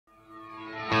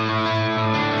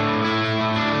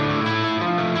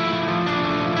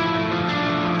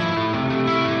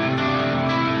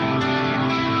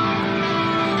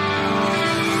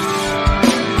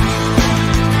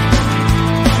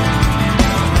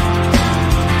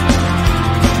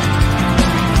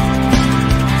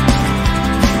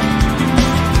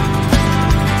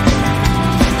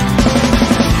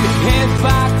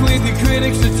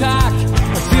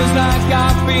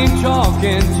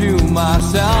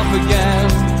again.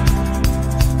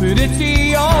 But it's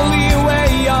the only way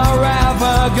you're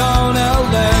ever gonna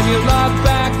learn. You look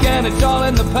back and it's all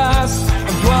in the past.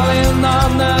 I'm dwelling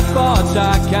on the thoughts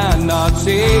I cannot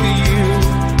say to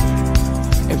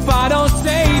you. If I don't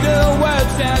say the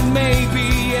words, then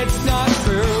maybe it's not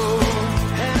true.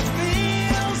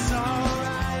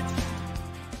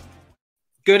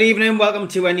 Good evening, welcome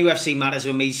to NUFC Matters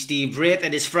with me, Steve Wraith.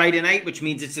 It is Friday night, which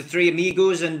means it's the three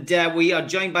amigos, and we are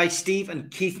joined by Steve. And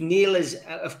Keith Neal is,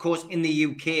 of course, in the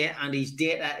UK, and his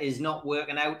data is not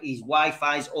working out. His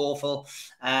Wi-Fi is awful,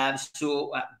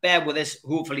 so bear with us.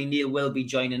 Hopefully, Neil will be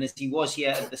joining us. He was here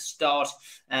at the start,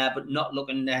 but not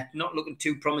looking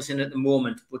too promising at the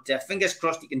moment. But fingers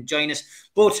crossed he can join us.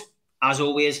 But as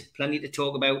always, plenty to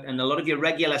talk about, and a lot of your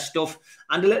regular stuff,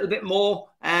 and a little bit more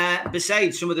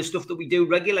besides some of the stuff that we do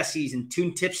regular season.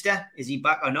 Toon Tipster, is he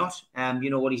back or not? You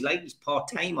know what he's like. He's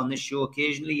part-time on this show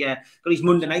occasionally. Got his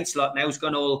Monday night slot now. He's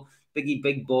gone all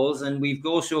big balls. And we've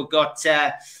also got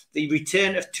the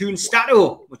return of Toon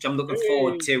Stato, which I'm looking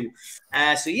forward to.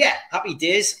 So, yeah, happy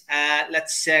days.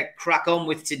 Let's crack on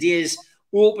with today's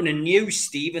opening news,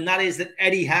 Steve, and that is that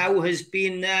Eddie Howe has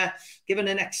been given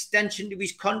an extension to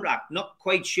his contract. Not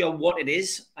quite sure what it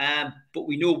is, but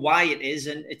we know why it is,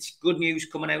 and it's good news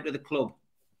coming out of the club.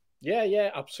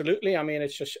 Yeah, absolutely. I mean,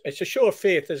 it's a show of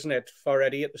faith, isn't it, for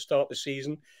Eddie at the start of the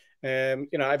season? You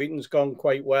know, everything's gone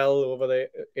quite well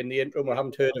in the interim. We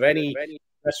haven't heard of any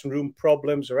dressing room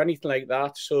problems or anything like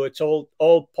that. So it's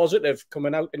all positive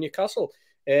coming out in Newcastle.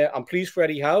 I'm pleased for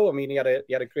Eddie Howe. I mean, he had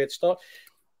a great start.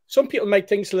 Some people might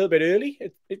think it's a little bit early,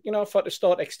 for to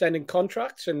start extending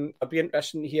contracts, and I'd be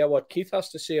interested to hear what Keith has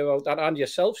to say about that, and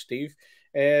yourself, Steve.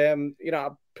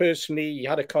 Personally, you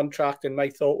had a contract, and my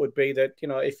thought would be that,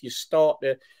 if you start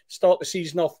the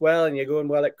season off well and you're going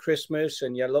well at Christmas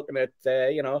and you're looking at,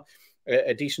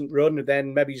 a decent run,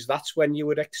 then maybe that's when you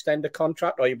would extend a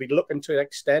contract, or you'd be looking to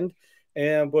extend.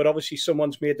 But obviously,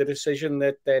 someone's made the decision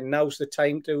that now's the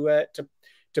time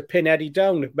to pin Eddie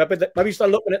down. Maybe they're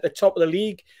looking at the top of the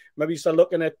league. Maybe they're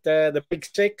looking at the big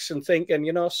six and thinking,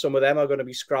 some of them are going to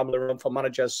be scrambling around for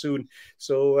managers soon.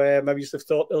 So maybe they've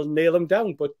thought they'll nail them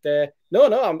down. But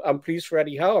no, I'm pleased for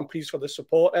Eddie Howe. I'm pleased for the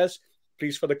supporters,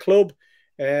 pleased for the club.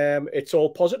 It's all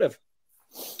positive.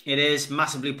 It is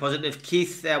massively positive.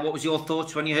 Keith, what was your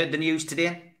thoughts when you heard the news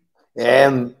today?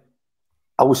 I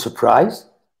was surprised.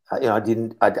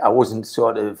 I wasn't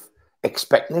sort of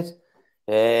expecting it.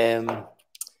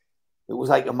 It was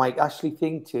like a Mike Ashley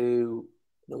thing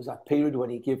there was that period when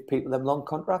he gave people them long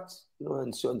contracts,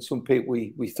 and some people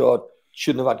we thought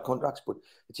shouldn't have had contracts, but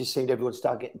it just seemed everyone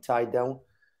started getting tied down.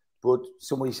 But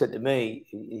somebody said to me,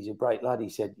 he's a bright lad, he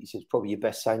said it's probably your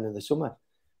best signing of the summer,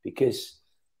 because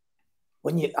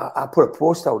I put a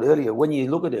post out earlier, when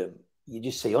you look at him, you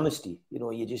just say honesty,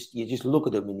 you just look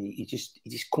at him and he just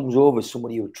comes over as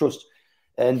somebody you would trust.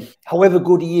 And however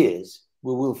good he is,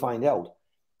 we will find out.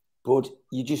 But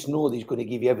you just know that he's going to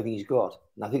give you everything he's got.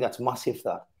 And I think that's massive,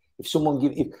 that. If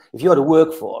you had a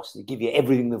workforce that give you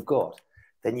everything they've got,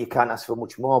 then you can't ask for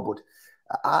much more. But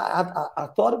I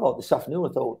thought about this afternoon.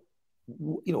 I thought,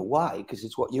 why? Because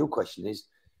it's what your question is.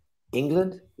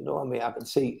 England, I can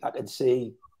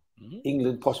see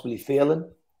England possibly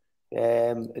failing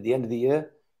at the end of the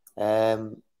year.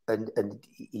 And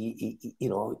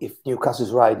if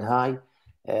Newcastle's riding high,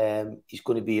 he's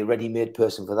going to be a ready-made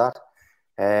person for that.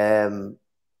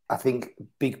 I think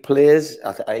big players,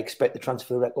 I expect the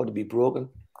transfer record to be broken,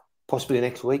 possibly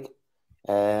next week.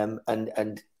 If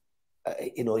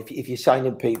you're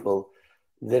signing people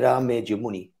that are major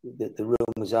money, the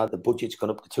rumours are the budget's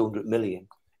gone up to 200 million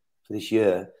for this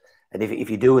year. And if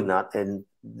you're doing that, then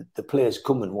the players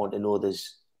come and want to know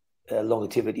there's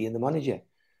longevity in the manager.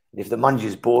 And if the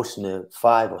manager's boasting a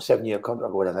 5 or 7 year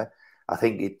contract or whatever, I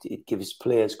think it gives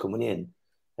players coming in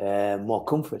more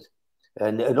comfort.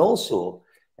 And also,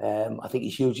 I think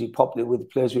he's hugely popular with the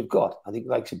players we've got. I think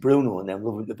like Bruno and them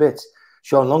love him to bits.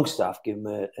 Sean Longstaff gave him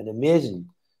an amazing,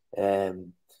 the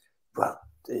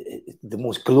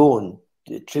most glowing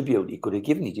tribute he could have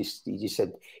given. He just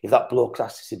said, if that bloke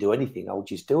asked us to do anything, I would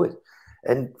just do it.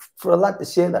 And for a lad to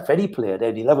say that, for any player at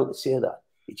any level to say that,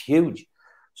 it's huge.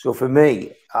 So for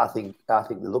me, I think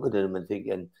they look at him and think,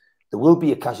 and there will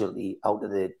be a casualty out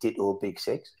of the ditto big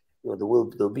six.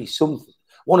 There'll be some.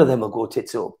 One of them will go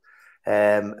tits up,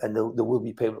 and there will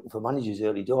be people looking for managers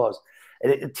early doors.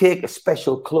 And it'll take a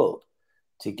special club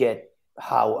to get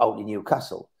Howe out in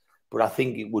Newcastle, but I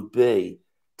think it would be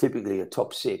typically a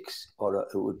top six, or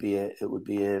he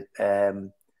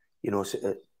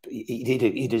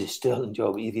did a sterling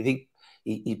job. If you think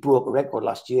he broke a record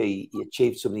last year, he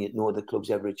achieved something that no other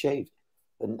club's ever achieved.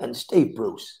 And Steve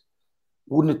Bruce,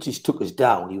 wouldn't have just took us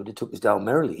down. He would have took us down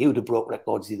merrily. He would have broke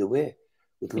records either way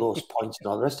with lowest points and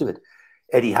all the rest of it.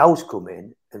 Eddie Howe's come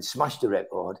in and smashed the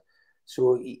record.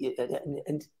 So,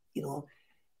 and you know,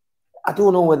 I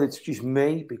don't know whether it's just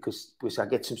me because I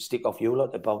get some stick off you a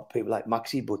lot about people like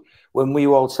Maxi, but when we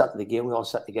all sat at the game, we all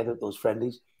sat together at those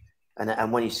friendlies.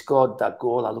 And when he scored that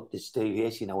goal, I looked at Steve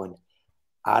Hasty and I went,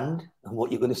 and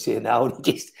what you're going to say now? And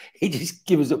he just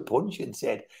gave us a punch and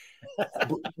said,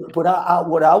 but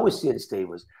what I was saying to Steve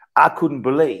was, I couldn't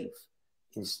believe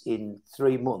in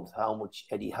 3 months how much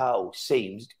Eddie Howe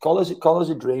seems, call us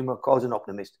a dreamer, call us an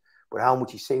optimist, but how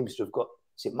much he seems to have got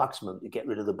St. Maximum to get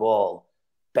rid of the ball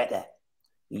better.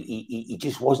 He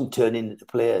just wasn't turning into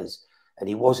players, and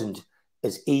he wasn't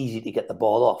as easy to get the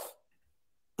ball off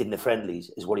in the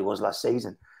friendlies as what he was last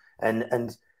season.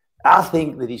 And I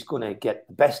think that he's going to get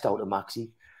the best out of Maxi.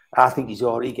 I think he's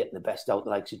already getting the best out of the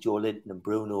likes of Joe Linton and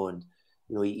Bruno, and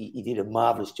you know he did a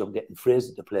marvellous job getting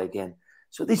Fraser to play again.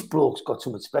 So this bloke's got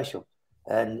something special,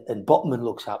 and Botman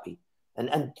looks happy,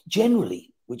 and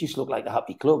generally we just look like a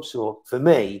happy club. So for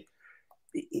me,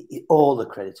 all the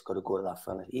credit's got to go to that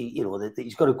fella.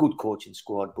 He's got a good coaching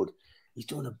squad, but he's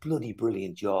doing a bloody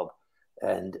brilliant job.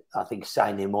 And I think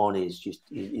signing him on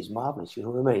is marvellous. You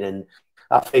know what I mean? And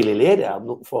I feel elated. I'm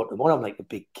looking forward to tomorrow. I'm like a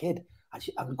big kid.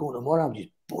 I'm going tomorrow. I'm just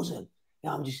buzzing.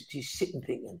 I'm just sitting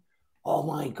thinking, oh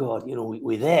my God, you know,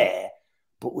 we're there,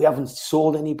 but we haven't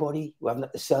sold anybody. We haven't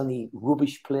had to sell any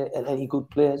rubbish any good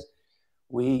players.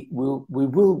 We will.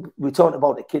 We're talking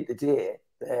about a kid today,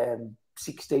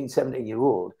 16,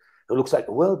 17-year-old, who looks like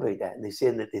a world beater, and they're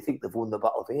saying that they think they've won the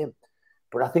battle for him.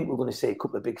 But I think we're going to see a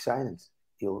couple of big signings,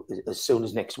 you know, as soon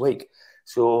as next week.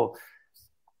 So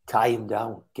tie him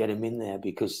down, get him in there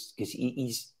because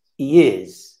he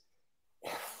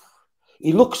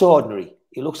looks ordinary.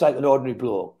 He looks like an ordinary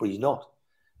bloke, but he's not.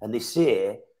 And they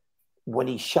say when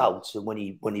he shouts and when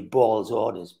he bawls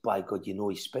orders, by God, you know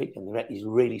he's speaking. He's a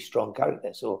really strong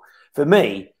character. So for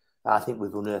me, I think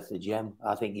we've unearthed the gem.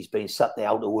 I think he's been sat there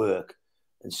out of work,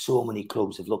 and so many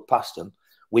clubs have looked past him.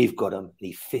 We've got him, and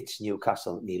he fits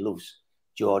Newcastle, and he loves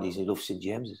Geordies, he loves St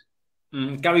James's.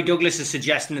 Gary Douglas is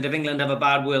suggesting that if England have a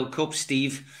bad World Cup,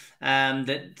 Steve,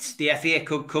 that the FA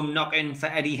could come knocking for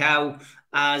Eddie Howe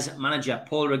as manager.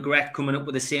 Paul Regret coming up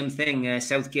with the same thing.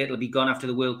 Southgate will be gone after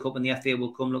the World Cup and the FA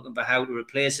will come looking for Howe to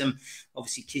replace him.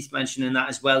 Obviously, Keith mentioning that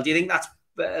as well. Do you think that's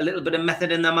a little bit of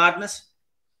method in their madness?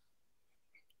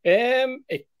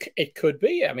 It could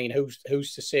be. I mean,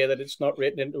 who's to say that it's not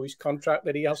written into his contract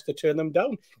that he has to turn them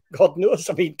down? God knows.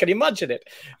 I mean, can you imagine it?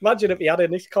 Imagine if he had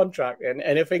in his contract and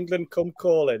if England come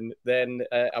calling, then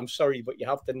I'm sorry, but you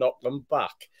have to knock them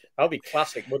back. That would be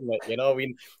classic, wouldn't it? You know, I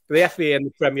mean, the FA and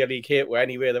the Premier League hate we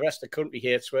anyway. The rest of the country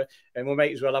hates we, and we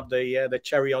might as well have the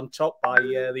cherry on top by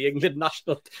the England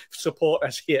national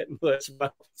supporters hating as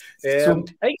well.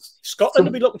 Hey, Scotland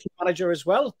will be looking for manager as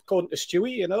well, according to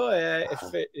Stewie. You know,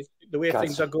 if the way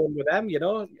things are going with them, you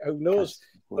know, who knows?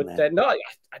 But no,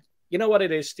 you know what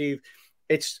it is, Steve.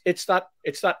 It's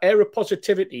that air of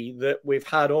positivity that we've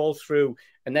had all through,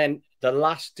 and then the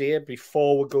last day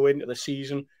before we go into the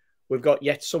season, we've got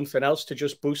yet something else to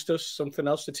just boost us, something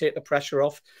else to take the pressure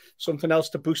off, something else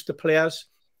to boost the players.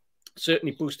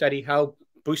 Certainly boost Eddie Howe,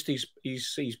 boost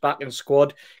his backing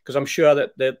squad, because I'm sure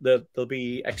that there'll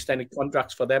be extended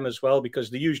contracts for them as well, because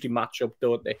they usually match up,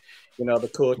 don't they? You know, the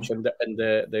coach and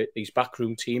his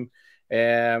backroom team.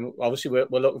 Obviously,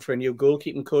 we're looking for a new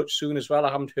goalkeeping coach soon as well.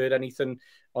 I haven't heard anything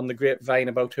on the grapevine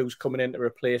about who's coming in to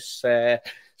replace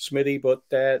Smithy, but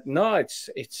no,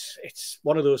 it's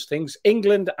one of those things.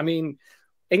 England, I mean,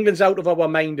 England's out of our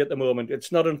mind at the moment.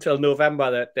 It's not until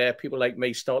November that people like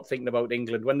me start thinking about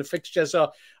England. When the fixtures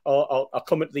are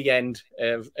coming to the end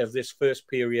of this first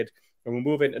period and we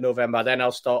move into November, then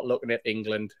I'll start looking at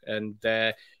England and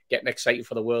getting excited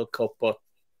for the World Cup, but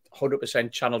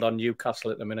 100% channeled on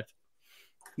Newcastle at the minute.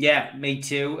 Yeah, me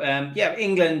too.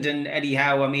 England and Eddie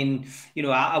Howe. I mean, you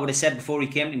know, I would have said before he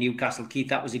came to Newcastle, Keith,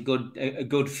 that was a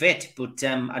good fit. But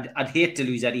I'd hate to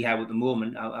lose Eddie Howe at the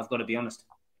moment. I've got to be honest.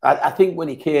 I think when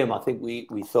he came, I think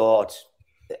we thought.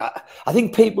 I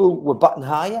think people were batting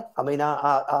higher. I mean,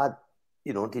 I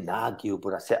didn't argue,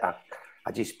 but I said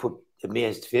I just put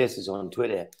amazed faces on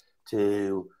Twitter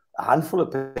to a handful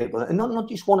of people, and not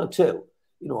just one or two.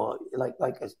 You know, like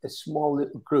a small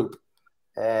little group.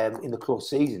 In the close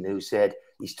season, who said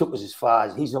he's took us as far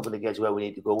as he's not going to get to where we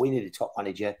need to go. We need a top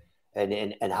manager,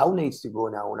 and Howe needs to go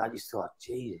now. And I just thought,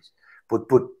 Jesus. But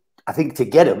I think to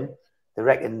get him, they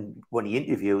reckon when he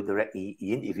interviewed, he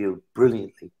interviewed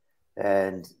brilliantly,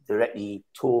 and they reckon he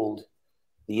told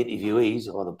the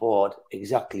interviewees or the board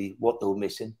exactly what they were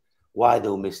missing, why they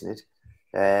were missing it,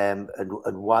 and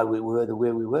why we were the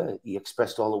way we were. He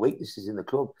expressed all the weaknesses in the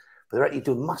club. But he'd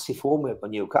done massive homework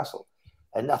on Newcastle.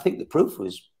 And I think the proof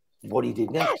was what he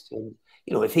did next. And,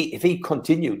 you know, if he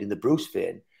continued in the Bruce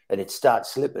vein and it started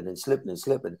slipping and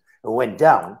went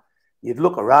down, you'd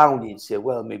look around and you'd say,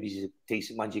 well, maybe he's a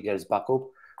decent man to get us back up.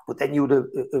 But then you would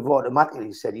have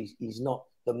automatically said he's not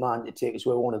the man to take us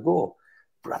where we want to go.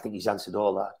 But I think he's answered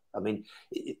all that. I mean,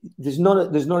 there's not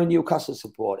a Newcastle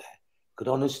supporter could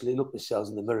honestly look themselves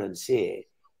in the mirror and say,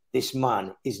 this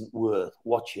man isn't worth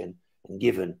watching and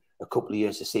giving a couple of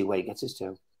years to see where he gets us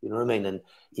to. You know what I mean? And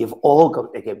you've all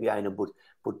got to get behind him. But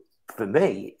for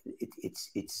me,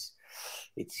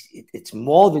 it's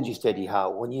more than just Eddie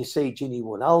Howe. When you see Ginny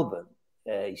Wijnaldum,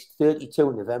 he's 32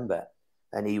 in November,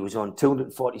 and he was on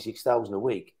 246,000 a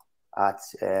week at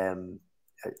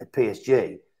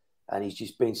PSG, and he's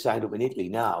just been signed up in Italy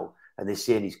now, and they're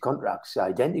saying his contract's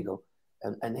identical.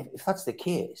 And if that's the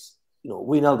case, you know,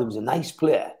 Wijnaldum's a nice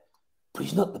player, but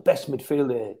he's not the best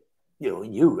midfielder, you know,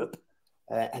 in Europe,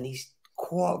 and he's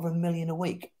 $250,000 a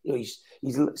week. You know, he's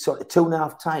sort of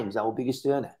 2.5 times our biggest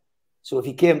earner. So if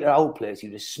he came to our place, he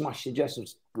would have smashed the dressing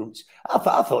rooms. I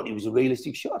thought he was a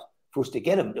realistic shot for us to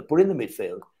get him to put in the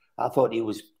midfield. I thought he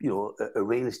was, you know, a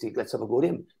realistic. Let's have a go at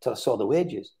him until I saw the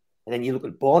wages. And then you look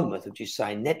at Bournemouth, who just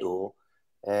signed Neto,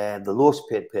 the lowest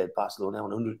paid Barcelona on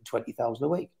 120,000 a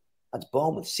week. That's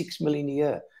Bournemouth, $6 million a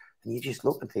year. And you just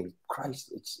look and think,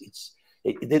 Christ,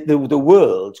 the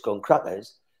world's gone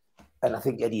crackers. And I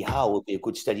think Eddie Howe will be a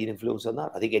good steady influence on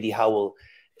that. I think Eddie Howe will,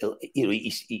 you know,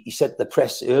 he said to the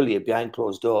press earlier behind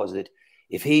closed doors that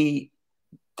if he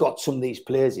got some of these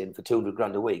players in for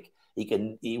 $200,000 a week,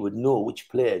 he would know which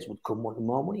players would come wanting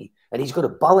more money. And he's got to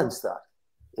balance that,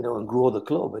 you know, and grow the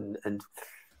club. And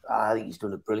I think he's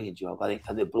done a brilliant job. I think,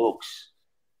 and the blokes,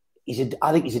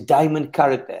 I think he's a diamond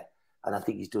character. And I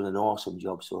think he's done an awesome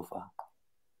job so far.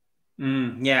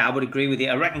 Yeah, I would agree with you.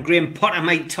 I reckon Graham Potter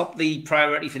might top the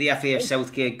priority for the FA if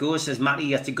Southgate goes, says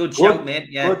Matty. That's a good shout, mate.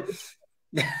 Yeah.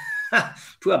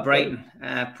 Poor Brighton,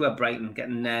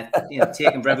 getting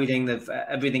taken for everything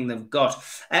they've got.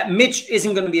 Mitch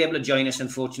isn't going to be able to join us,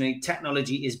 unfortunately.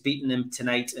 Technology is beating him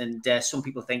tonight, and some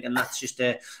people thinking that's just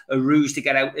a ruse to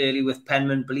get out early with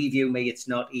Penman. Believe you me, it's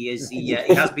not. He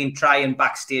has been trying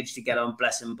backstage to get on,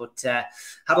 bless him. But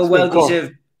have a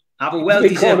well-deserved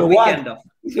weekend off.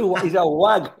 He's a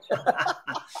wag.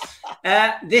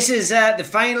 This is the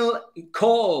final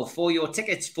call for your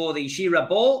tickets for the Shearer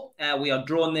Ball. We are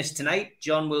drawing this tonight.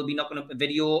 John will be knocking up the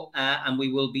video and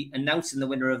we will be announcing the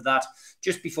winner of that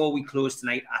just before we close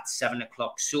tonight at 7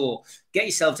 o'clock. So get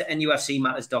yourself to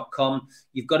nufcmatters.com.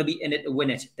 You've got to be in it to win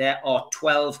it. There are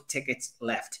 12 tickets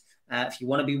left. If you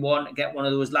want to get one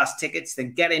of those last tickets,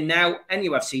 then get in now,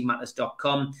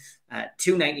 nufcmatters.com.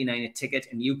 $2.99 a ticket,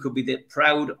 and you could be the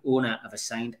proud owner of a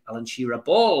signed Alan Shearer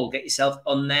ball. Get yourself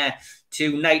on there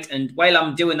tonight. And while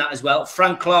I'm doing that as well,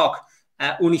 Frank Clark,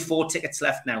 only 4 tickets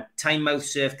left now. Tynemouth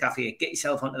Surf Cafe. Get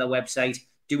yourself onto their website.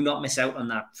 Do not miss out on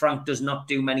that. Frank does not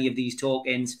do many of these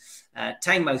talk-ins.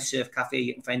 Tynemouth Surf Cafe.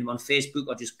 You can find them on Facebook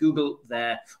or just Google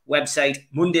their website.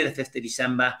 Monday the 5th of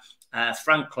December.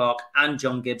 Frank Clark and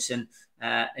John Gibson.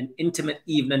 An intimate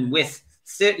evening with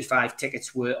 35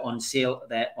 tickets were on sale.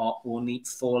 There are only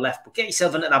 4 left. But get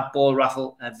yourself into that ball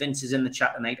raffle. Vince is in the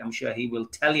chat tonight. I'm sure he will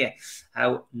tell you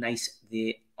how nice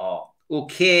they are.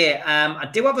 Okay, I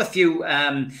do have a few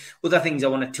other things I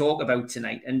want to talk about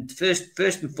tonight. And first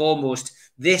and foremost,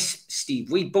 this, Steve,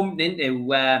 we bumped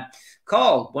into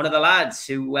Carl, one of the lads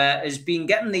who has been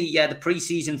getting the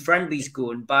pre-season friendlies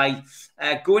going by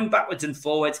going backwards and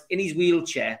forwards in his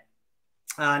wheelchair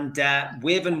and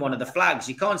waving one of the flags.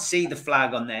 You can't see the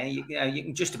flag on there. You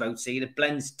can just about see it. It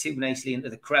blends too nicely into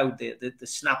the crowd, the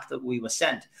snap that we were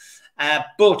sent.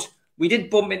 But we did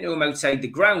bump into him outside the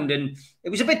ground, and it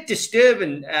was a bit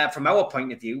disturbing from our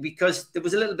point of view because there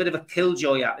was a little bit of a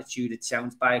killjoy attitude, it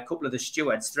sounds, by a couple of the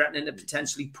stewards threatening to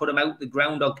potentially put him out the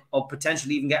ground or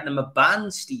potentially even getting him a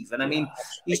ban, Steve. And I mean,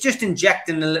 he's just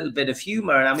injecting a little bit of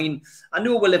humour. And I mean, I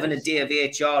know we're living a day of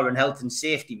HR and health and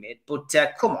safety, mate, but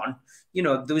come on. You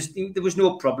know, there was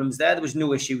no problems there. There was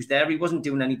no issues there. He wasn't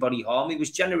doing anybody harm. He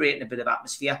was generating a bit of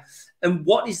atmosphere. And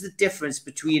what is the difference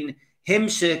between him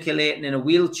circulating in a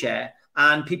wheelchair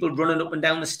and people running up and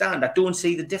down the stand? I don't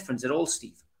see the difference at all,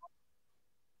 Steve.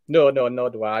 No,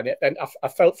 do I. And I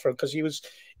felt for him because he was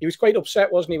quite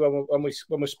upset, wasn't he, when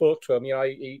we spoke to him? You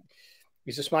know,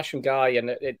 he's a smashing guy, and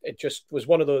it just was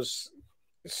one of those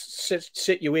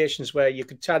situations where you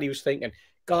could tell he was thinking,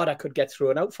 God, I could get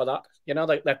thrown out for that. You know,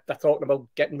 they're talking about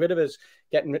getting rid of us,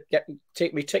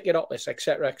 take me ticket off this,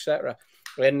 etc., etc.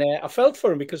 And I felt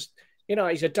for him because, you know,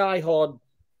 he's a diehard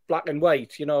black and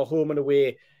white, home and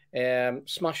away,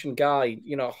 smash and guy,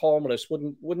 harmless,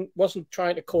 wasn't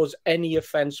trying to cause any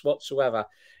offence whatsoever.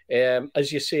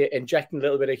 As you say, injecting a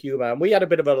little bit of humour. And we had a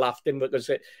bit of a laugh, didn't we? Because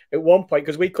at one point,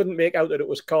 because we couldn't make out that it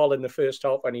was Carl in the first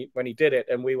half when he did it,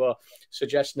 and we were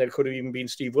suggesting that it could have even been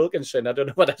Steve Wilkinson. I don't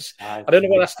know whether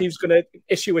Steve's going to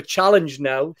issue a challenge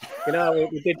now.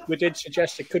 We did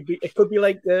suggest it could be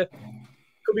like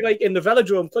in the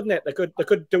velodrome, couldn't it? They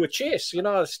could do a chase.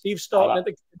 Steve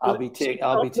starting. I'll be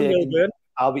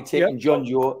taking John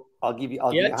Joe. I'll give you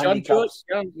handicaps.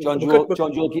 John Joe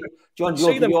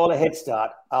give you all a head start.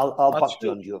 I'll back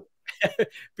John Joe.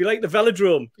 Be like the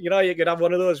velodrome. You could have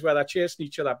one of those where they're chasing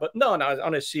each other. But no,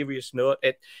 on a serious note,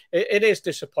 it is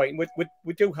disappointing.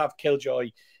 We do have killjoy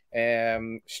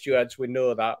stewards. We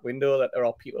know that. We know that there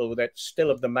are people that still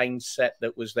have the mindset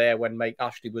that was there when Mike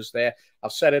Ashley was there.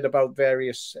 I've said it about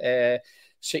various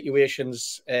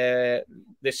situations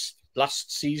this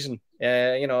last season,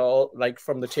 like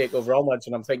from the takeover onwards,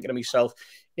 and I'm thinking to myself,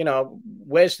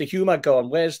 where's the humour gone?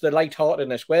 Where's the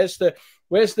lightheartedness? Where's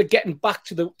the getting back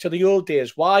to the old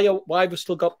days? Why have we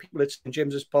still got people at St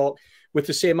James's Park with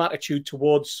the same attitude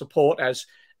towards supporters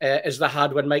as they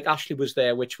had when Mike Ashley was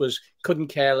there, which was couldn't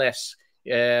care less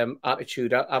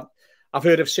attitude? I've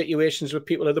heard of situations with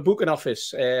people at the booking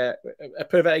office. A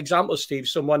perfect example, Steve,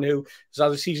 someone who has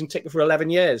had a season ticket for 11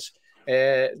 years.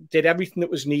 Did everything that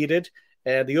was needed.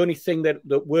 The only thing that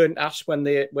weren't asked when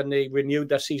they renewed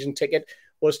their season ticket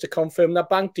was to confirm their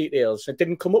bank details. It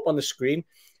didn't come up on the screen,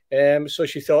 so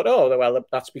she thought, "Oh, well,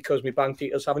 that's because my bank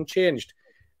details haven't changed."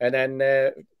 And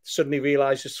then suddenly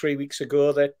realises 3 weeks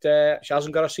ago that she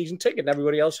hasn't got a season ticket, and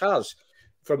everybody else has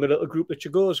from the little group that she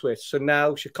goes with. So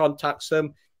now she contacts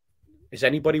them. Is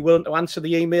anybody willing to answer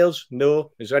the emails?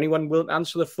 No. Is there anyone willing to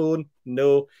answer the phone?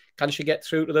 No. Can she get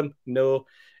through to them? No.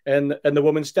 And the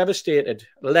woman's devastated.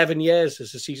 11 years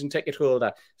as a season ticket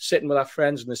holder, sitting with her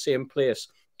friends in the same place.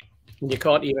 And you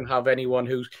can't even have anyone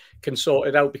who can sort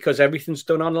it out because everything's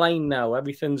done online now.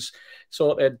 Everything's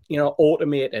sort of,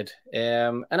 automated.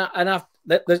 That's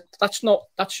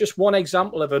just one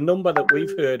example of a number that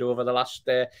we've heard over the last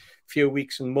few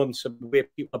weeks and months of the way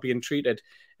people are being treated.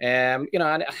 And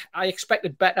I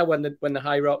expected better when the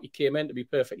hierarchy came in, to be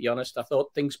perfectly honest. I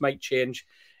thought things might change.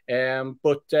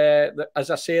 But as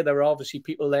I say, there are obviously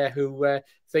people there who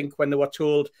think when they were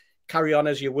told carry on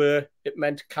as you were, it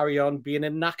meant carry on being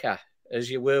in knacker as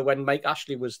you were when Mike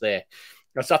Ashley was there.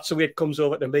 Because that's the way it comes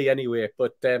over to me anyway.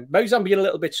 But maybe I'm being a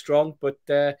little bit strong. But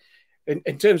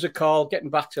in terms of Carl, getting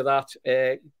back to that,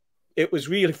 it was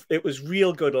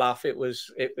real good laugh. It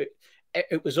was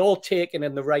all taken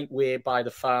in the right way by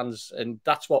the fans, and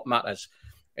that's what matters.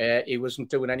 He wasn't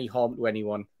doing any harm to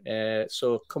anyone.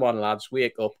 So come on, lads,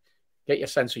 wake up, get your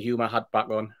sense of humour hat back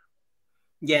on.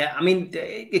 Yeah, I mean,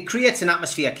 it creates an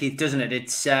atmosphere, Keith, doesn't it?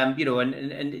 It's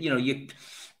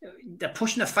they're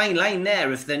pushing a fine line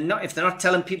there. If they're not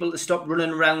telling people to stop running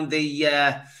around the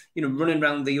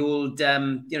old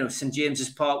St James's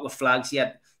Park with flags,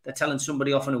 yet they're telling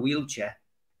somebody off in a wheelchair.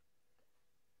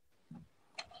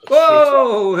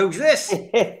 Whoa, who's this?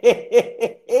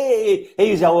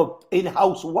 He's our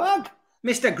in-house wag.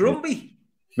 Mr. Grumpy.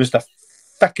 Mr.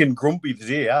 fucking Grumpy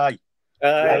today, aye.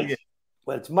 Right.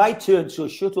 Well, it's my turn, so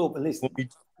shut up and listen.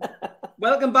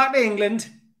 Welcome back to England.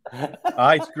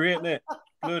 Aye, it's great, isn't it?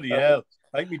 Bloody hell.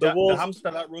 I think the hamster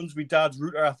that runs my dad's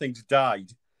router, I think's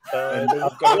died. And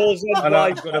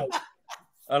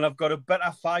I've got a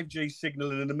better 5G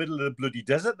signal in the middle of the bloody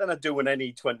desert than I do in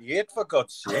NE28, for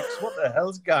God's sakes. What the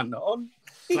hell's going on?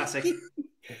 Classic.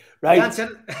 Right.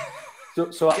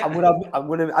 So I'm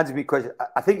going to answer my question.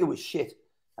 I think it was shit.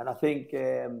 And I think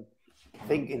in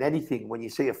anything, when you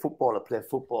see a footballer play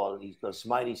football and he's got a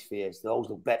smile on his face, they always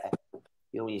look better,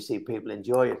 when you see people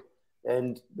enjoy it.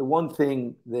 And the one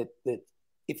thing that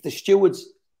if the stewards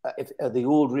are the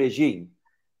old regime,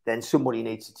 then somebody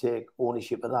needs to take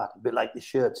ownership of that. A bit like the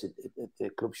shirts at the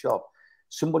club shop.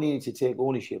 Somebody needs to take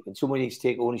ownership, and somebody needs to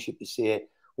take ownership to say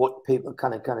what people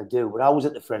kind of do. But I was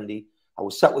at the friendly, I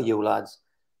was sat with you lads,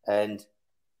 and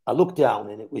I looked down,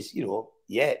 and it was,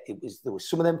 there was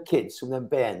some of them kids, some of them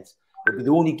bands. It'll be the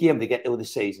only game they get over the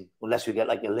season, unless we get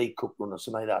like a League Cup run or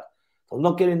something like that. They'll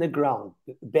not get in the ground,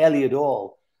 barely at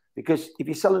all, because if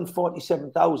you're selling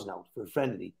 47,000 out for a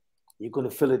friendly, you're going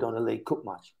to fill it on a League Cup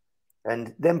match.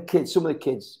 And them kids, some of the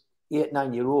kids, 8,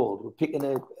 9-year-old, were picking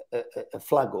a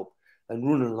flag up and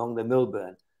running along the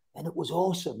Millburn. And it was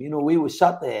awesome. We were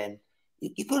sat there, and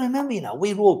you got to remember,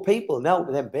 we're old people now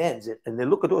with them bands, and they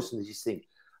look at us and they just think,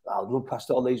 I'll run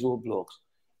past all these old blokes.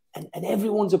 And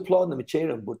everyone's applauding them and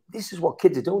cheering. But this is what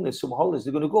kids are doing in summer holidays.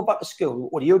 They're going to go back to school.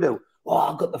 What do? Oh,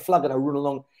 I've got the flag and I run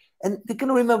along. And they're going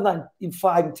to remember that in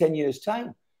 5 and 10 years'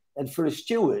 time. And for a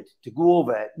steward to go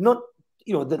over, not,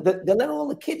 you know, they let all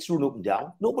the kids run up and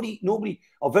down. Nobody,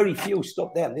 or very few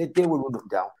stop them. They will run up and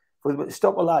down. For to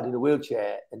stop a lad in a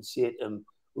wheelchair and say to him,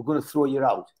 we're going to throw you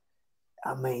out.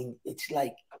 I mean, it's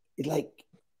like,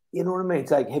 you know what I mean?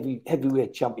 It's like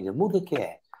heavyweight champion of mother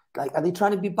care. Like, are they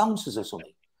trying to be bouncers or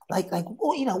something? Like,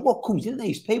 what, you know, what comes in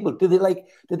these people? Do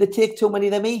they take too many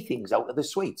of them things out of the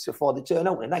sweets before they turn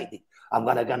out tonight? I'm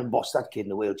going to go and boss that kid in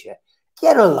the wheelchair.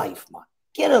 Get a life, man.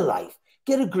 Get a life.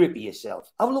 Get a grip of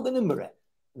yourself. Have a look in the mirror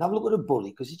and have a look at a bully,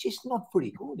 because it's just not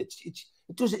pretty good.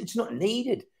 It's not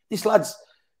needed. This lad's,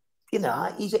 you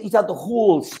know, he's had the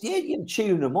whole stadium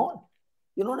cheering him on.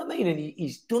 You know what I mean? And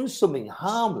he's done something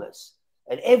harmless.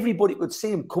 And everybody could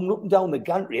see him coming up and down the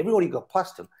gantry. Everybody got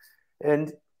past him.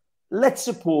 And let's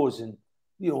suppose, and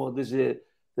you know, there's a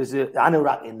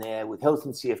anorak in there with health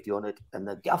and safety on it, and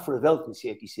the gaffer of health and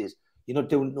safety says, "You're not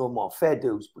doing no more fair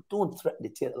dues, but don't threaten to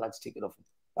take the lad's ticket off him."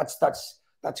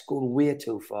 That's going way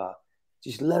too far.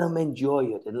 Just let them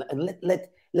enjoy it, and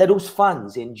let us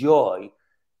fans enjoy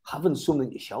having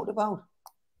something to shout about.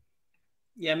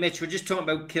 Yeah, Mitch, we're just talking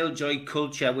about killjoy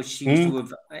culture, which seems to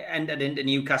have entered into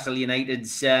Newcastle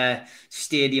United's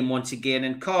stadium once again.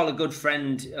 And Carl, a good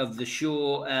friend of the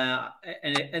show, and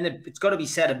it's got to be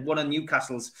said, one of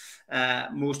Newcastle's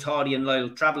most hardy and loyal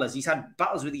travellers. He's had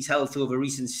battles with his health over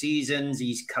recent seasons.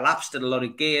 He's collapsed at a lot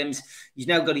of games. He's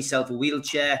now got himself a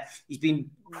wheelchair. He's been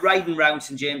riding around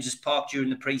St James's Park during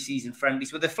the pre-season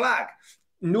friendlies with a flag.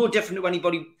 No different to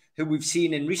anybody who we've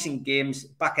seen in recent games,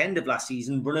 back end of last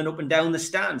season, running up and down the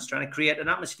stands, trying to create an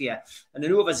atmosphere. And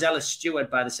an overzealous steward,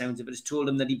 by the sounds of it, has told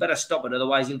him that he better stop it,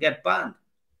 otherwise he'll get banned.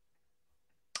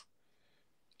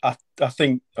 I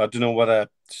think, I don't know whether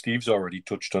Steve's already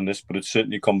touched on this, but it's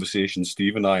certainly a conversation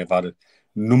Steve and I have had a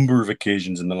number of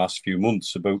occasions in the last few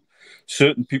months about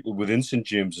certain people within St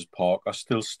James's Park are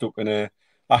still stuck in a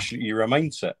Ashley era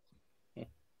mindset.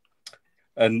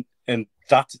 And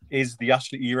that is the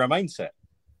Ashley era mindset.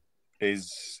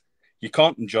 Is you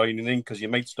can't enjoy anything because you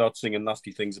might start singing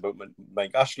nasty things about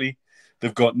Mike Ashley.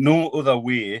 They've got no other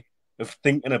way of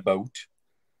thinking about,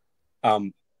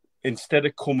 instead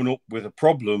of coming up with a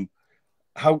problem,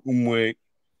 how can we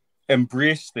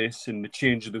embrace this and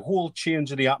the whole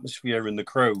change of the atmosphere in the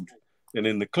crowd and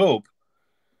in the club,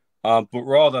 but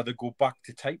rather they go back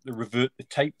to revert to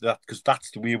type that, because that's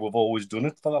the way we've always done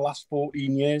it for the last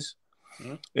 14 years.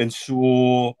 And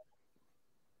so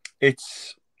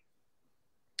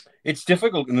it's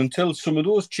difficult, and until some of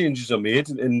those changes are made,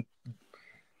 and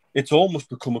it's almost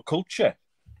become a culture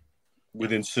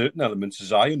within certain elements,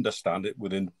 as I understand it,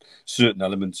 within certain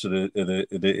elements of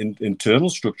the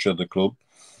internal structure of the club.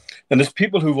 And there's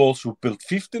people who've also built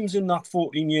fiefdoms in that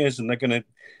 14 years, and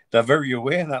they're very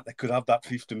aware that they could have that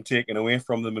fiefdom taken away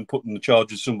from them and put in the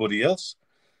charge of somebody else.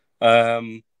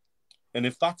 And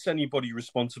if that's anybody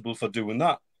responsible for doing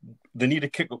that, they need a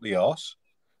kick up the arse,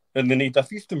 and they need their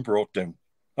fiefdom brought down.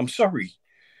 I'm sorry.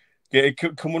 Yeah,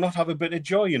 can we not have a bit of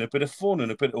joy and a bit of fun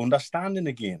and a bit of understanding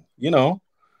again? You know,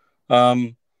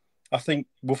 I think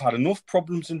we've had enough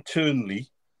problems internally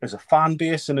as a fan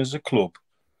base and as a club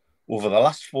over the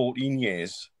last 14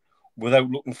 years without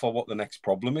looking for what the next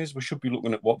problem is. We should be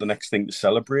looking at what the next thing to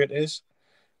celebrate is.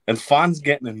 And fans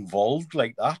getting involved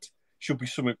like that should be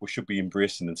something we should be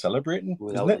embracing and celebrating.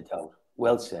 Without a doubt.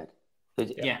 Well said.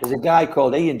 There's a guy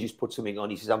called Ian just put something on.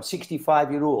 He says, I'm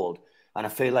 65-year-old. And I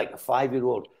feel like a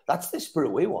 5-year-old. That's the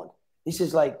spirit we want. This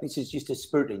is just a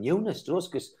spirit of newness to us,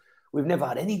 because we've never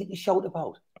had anything to shout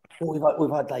about. We've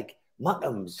had like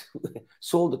Mackems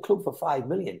sold the club for 5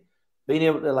 million, being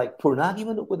able to like put an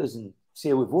argument up with us and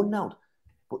say we've won now.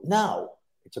 But now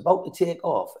it's about to take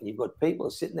off, and you've got people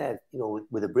sitting there, you know,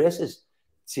 with the braces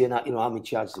saying that, you know, I'm in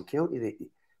charge of security.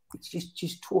 It's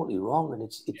just totally wrong, and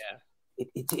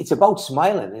it's about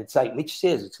smiling. It's like Mitch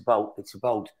says, it's about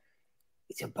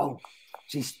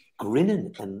just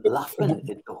grinning and laughing at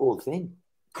the whole thing.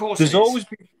 Of course,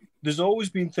 there's always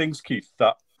been things, Keith,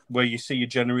 that where you see a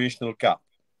generational gap.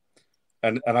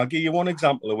 And I'll give you one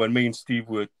example of when me and Steve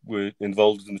were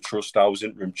involved in the trust. I was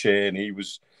interim chair, and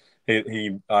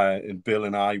and Bill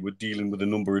and I were dealing with a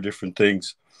number of different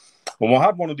things. When we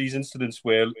had one of these incidents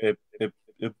where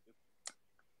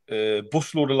a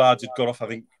busload of lads had got off, I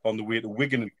think, on the way to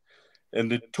Wigan,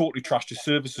 and they totally trashed the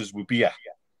services with beer,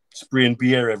 spraying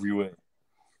beer everywhere.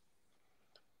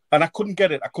 And I couldn't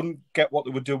get it. I couldn't get what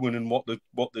they were doing and what the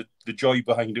joy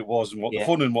behind it was, and what the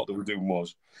fun in what they were doing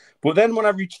was. But then when I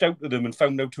reached out to them and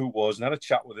found out who it was and had a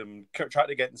chat with them and tried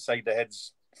to get inside their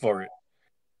heads for it,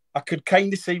 I could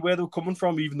kind of see where they were coming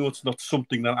from, even though it's not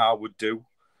something that I would do.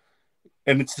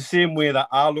 And it's the same way that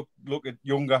I look at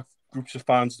younger groups of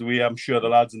fans the way I'm sure the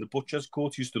lads in the Butchers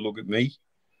coats used to look at me.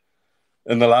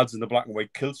 And the lads in the black and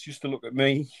white kilts used to look at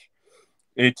me.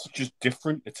 It's just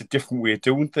different. It's a different way of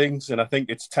doing things. And I think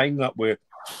it's time that we're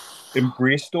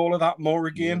embraced all of that more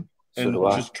again. And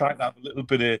just try to have a little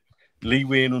bit of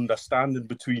leeway and understanding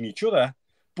between each other.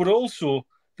 But also,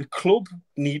 the club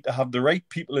need to have the right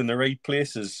people in the right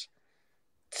places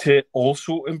to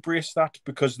also embrace that,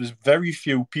 because there's very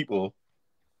few people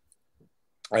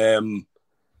in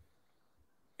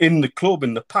the club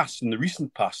in the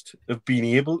recent past, have been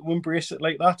able to embrace it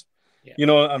like that. Yeah. You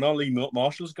know, and Ollie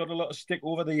Marshall's got a lot of stick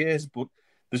over the years, but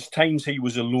there's times he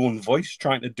was a lone voice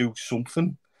trying to do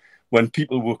something when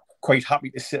people were quite happy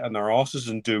to sit on their asses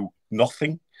and do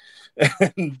nothing,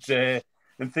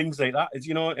 and things like that.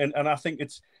 You know, and I think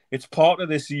it's part of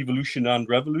this evolution and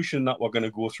revolution that we're going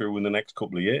to go through in the next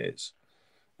couple of years,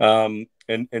 and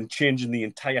changing the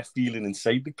entire feeling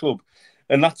inside the club,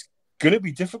 and that's going to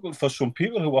be difficult for some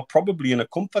people who are probably in a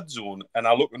comfort zone and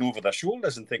are looking over their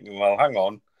shoulders and thinking, well, hang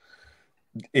on,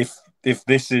 if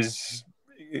this is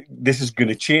going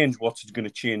to change, what's it going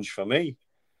to change for me?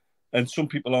 And some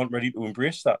people aren't ready to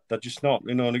embrace that. They're just not.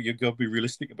 You know, you've got to be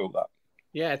realistic about that.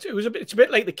 Yeah, it's a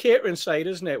bit like the catering side,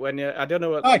 isn't it? When I don't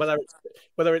know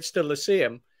whether it's still the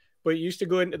same, but you used to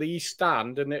go into the East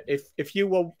Stand, and if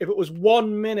it was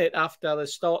 1 minute after the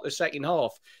start of the second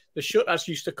half, the shutters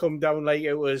used to come down like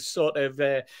it was sort of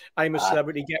I'm a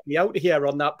celebrity, get me out of here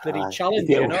on that bloody challenge.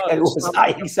 You know, it was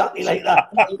exactly like that.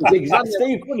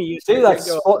 Exactly. See, that's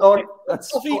spot on.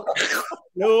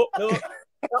 No.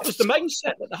 That was the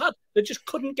mindset that they had. They just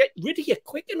couldn't get rid of you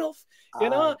quick enough, you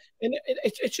know. And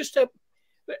it's just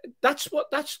that's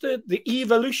the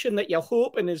evolution that you're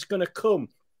hoping is going to come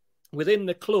within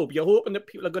the club. You're hoping that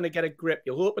people are going to get a grip.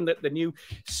 You're hoping that the new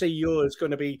CEO is going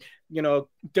to be, you know,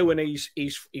 doing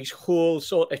his whole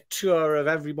sort of tour of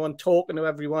everyone, talking to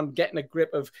everyone, getting a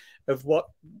grip of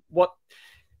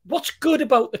what's good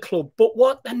about the club, but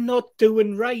what they're not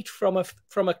doing right from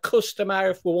a customer,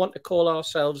 if we want to call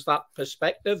ourselves that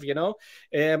perspective, you know.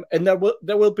 And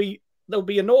there'll be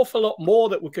an awful lot more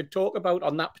that we could talk about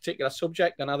on that particular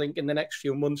subject, and I think in the next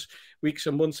few weeks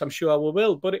and months, I'm sure we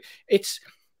will. But it's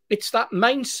that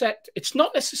mindset. It's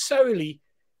not necessarily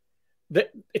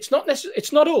that. It's not us.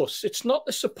 It's not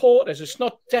the supporters. It's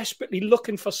not desperately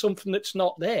looking for something that's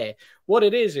not there. What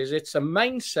it is it's a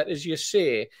mindset, as you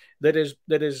say, that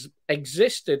has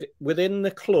existed within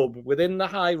the club, within the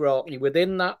hierarchy,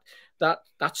 within that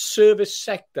service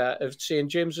sector of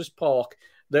St. James's Park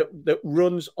that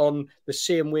runs on the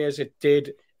same way as it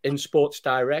did in Sports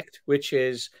Direct, which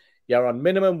is you're on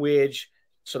minimum wage.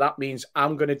 So that means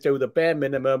I'm going to do the bare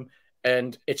minimum,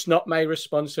 and it's not my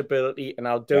responsibility, and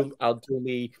I'll do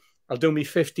me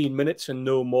 15 minutes and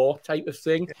no more type of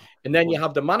thing. And then you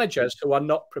have the managers who are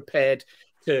not prepared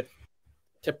to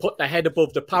put their head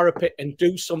above the parapet and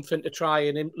do something to try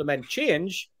and implement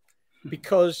change,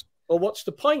 because, well, what's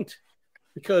the point?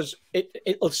 Because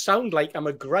it'll sound like I'm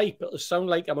a gripe. It'll sound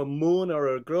like I'm a moaner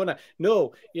or a groaner.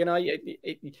 No, you know,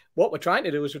 what we're trying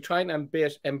to do is we're trying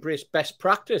to embrace best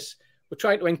practice. We're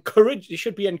trying to encourage, you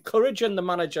should be encouraging the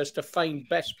managers to find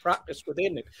best practice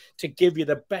within it to give you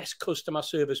the best customer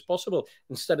service possible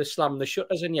instead of slamming the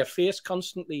shutters in your face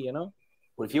constantly, you know?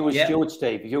 Well, if you were steward,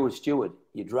 Steve,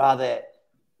 you'd rather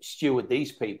steward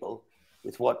these people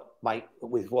with what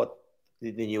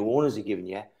the new owners are giving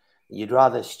you. You'd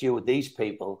rather steward these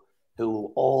people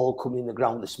who all come in the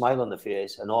ground with a smile on their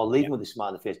face and all leaving with a smile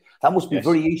on their face. That must be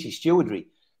very easy stewardry.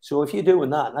 So if you're doing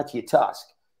that, and that's your task,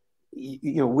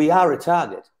 you know, we are a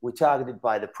target. We're targeted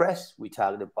by the press. We're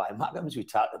targeted by Mackems. We're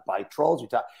targeted by trolls.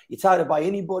 You're targeted by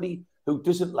anybody who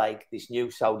doesn't like this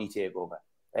new Saudi takeover,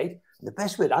 right? And the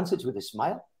best way to answer it is with a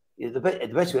smile. The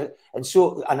best way.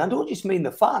 And I don't just mean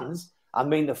the fans. I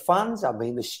mean the fans. I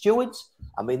mean the stewards.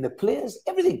 I mean the players.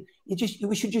 Everything.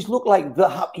 We should just look like the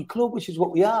happy club, which is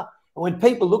what we are. And when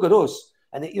people look at us,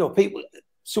 and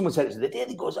someone said it the day,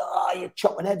 he goes, "Oh, you're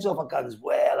chopping heads off." I goes,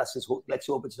 "Well," I says, "let's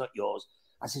hope it's not yours."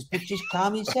 I says, "But just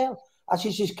calm yourself." I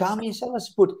says, "Just calm yourself." I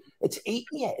says, "But it's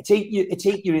eating you. It's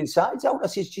eating your insides out." I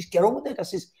says, "Just get on with it." I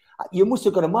says, "You must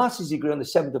have got a master's degree on the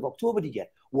 7th of October, did you?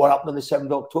 What happened on the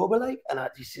 7th of October, like?" And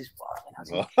he says,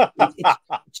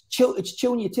 it's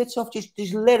chewing your tits off.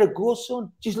 Just let it go,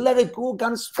 son. Just let it go. Go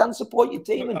and support your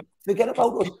team and forget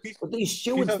about us." But these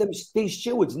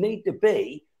stewards need to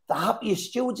be the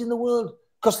happiest stewards in the world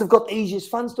because they've got the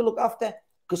easiest fans to look after.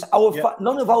 Because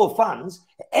none of our fans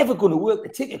are ever going to work the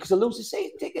ticket because they lose the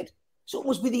season ticket. So it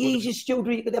must be the easiest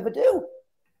stewardry you could ever do.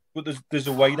 But there's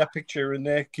a wider picture in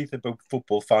there, Keith, about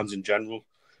football fans in general,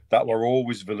 that were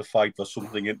always vilified for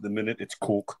something. At the minute, it's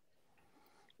Coke.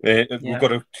 We've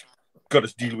got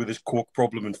to deal with this coke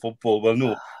problem in football. Well,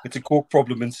 no, it's a coke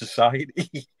problem in society.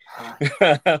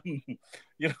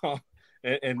 You know,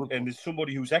 and as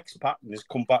somebody who's expat and has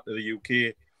come back to the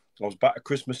UK, I was back at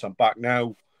Christmas, I'm back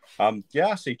now. Yeah,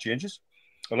 I see changes.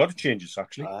 A lot of changes,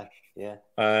 actually. Yeah.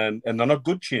 And they're not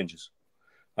good changes.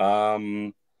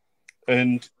 And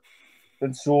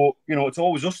so, you know, it's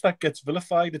always us that gets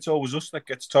vilified. It's always us that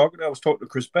gets targeted. I was talking to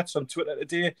Chris Betts on Twitter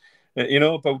today, you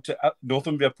know, about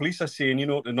Northumbria Police are saying, you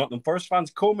know, to Nottingham Forest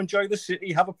fans, come enjoy the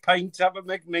city, have a pint, have a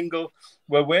McMingle.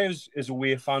 Where Wales as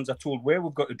away fans are told where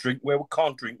we've got to drink, where we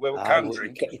can't drink, where we can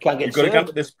drink. You can't get You've got to get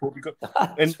to this pub.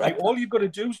 And right. All you've got to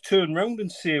do is turn around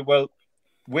and say, well,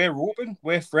 we're open,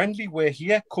 we're friendly, we're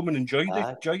here, come and enjoy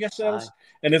yourselves.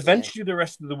 And eventually the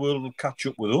rest of the world will catch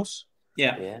up with us.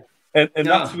 Yeah. And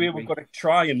that's the way we've got to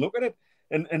try and look at it.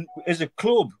 And as a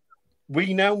club,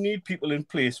 we now need people in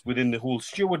place within the whole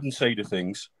stewarding side of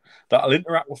things that'll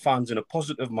interact with fans in a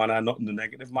positive manner, not in a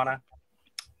negative manner.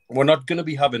 We're not going to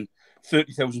be having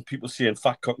 30,000 people saying,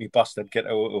 fat cockney bastard, get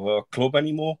out of our club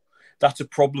anymore. That's a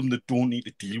problem that don't need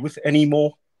to deal with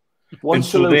anymore. One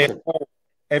solution. So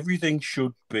everything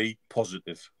should be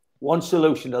positive. One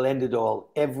solution will end it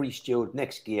all. Every steward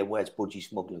next year wears budgie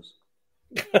smugglers.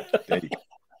 There you go.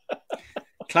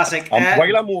 Classic.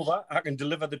 While I'm over, I can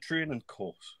deliver the training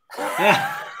course.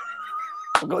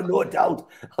 I've got no doubt.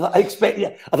 I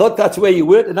thought that's where you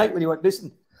were tonight when you went,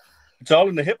 listen. It's all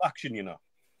in the hip action, you know.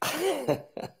 A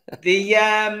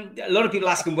lot of people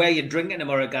asking where you're drinking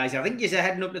tomorrow, guys. I think you're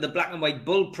heading up to the Black and White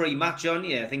Bull pre-match, aren't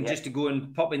you? I think just to go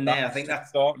and pop in there. I think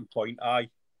that's the starting point. Aye.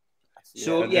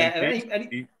 So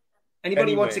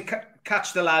anybody wants to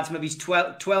catch the lads? Maybe it's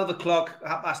 12 o'clock,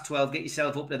 12:30. Get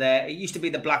yourself up to there. It used to be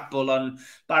the Black Bull on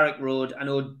Barrack Road. I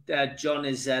know John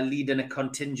is leading a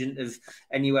contingent of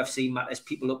NUFC Matters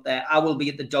people up there. I will be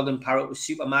at the Dog and Parrot with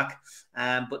Super Mac,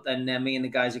 but then me and the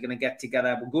guys are going to get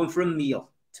together. We're going for a meal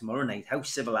tomorrow night. How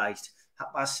civilised.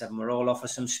 7:30. We're all off for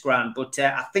some scran. But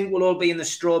I think we'll all be in the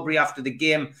Strawberry after the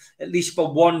game, at least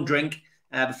for one drink.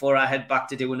 Before I head back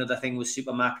to do another thing with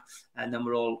Super Mac, and then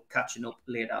we're all catching up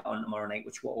later on tomorrow night,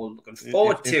 which we're all looking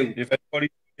forward to.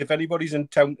 If anybody's in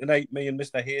town tonight, me and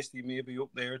Mr. Hasty may be up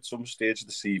there at some stage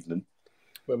this evening.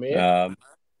 We're me.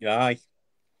 Yeah,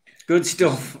 good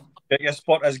stuff. Get your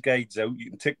spotters guides out.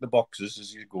 You can tick the boxes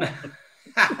as you go.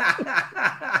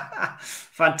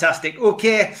 Fantastic.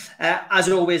 Okay, as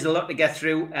always, a lot to get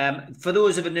through. For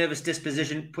those of a nervous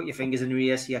disposition, put your fingers in your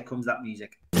ears. Here comes that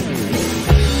music.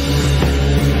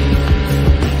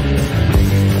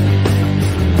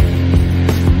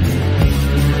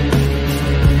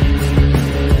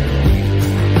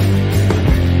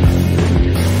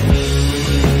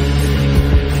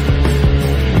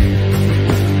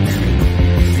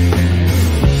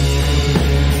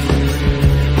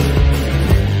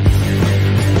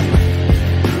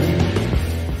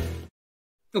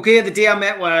 Okay, the day I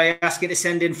met where I asked you to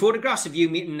send in photographs of you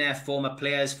meeting former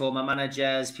players, former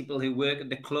managers, people who work at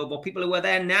the club or people who are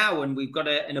there now. And we've got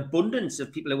an abundance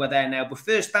of people who are there now. But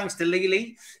first, thanks to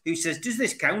Lily, who says, does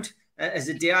this count as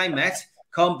the day I met?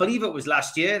 Can't believe it was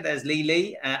last year. There's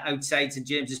Lily outside St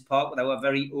James's Park with our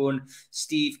very own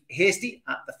Steve Hasty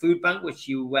at the food bank, which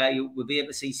you will be able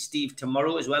to see Steve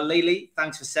tomorrow as well. Lily,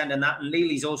 thanks for sending that. And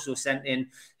Lily's also sent in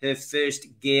her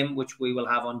first game, which we will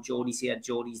have on Geordie's here.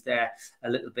 Geordie's there a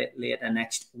little bit later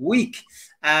next week.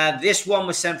 This one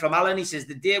was sent from Alan. He says,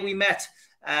 the day we met,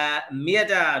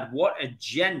 Mirdad, what a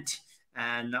gent.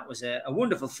 And that was a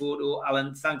wonderful photo,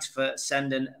 Alan. Thanks for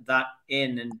sending that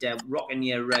in and rocking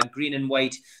your green and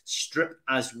white strip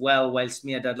as well, whilst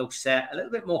Mirdad looks a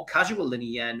little bit more casual than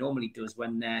he normally does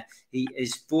when he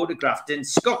is photographed. And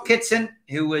Scott Kitson,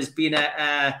 who has been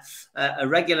a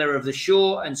regular of the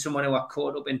show and someone who I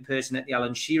caught up in person at the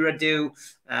Alan Shearer do,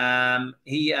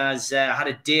 he has had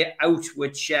a day out,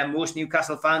 which most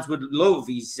Newcastle fans would love.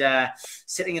 He's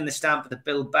sitting in the stand for the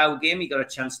Bilbao game. He got a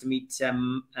chance to meet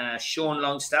Sean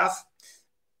Longstaff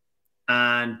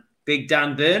and Big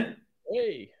Dan Byrne,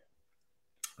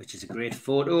 which is a great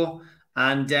photo.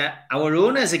 And our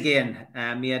owners again,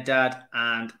 Mirdad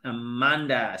and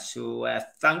Amanda. So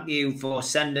thank you for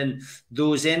sending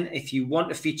those in. If you want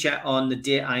to feature on the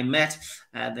day I met,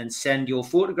 then send your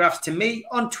photographs to me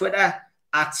on Twitter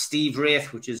at Steve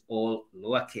Wraith, which is all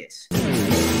lowercase.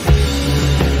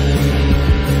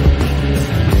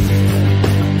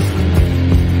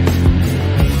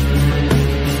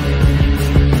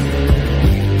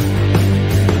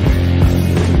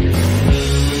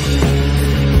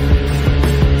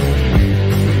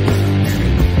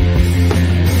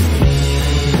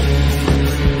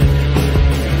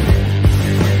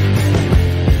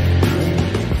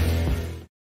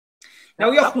 Now,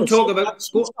 we often talk about that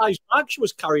size bag she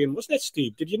was carrying, wasn't it,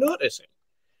 Steve? Did you notice it?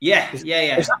 Yeah. Has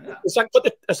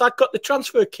that got the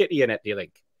transfer kitty in it, do you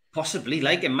think? Possibly,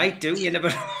 like it might do. You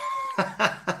never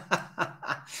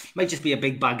might just be a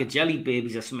big bag of jelly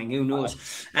babies or something. Who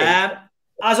knows?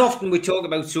 As often we talk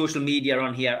about social media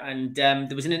on here, and there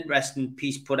was an interesting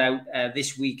piece put out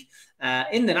this week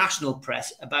in the national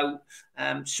press about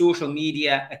social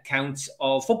media accounts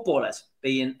of footballers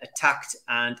being attacked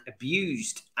and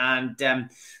abused. And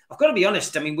I've got to be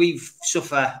honest, I mean, we've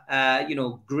suffered,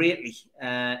 greatly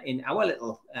in our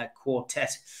little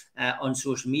quartet on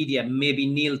social media, maybe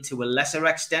Neil to a lesser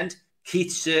extent,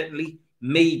 Keith certainly,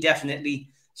 me definitely.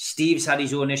 Steve's had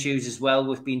his own issues as well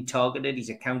with being targeted, his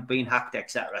account being hacked,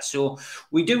 etc. So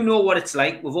we do know what it's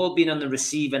like. We've all been on the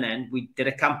receiving end. We did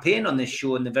a campaign on this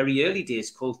show in the very early days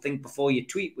called Think Before You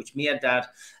Tweet, which me and Dad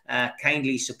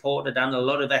kindly supported, and a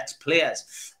lot of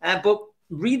ex-players. But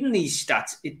reading these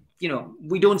stats,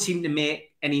 we don't seem to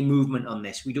make any movement on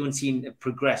this. We don't seem to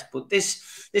progress. But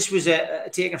this was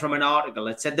taken from an article.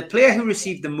 It said the player who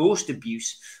received the most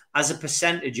abuse as a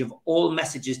percentage of all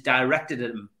messages directed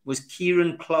at him was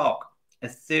Kieran Clark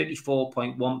at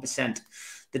 34.1%.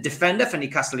 The defender for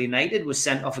Newcastle United was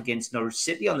sent off against Norwich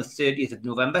City on the 30th of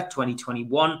November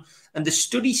 2021, and the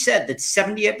study said that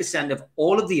 78% of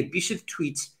all of the abusive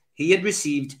tweets he had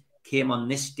received came on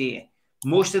this day,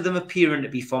 most of them appearing to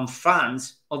be from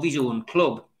fans of his own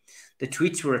club. The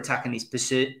tweets were attacking his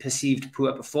perceived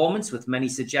poor performance, with many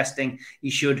suggesting he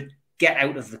should get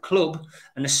out of the club,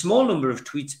 and a small number of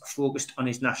tweets focused on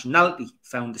his nationality,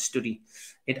 found the study.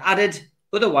 It added,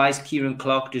 otherwise, Kieran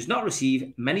Clark does not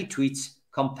receive many tweets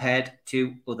compared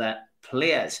to other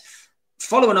players.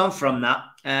 Following on from that,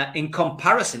 in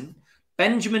comparison,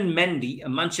 Benjamin Mendy, a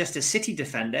Manchester City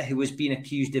defender who has been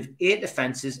accused of 8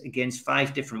 offences against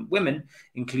 5 different women,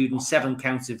 including 7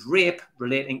 counts of rape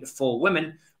relating to 4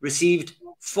 women, received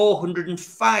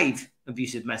 405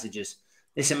 abusive messages.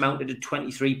 This amounted to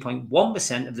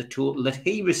 23.1% of the total that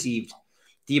he received.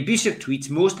 The abusive tweets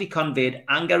mostly conveyed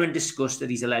anger and disgust at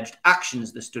his alleged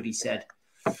actions, the study said.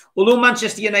 Although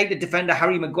Manchester United defender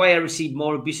Harry Maguire received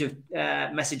more abusive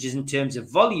messages in terms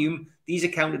of volume, these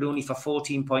accounted only for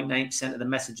 14.9% of the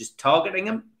messages targeting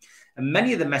him. And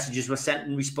many of the messages were sent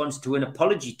in response to an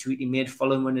apology tweet he made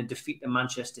following a defeat to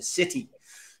Manchester City.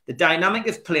 The dynamic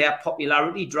of player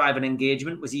popularity driving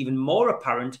engagement was even more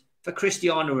apparent for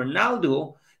Cristiano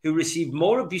Ronaldo, who received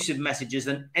more abusive messages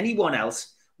than anyone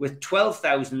else, with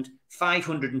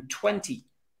 12,520,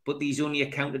 but these only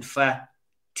accounted for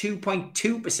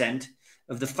 2.2%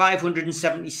 of the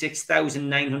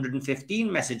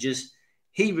 576,915 messages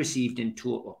he received in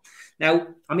total. Now,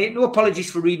 I make no apologies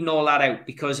for reading all that out,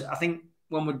 because I think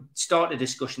when we start a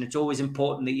discussion, it's always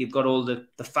important that you've got all the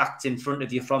facts in front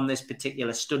of you from this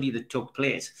particular study that took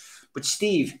place. But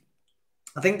Steve,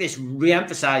 I think this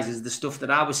re-emphasizes the stuff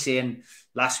that I was saying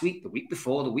last week, the week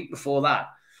before that.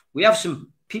 We have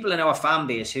some people in our fan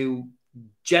base who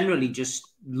generally just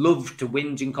love to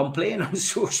whinge and complain on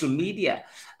social media,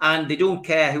 and they don't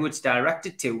care who it's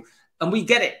directed to. And we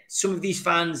get it. Some of these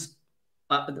fans,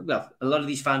 a lot of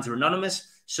these fans are anonymous.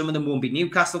 Some of them won't be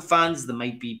Newcastle fans. They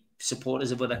might be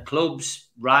supporters of other clubs,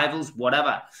 rivals,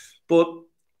 whatever. But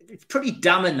it's pretty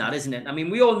damning, that, isn't it? I mean,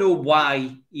 we all know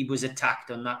why he was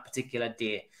attacked on that particular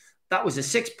day. That was a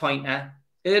 6-pointer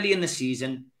early in the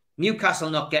season. Newcastle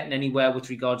not getting anywhere with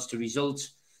regards to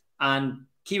results, and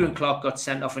Kieran Clark got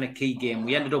sent off in a key game.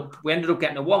 We ended up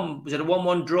getting a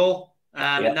 1-1 draw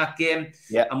in that game.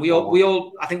 Yeah. And we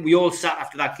all sat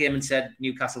after that game and said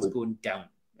Newcastle's going down.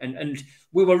 And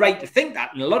we were right to think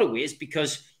that in a lot of ways,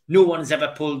 because no one's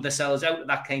ever pulled themselves out of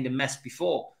that kind of mess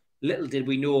before. Little did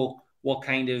we know what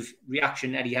kind of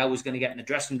reaction Eddie Howe was going to get in the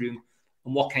dressing room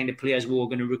and what kind of players we were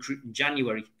going to recruit in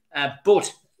January.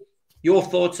 But your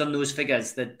thoughts on those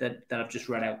figures that I've just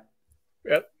read out?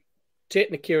 Yep.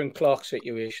 Taking the Kieran Clark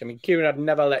situation, I mean, Kieran had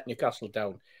never let Newcastle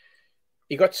down.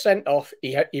 He got sent off.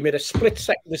 He made a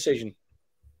split-second decision.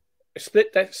 A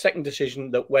split-second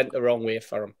decision that went the wrong way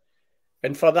for him.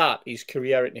 And for that, his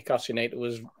career at Newcastle United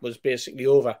was basically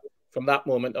over from that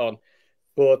moment on.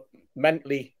 Both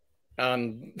mentally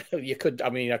and I could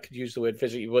use the word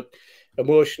physically, but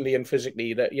emotionally and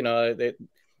physically, that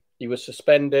he was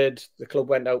suspended. The club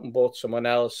went out and bought someone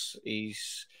else.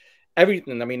 He's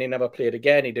everything. I mean, he never played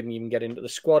again. He didn't even get into the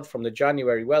squad from the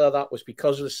January. Whether that was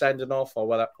because of the sending off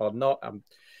or not,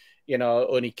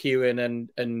 only Kieran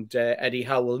and Eddie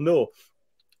Howe will know.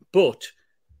 But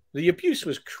the abuse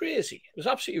was crazy. It was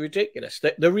absolutely ridiculous.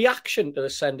 The reaction to the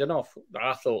sending off,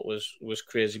 I thought, was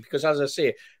crazy, because, as I say,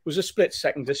 it was a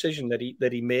split-second decision that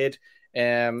he made.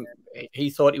 He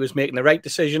thought he was making the right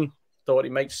decision. thought he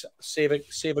might save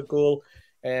a goal.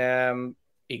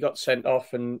 He got sent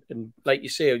off, and like you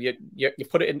say, you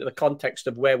put it into the context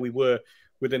of where we were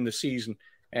within the season,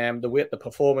 the way the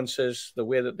performances, the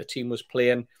way that the team was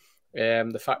playing,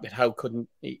 the fact that Howe couldn't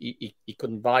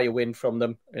buy a win from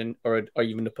them, or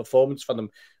even a performance from them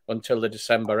until the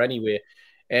December anyway.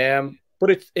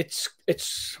 But it's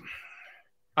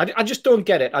I just don't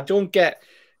get it. I don't get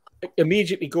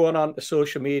immediately going on to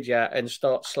social media and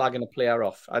start slagging a player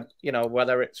off.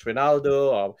 Whether it's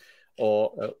Ronaldo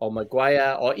or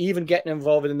Maguire, or even getting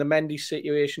involved in the Mendy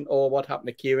situation, or what happened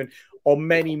to Kieran, or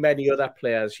many, many other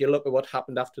players. You look at what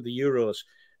happened after the Euros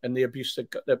and the abuse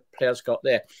that the players got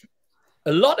there.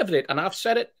 A lot of it, and I've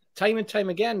said it time and time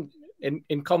again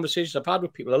in conversations I've had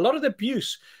with people, a lot of the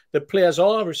abuse that players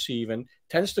are receiving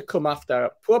tends to come after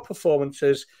poor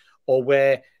performances, or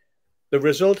where the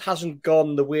result hasn't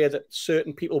gone the way that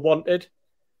certain people wanted.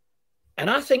 And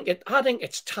I think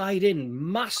it's tied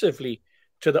in massively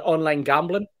to the online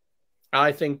gambling.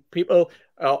 I think people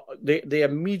they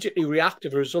immediately react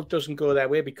if a result doesn't go their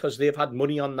way because they've had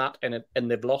money on that and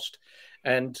they've lost.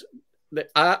 And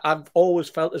I've always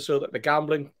felt as though that the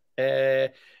gambling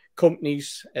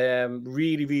companies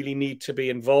really, really need to be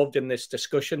involved in this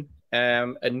discussion,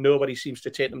 and nobody seems to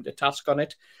take them to task on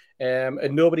it.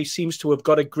 And nobody seems to have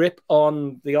got a grip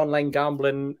on the online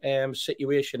gambling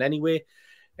situation anyway.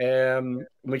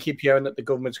 We keep hearing that the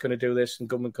government's going to do this and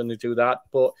government's going to do that,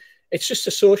 but it's just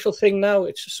a social thing now.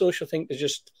 It's a social thing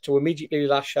to immediately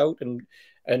lash out and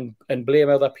blame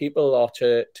other people, or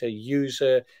to use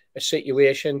a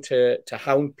situation to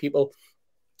hound people.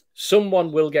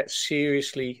 Someone will get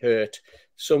seriously hurt.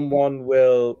 Someone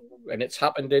will, and it's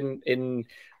happened in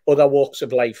other walks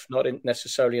of life, not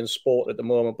necessarily in sport at the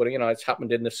moment, but it's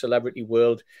happened in the celebrity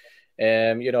world.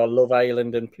 Love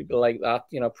Island and people like that,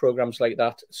 programs like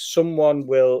that. Someone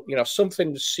will,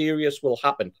 something serious will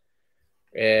happen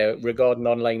regarding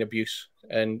online abuse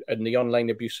and the online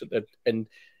abuse. And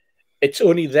it's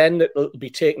only then that they'll be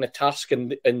taken to task,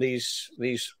 and these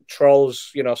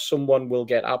trolls, someone will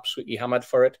get absolutely hammered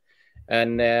for it.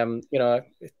 And,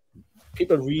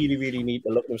 people really, really need to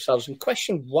look themselves and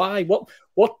question why. What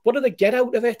do they get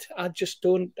out of it? I just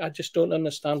don't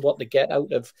understand what they get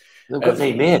out of. They've got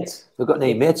no mates. So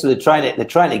they're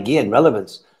trying to gain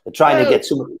relevance. They're trying to get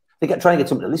someone. They're trying to get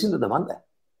someone to listen to them, aren't they?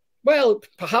 Well,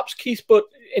 perhaps, Keith, but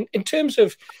in terms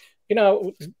of,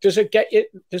 does it get you?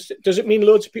 Does it mean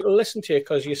loads of people listen to you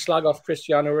because you slag off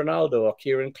Cristiano Ronaldo or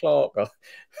Kieran Clark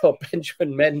or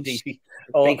Benjamin Mendy? It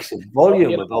makes a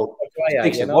volume about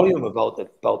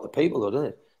the people, though, doesn't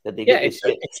it? That they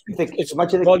it's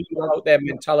volume about their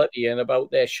mentality and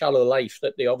about their shallow life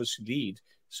that they obviously lead.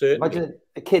 Certainly. Imagine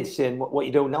a kid saying, "What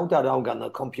you doing now, Dad? I'm getting a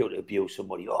computer abuse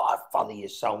somebody. Oh, I follow you,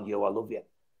 sound you, I love you."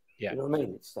 Yeah, you know what I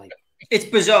mean? It's like. It's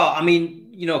bizarre. I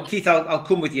mean, Keith, I'll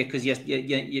come with you because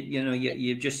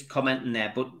you're just commenting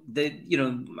there. But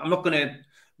I'm not going to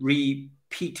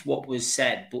repeat what was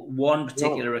said. But one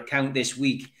particular account this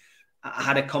week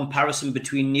had a comparison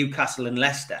between Newcastle and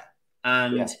Leicester,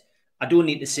 and I don't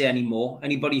need to say any more.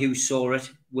 Anybody who saw it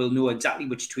will know exactly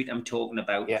which tweet I'm talking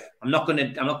about. Yeah. I'm not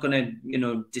going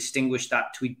to distinguish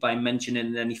that tweet by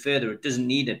mentioning it any further. It doesn't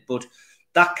need it. But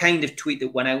that kind of tweet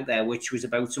that went out there, which was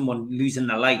about someone losing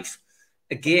their life.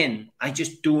 Again, I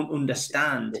just don't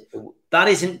understand. That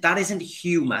isn't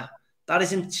humor. That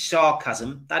isn't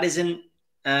sarcasm. That isn't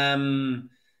that's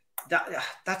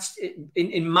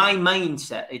in my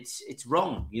mindset. It's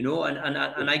wrong,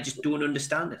 and I just don't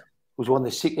understand it. It was one of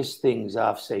the sickest things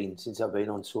I've seen since I've been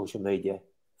on social media,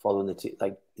 following in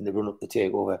the run up the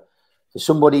takeover, for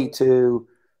somebody to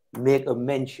make a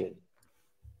mention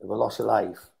of a loss of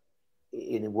life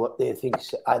in what they think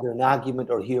is either an argument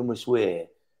or a humorous way.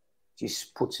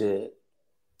 Just puts a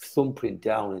thumbprint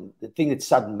down. And the thing that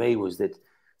saddened me was that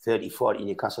 30, 40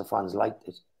 Newcastle fans liked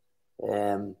it.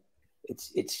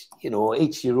 It's each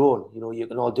your own. You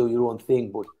can all do your own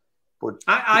thing, but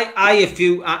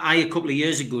a couple of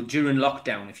years ago during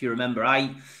lockdown, if you remember,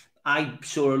 I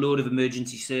saw a load of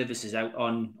emergency services out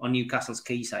on Newcastle's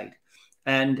quayside.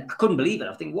 And I couldn't believe it.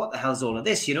 I think, what the hell's all of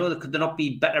this? Could there not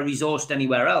be better resourced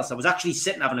anywhere else? I was actually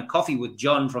sitting having a coffee with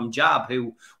John from Jab,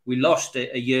 who we lost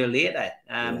a year later.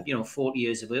 40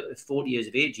 years of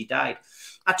age, he died.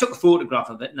 I took a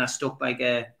photograph of it and I stuck like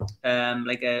a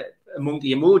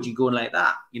monkey emoji going like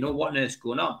that. What on earth's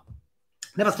going on?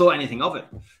 Never thought anything of it.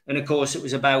 And of course, it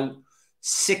was about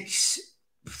 6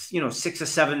 or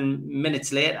 7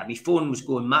 minutes later, my phone was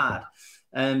going mad.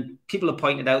 And people have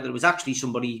pointed out that it was actually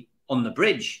somebody on the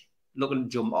bridge looking to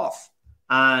jump off.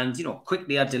 And,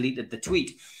 quickly I deleted the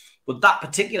tweet. But that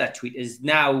particular tweet is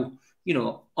now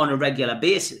on a regular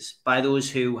basis by those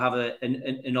who have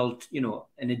an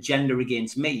agenda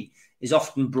against me is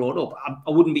often brought up. I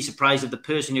wouldn't be surprised if the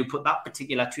person who put that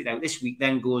particular tweet out this week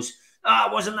then goes,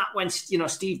 wasn't that when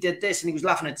Steve did this and he was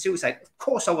laughing at suicide? Of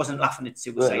course I wasn't laughing at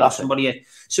suicide.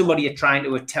 Somebody are trying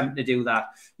to attempt to do that.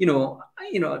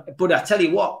 But I tell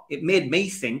you what, it made me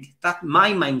think that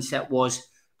my mindset was,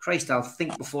 Christ, I'll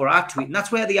think before I tweet. And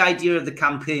that's where the idea of the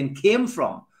campaign came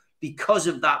from, because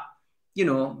of that,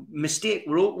 mistake.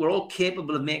 We're all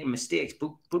capable of making mistakes.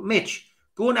 But Mitch,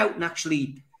 going out and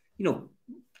actually,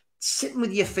 sitting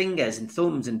with your fingers and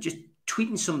thumbs and just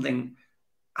tweeting something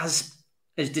as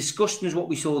disgusting as what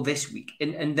we saw this week,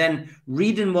 and then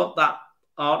reading what that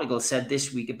article said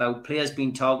this week about players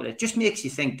being targeted, just makes you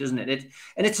think, doesn't it?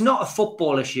 And it's not a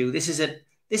football issue. This is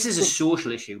a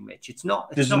social issue, Mitch. It's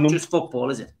not just football,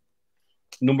 is it?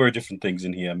 A number of different things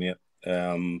in here, mate.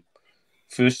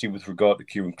 Firstly, with regard to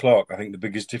Kieran Clark, I think the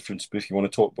biggest difference, if you want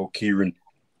to talk about Kieran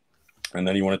and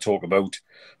then you want to talk about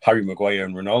Harry Maguire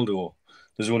and Ronaldo,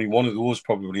 there's only one of those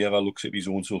probably ever looks at his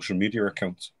own social media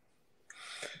accounts.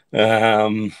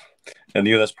 And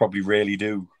the others probably rarely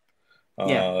do.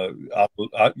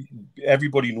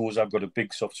 Everybody knows I've got a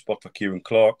big soft spot for Kieran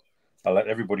Clark. I'll let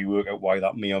everybody work out why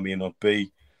that may or may not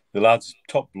be. The lad's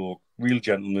top bloke, real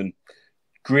gentleman,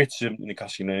 great servant in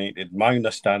Newcastle United. My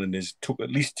understanding is took at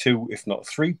least 2, if not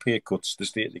 3 pay cuts to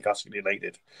stay at Newcastle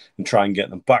United and try and get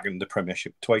them back in the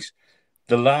Premiership twice.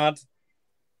 The lad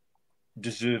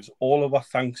deserves all of our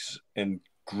thanks and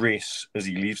grace as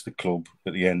he leaves the club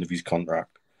at the end of his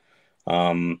contract.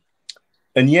 And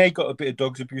he got a bit of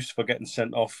dog's abuse for getting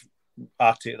sent off.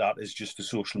 I take that as just a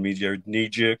social media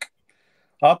knee-jerk.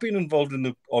 I've been involved in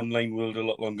the online world a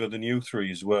lot longer than you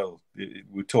three as well.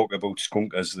 We talk about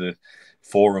Skunk as the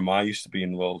forum I used to be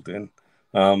involved in.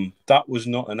 That was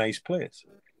not a nice place.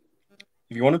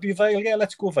 If you want to be Vale,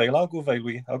 let's go Vale. I'll go Vale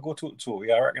with you. I'll go toe-to-toe with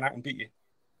you. I reckon I can beat you.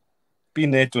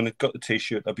 Been there, done it, got the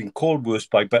T-shirt. I've been called worse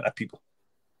by better people.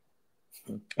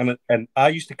 And I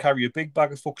used to carry a big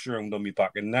bag of fucks around on my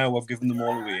back, and now I've given them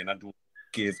all away, and I don't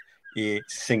give a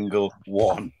single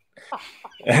one.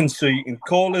 And so you can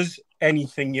call us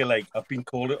anything you like. I've been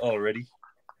called it already,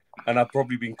 and I've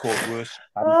probably been called worse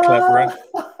and cleverer.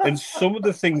 And some of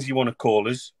the things you want to call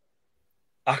us,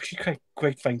 I actually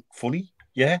quite find funny.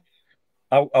 Yeah,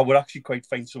 I would actually quite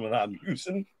find some of that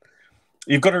amusing.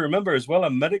 You've got to remember as well,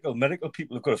 medical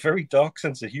people have got a very dark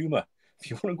sense of humour. If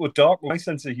you want to go dark with my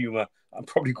sense of humour, I'd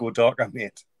probably go darker,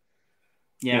 mate.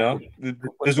 Yeah.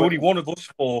 There's only one of us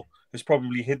four who's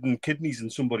probably hidden kidneys in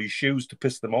somebody's shoes to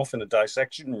piss them off in a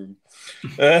dissection room.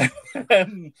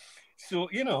 So,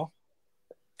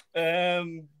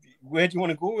 where do you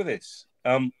want to go with this?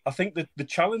 I think that the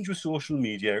challenge with social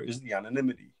media is the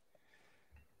anonymity.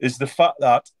 Is the fact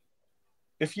that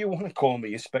if you want to call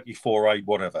me a specky four-eyed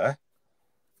whatever,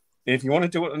 if you want to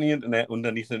do it on the internet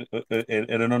underneath an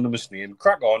anonymous name,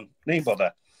 crack on, no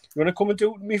bother. You want to come and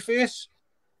do it in my face?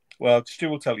 Well, Stu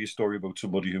will tell you a story about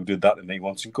somebody who did that to me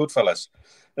once in Goodfellas.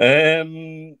 That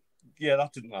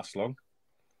didn't last long.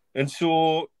 And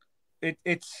so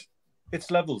it's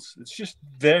levels. It's just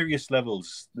various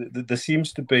levels. There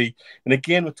seems to be, and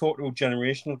again, we talked about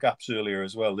generational gaps earlier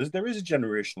as well. There is a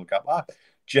generational gap. I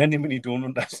genuinely don't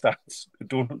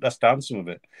understand some of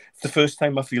it. It's the first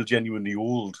time I feel genuinely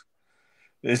old.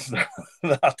 Is that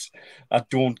I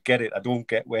don't get it. I don't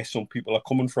get where some people are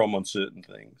coming from on certain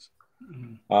things.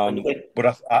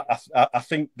 But I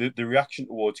think the reaction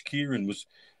towards Kieran was,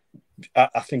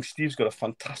 I think Steve's got a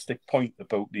fantastic point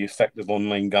about the effect of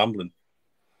online gambling.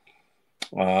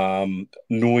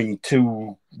 Knowing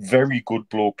 2 very good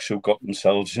blokes who got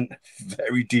themselves in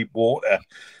very deep water,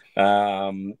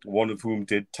 one of whom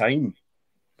did time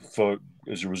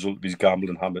as a result of his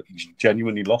gambling habit. He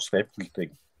genuinely lost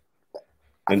everything.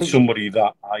 And somebody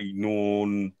that I've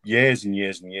known years and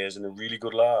years and years, and a really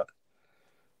good lad.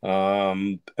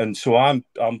 And so I'm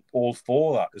all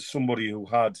for that. As somebody who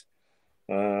had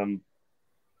a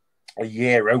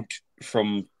year out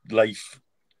from life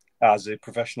as a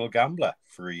professional gambler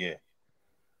for a year,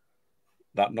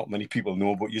 that not many people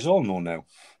know, but you all know now.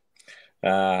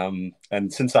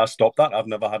 And since I stopped that, I've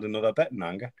never had another bet in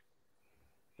anger,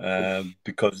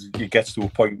 because it gets to a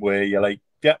point where you're like,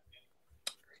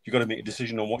 you got to make a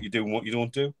decision on what you do and what you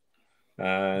don't do.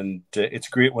 And it's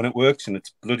great when it works, and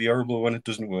it's bloody horrible when it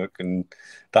doesn't work. And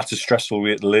that's a stressful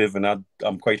way to live. And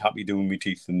I'm quite happy doing my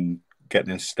teeth and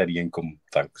getting a steady income.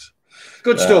 Thanks.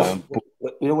 Good stuff.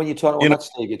 When you're talking about that,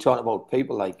 Steve, you're talking about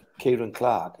people like Kieran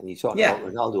Clark, and you're talking about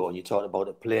Ronaldo, and you're talking about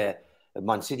a player at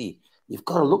Man City. You've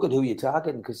got to look at who you're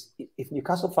targeting, because if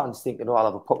Newcastle fans think, I'll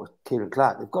have a pop with Kieran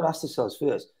Clark, they've got to ask themselves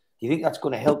first, do you think that's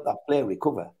going to help that player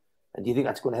recover? And do you think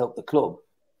that's going to help the club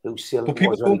who's sailing But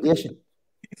people towards relegation?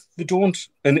 They don't,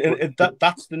 and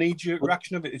that's the knee-jerk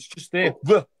reaction of it. It's just there,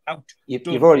 out.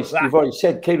 You've already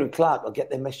said Kieran Clark will get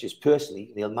their messages personally,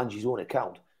 and he'll manage his own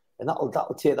account, and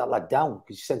that'll take that lad down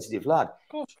because he's a sensitive lad. Of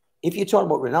course. If you're talking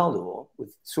about Ronaldo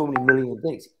with so many million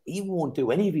things, he won't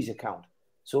do any of his account.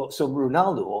 So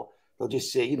Ronaldo, they'll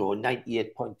just say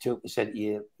 98.2% of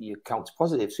your account's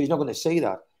positive, so he's not going to say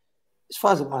that. As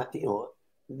far as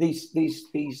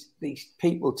these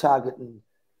people targeting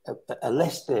a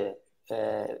Leicester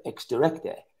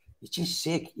ex-director, you're just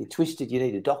sick, you're twisted, you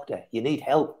need a doctor, you need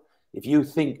help. If you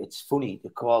think it's funny to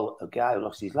call a guy who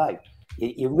lost his life,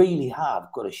 you really have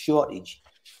got a shortage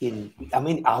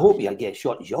I hope you get a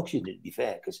shortage of oxygen, to be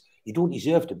fair, because you don't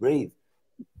deserve to breathe.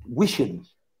 Wishing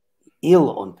ill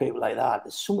on people like that,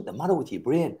 there's something the matter with your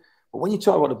brain. But when you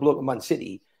talk about the bloke of Man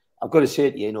City, I've got to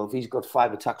say to you, if he's got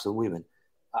 5 attacks on women,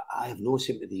 I have no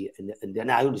sympathy, and then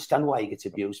I understand why he gets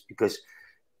abused, because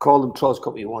call them trolls,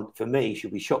 copy you want. For me, he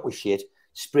should be shot with shit,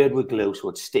 sprayed with glue so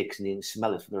it sticks, and he can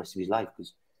smell it for the rest of his life,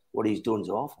 because what he's done is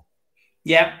awful.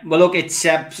 Yeah, well, look, it's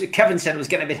Kevin said it was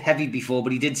getting a bit heavy before,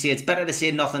 but he did say it's better to say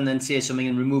nothing than say something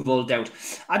and remove all doubt.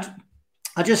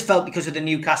 I just felt because of the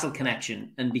Newcastle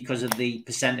connection and because of the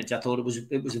percentage, I thought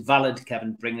it was valid,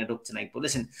 Kevin, bringing it up tonight. But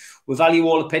listen, we value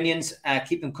all opinions.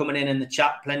 Keep them coming in the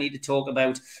chat. Plenty to talk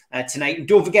about tonight. And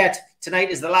don't forget,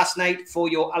 tonight is the last night for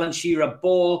your Alan Shearer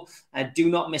Ball. Do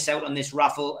not miss out on this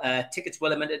raffle. Tickets were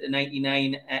limited to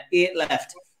 99. 8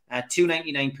 left.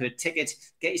 $2.99 per ticket.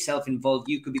 Get yourself involved.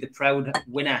 You could be the proud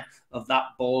winner of that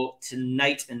ball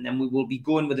tonight. And then we will be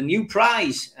going with a new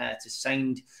prize to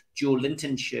signed Joe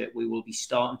Linton shirt. We will be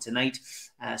starting tonight.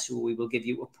 So we will give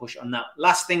you a push on that.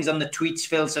 Last things on the tweets.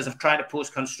 Phil says, I've tried to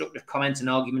post constructive comments and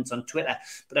arguments on Twitter,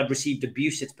 but I've received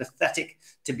abuse. It's pathetic,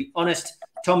 to be honest.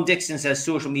 Tom Dixon says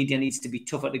social media needs to be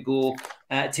tougher to go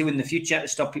to in the future to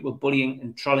stop people bullying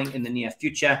and trolling in the near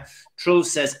future. Trull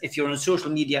says, if you're on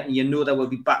social media and you know there will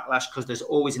be backlash because there's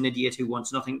always an idiot who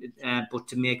wants nothing but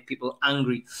to make people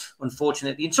angry,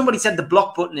 unfortunately. And somebody said the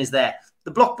block button is there.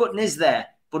 The block button is there.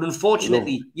 But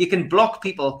unfortunately, you can block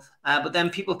people, but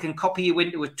then people can copy you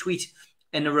into a tweet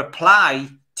and a reply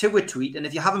to a tweet. And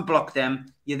if you haven't blocked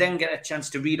them, you then get a chance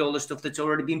to read all the stuff that's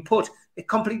already been put. It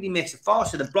completely makes it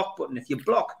farce. So the block button, if you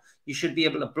block, you should be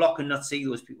able to block and not see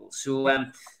those people. So,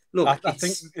 look. I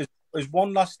think there's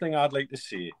one last thing I'd like to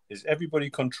say is everybody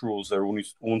controls their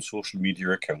own social media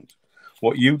account.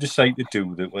 What you decide to do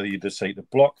with it, whether you decide to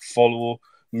block, follow,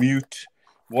 mute,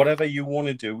 whatever you want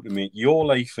to do to make your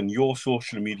life and your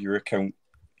social media account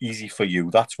easy for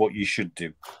you, that's what you should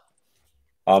do.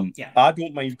 I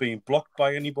don't mind being blocked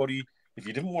by anybody. If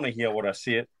you didn't want to hear what I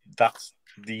say, that's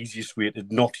the easiest way to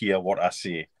not hear what I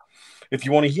say. If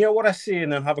you want to hear what I say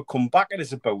and then have a come back at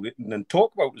us about it and then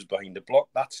talk about us behind the block,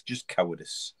 that's just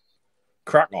cowardice.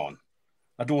 Crack on.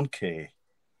 I don't care.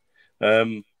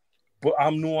 But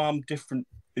I'm different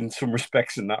in some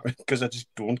respects in that because I just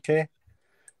don't care.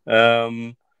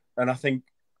 And I think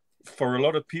for a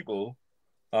lot of people,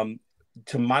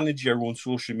 to manage your own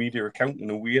social media account in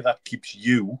a way that keeps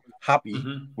you happy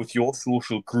with your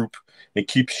social group, it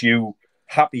keeps you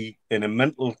happy in a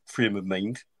mental frame of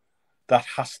mind, that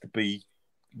has to be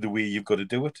the way you've got to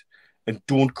do it. And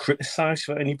don't criticize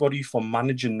for anybody for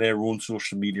managing their own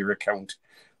social media account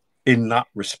in that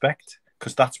respect,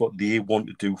 because that's what they want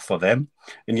to do for them.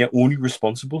 And you're only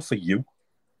responsible for you.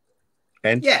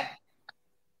 And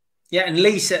Yeah, and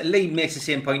Lee makes the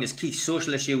same point as Keith's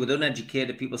social issue with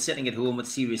uneducated people sitting at home with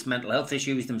serious mental health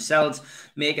issues themselves,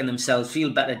 making themselves feel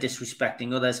better,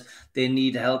 disrespecting others. They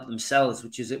need help themselves,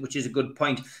 which is a good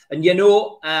point. And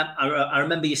I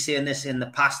remember you saying this in the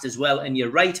past as well, and you're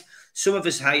right. Some of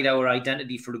us hide our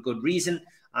identity for a good reason.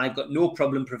 I've got no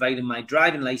problem providing my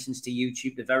driving license to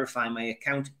YouTube to verify my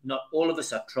account. Not all of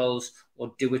us are trolls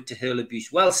or do it to hurl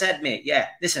abuse. Well said, mate. Yeah,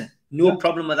 listen, no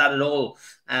problem with that at all.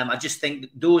 I just think that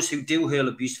those who do hurl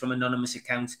abuse from anonymous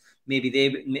accounts,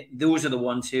 maybe those are the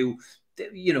ones who,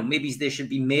 maybe they should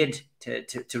be made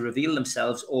to reveal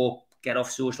themselves or get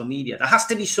off social media. There has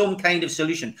to be some kind of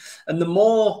solution. And the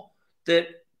more that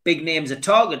big names are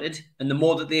targeted and the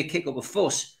more that they kick up a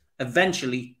fuss,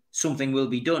 eventually something will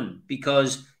be done,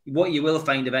 because what you will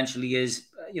find eventually is,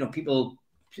 people,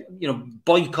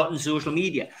 boycotting social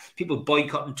media, people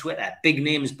boycotting Twitter, big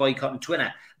names boycotting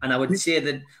Twitter. And I would say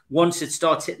that once it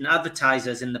starts hitting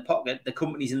advertisers in the pocket, the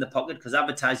companies in the pocket, because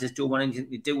advertisers don't want anything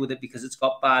to do with it because it's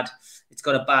got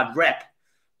a bad rep,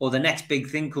 or the next big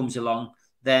thing comes along,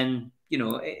 then,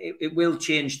 it will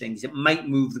change things. It might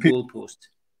move the goalpost.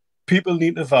 People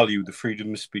need to value the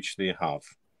freedom of speech they have.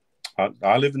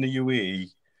 I live in the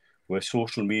UAE, where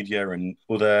social media and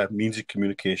other means of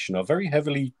communication are very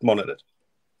heavily monitored.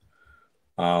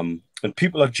 And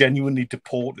people are genuinely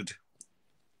deported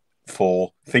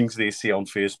for things they see on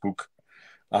Facebook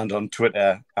and on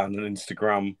Twitter and on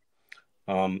Instagram.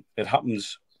 It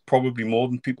happens probably more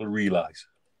than people realise.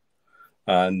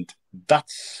 And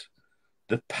that's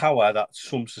the power that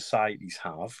some societies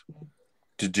have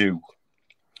to do.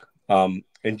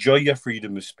 Enjoy your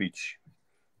freedom of speech.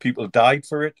 People died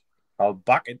for it. I'll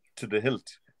back it to the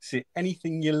hilt. Say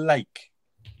anything you like.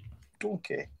 Don't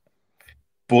care.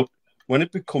 But when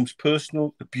it becomes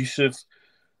personal, abusive,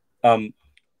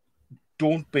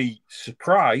 don't be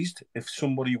surprised if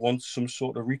somebody wants some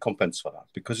sort of recompense for that,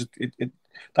 because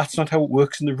that's not how it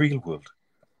works in the real world.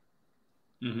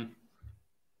 Mm-hmm.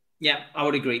 Yeah, I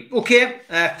would agree. Okay,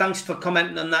 thanks for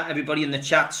commenting on that, everybody in the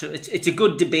chat. So it's a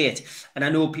good debate, and I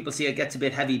know people say it gets a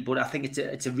bit heavy, but I think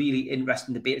it's a really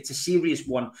interesting debate. It's a serious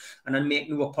one, and I make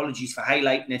no apologies for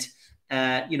highlighting it.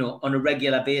 On a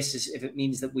regular basis, if it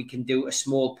means that we can do a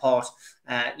small part,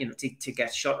 to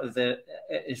get shot of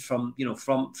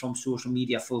from social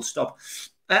media, full stop.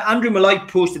 Andrew Malloy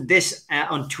posted this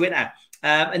on Twitter.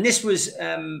 And this was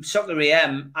Soccer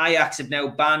AM. Ajax have now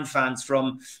banned fans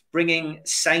from bringing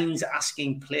signs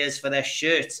asking players for their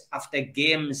shirts after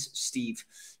games, Steve.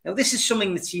 Now, this is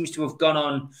something that seems to have gone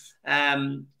on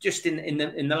just in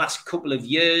the last couple of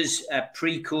years,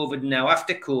 pre-COVID and now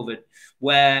after COVID,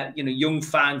 where young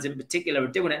fans in particular are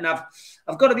doing it. And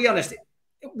I've got to be honest,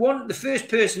 the first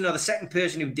person or the second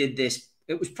person who did this,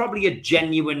 it was probably a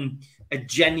genuine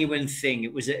thing.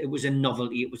 It was a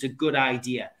novelty. It was a good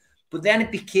idea. But then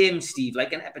it became, Steve,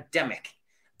 like an epidemic.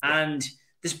 And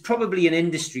there's probably an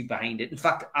industry behind it. In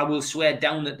fact, I will swear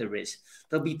down that there is.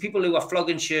 There'll be people who are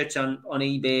flogging shirts on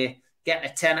eBay,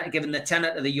 getting giving the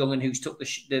tenner to the young'un who's took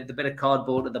the bit of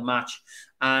cardboard of the match,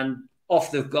 and off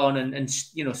they've gone and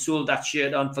sold that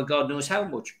shirt on for God knows how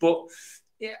much. But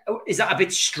is that a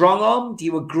bit strong-arm? Do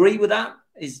you agree with that?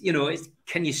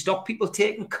 Can you stop people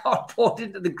taking cardboard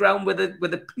into the ground with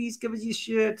a please give us your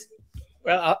shirt?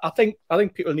 Well, I think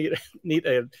people need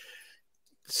to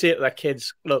say to their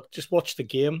kids, look, just watch the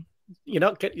game.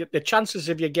 The chances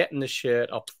of you getting the shirt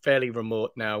are fairly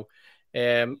remote now.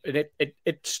 And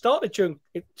it started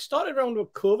around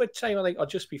COVID time, I think, or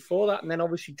just before that. And then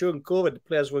obviously during COVID, the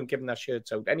players weren't giving their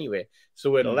shirts out anyway, so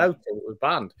we weren't allowed to. It was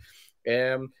banned.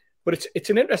 But it's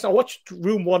an interesting. I watched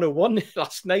Room 101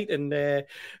 last night, and the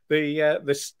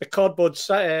cardboard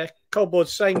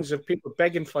signs of people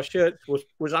begging for shirts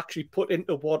was actually put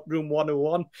into Room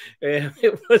 101.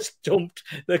 It was dumped.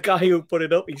 The guy who put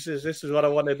it up, he says, "This is what I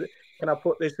wanted. Can I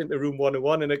put this into Room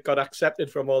 101?" And it got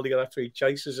accepted from all the other three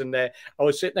choices. And I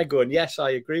was sitting there going, "Yes, I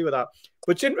agree with that."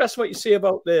 But it's interesting what you say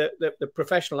about the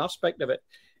professional aspect of it.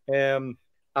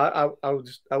 I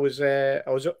was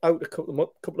out a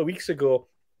couple of weeks ago.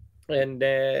 And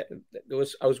I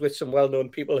was with some well-known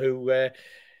people who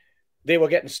they were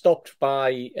getting stopped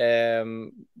by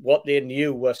what they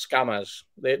knew were scammers.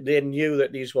 They knew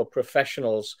that these were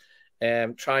professionals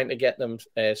trying to get them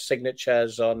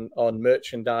signatures on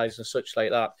merchandise and such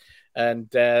like that. And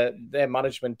their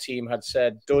management team had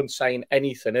said, don't sign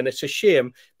anything. And it's a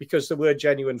shame because there were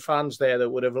genuine fans there that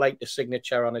would have liked a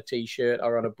signature on a T-shirt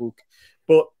or on a book.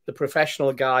 But the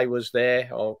professional guy was there,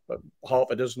 or half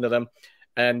a dozen of them.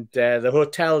 And the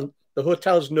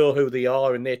hotels know who they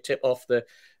are, and they tip off the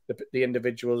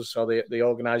individuals or the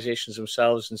organisations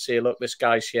themselves and say, look, this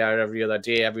guy's here every other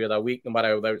day, every other week, no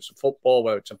matter whether it's a football,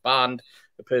 whether it's a band,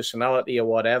 the personality or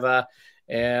whatever.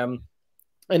 And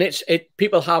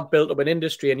people have built up an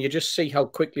industry, and you just see how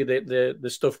quickly the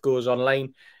stuff goes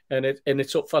online, and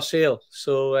it's up for sale.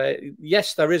 So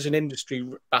yes, there is an industry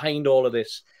behind all of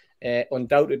this,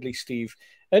 undoubtedly, Steve.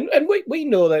 And we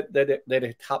know that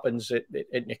it happens at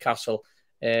Newcastle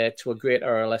to a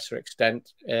greater or lesser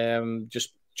extent,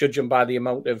 just judging by the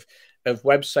amount of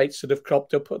websites that have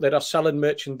cropped up that are selling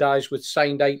merchandise with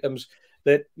signed items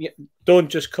that don't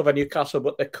just cover Newcastle,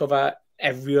 but they cover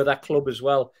every other club as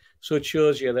well. So it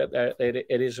shows you that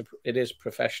it is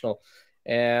professional.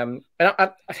 And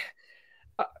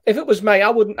if it was me,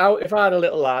 I wouldn't. If I had a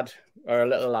little lad or a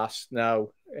little lass now,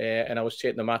 and I was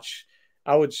taking the match,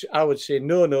 I would say,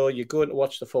 no, you're going to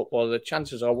watch the football. The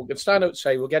chances are we can stand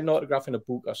outside, we'll get an autograph in a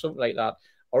book or something like that,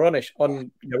 or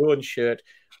on your own shirt.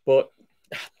 But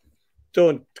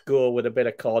don't go with a bit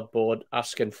of cardboard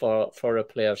asking for a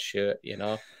player's shirt,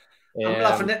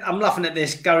 I'm laughing at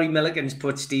this. Gary Milligan's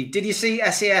put, Steve, did you see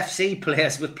SAFC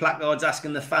players with placards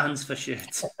asking the fans for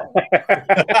shirts?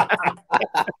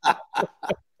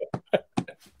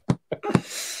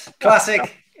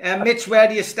 Classic. Mitch, where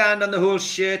do you stand on the whole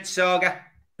shirt saga?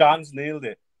 Dan's nailed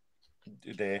it.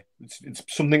 there. It's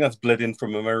something that's bled in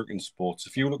from American sports.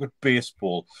 If you look at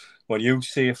baseball, when you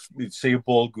see a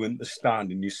ball go into the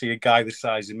stand and you see a guy the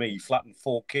size of me flatten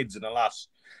 4 kids and a lass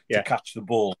to catch the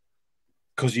ball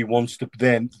because he wants to,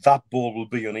 then that ball will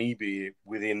be on eBay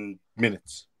within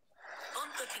minutes.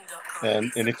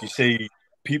 And if you see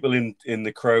people in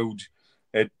the crowd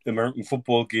at American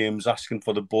football games asking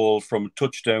for the ball from a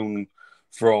touchdown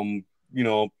from,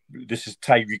 this is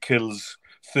Tyreek Hill's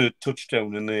 3rd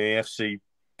touchdown in the AFC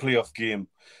playoff game,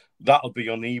 that'll be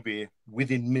on eBay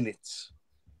within minutes.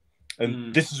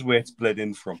 And this is where it's bled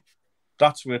in from.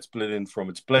 That's where it's bled in from.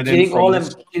 It's bled in from...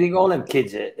 Do you think all them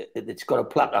kids that's got a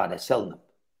placard are selling them?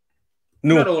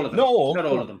 No, not all of them. Not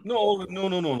all of them.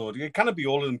 No. It cannot be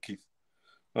all of them, Keith.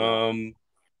 And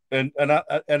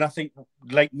I think,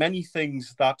 like many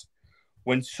things, that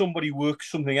when somebody works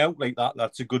something out like that,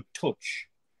 that's a good touch.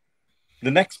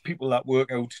 The next people that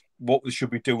work out what they should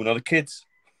be doing are the kids.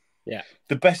 Yeah.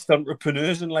 The best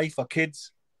entrepreneurs in life are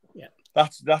kids. Yeah.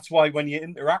 That's why when you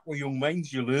interact with young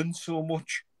minds, you learn so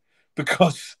much,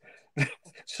 because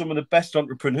some of the best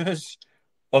entrepreneurs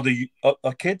are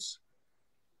kids.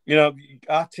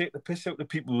 I take the piss out of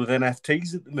people with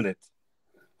NFTs at the minute.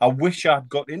 I wish I'd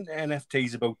got into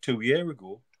NFTs about 2 years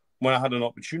ago when I had an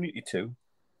opportunity to.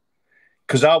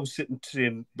 Because I was sitting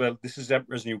saying, well, this is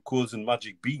Emperor's New Clothes and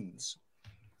Magic Beans.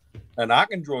 And I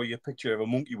can draw you a picture of a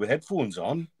monkey with headphones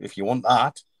on, if you want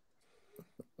that.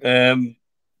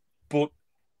 But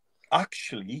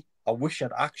actually, I wish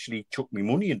I'd actually chucked my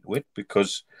money into it,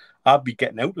 because I'd be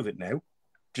getting out of it now,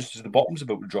 just as the bottom's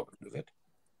about to drop out of it.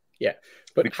 Yeah.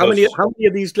 But how many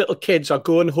of these little kids are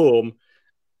going home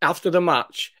after the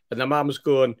match and the mum's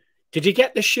going, did he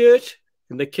get the shirt?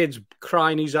 And the kid's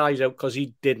crying his eyes out because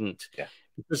he didn't. Yeah.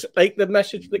 Because like the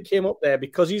message that came up there,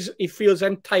 because he feels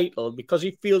entitled, because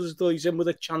he feels as though he's in with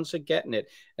a chance of getting it,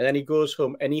 and then he goes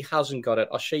home and he hasn't got it,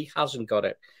 or she hasn't got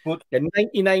it. But, and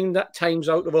 99 times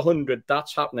out of 100,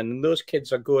 that's happening, and those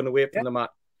kids are going away from the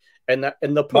match, and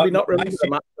they'll probably not remember the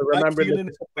match, they're remembering the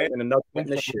disappointment and not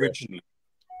getting the shirt. Originally,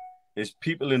 is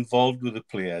people involved with the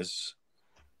players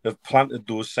have planted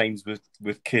those signs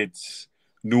with kids,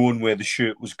 knowing where the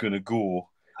shirt was going to go,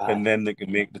 and then they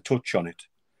can make the touch on it.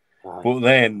 But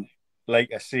then,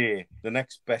 like I say, the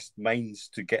next best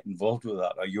minds to get involved with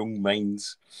that are young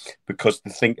minds, because they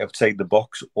think outside the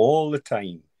box all the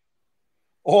time,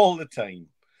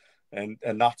 and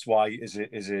that's why as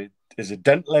a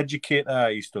dental educator, I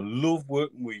used to love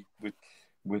working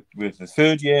with the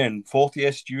 3rd year and 4th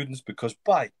year students, because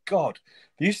by God,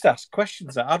 they used to ask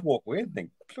questions that I'd walk away and think,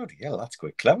 bloody hell, that's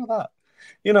quite clever, that,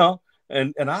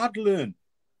 and I'd learn.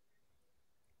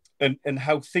 And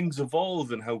how things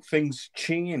evolve and how things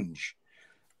change.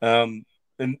 And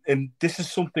this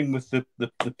is something with the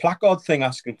placard thing,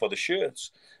 asking for the shirts.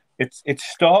 It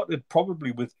started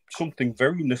probably with something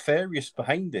very nefarious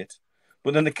behind it.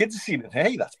 But then the kids have seen it,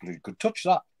 hey, that's pretty good touch,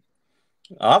 that.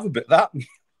 I have a bit of that.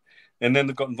 And then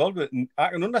they got involved with it. And I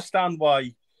can understand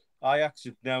why Ajax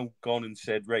have now gone and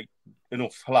said, right,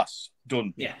 enough, halas,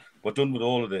 done. Yeah. We're done with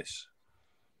all of this.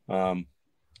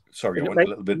 Sorry, it I went a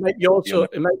little bit. It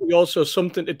might be also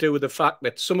something to do with the fact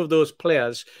that some of those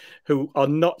players who are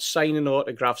not signing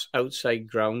autographs outside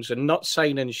grounds and not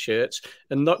signing shirts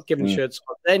and not giving shirts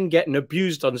are then getting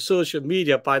abused on social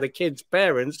media by the kids'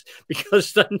 parents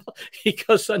because they're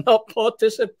not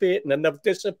participating and they've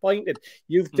disappointed.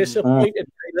 You've disappointed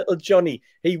little Johnny.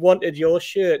 He wanted your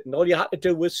shirt, and all you had to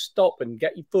do was stop and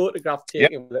get your photograph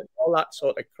taken with it, all that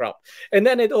sort of crap. And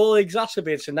then it all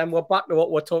exacerbates, and then we're back to what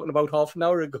we were talking about half an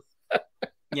hour ago.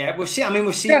 Yeah, we've seen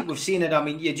it. I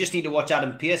mean, you just need to watch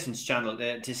Adam Pearson's channel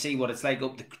to see what it's like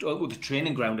up the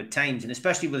training ground at times, and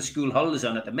especially with the school holidays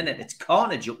on at the minute, it's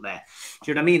carnage up there.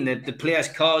 Do you know what I mean? The players'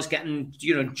 cars getting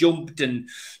jumped, and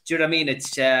do you know what I mean?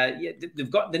 It's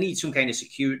they need some kind of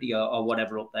security or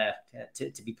whatever up there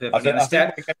to be perfectly honest.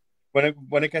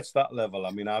 When it gets that level,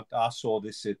 I mean, I saw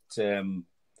this at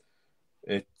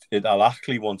Al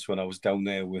Ackley once when I was down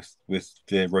there with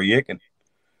Roy Aiken.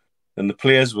 And the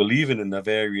players were leaving in their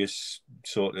various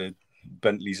sort of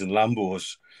Bentleys and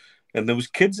Lambos. And there was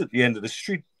kids at the end of the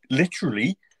street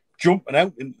literally jumping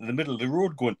out into the middle of the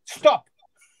road going, stop!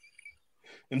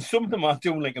 And some of them are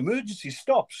doing like emergency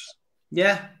stops.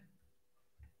 Yeah.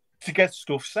 To get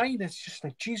stuff signed. It's just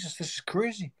like, Jesus, this is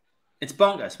crazy. It's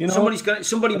bonkers.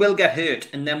 Somebody will get hurt,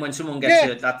 and then when someone gets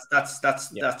hurt,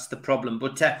 that's the problem.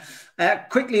 But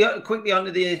quickly onto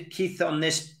the Keith on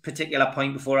this particular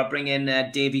point before I bring in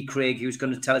Davy Craig, who's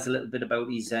going to tell us a little bit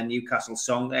about his Newcastle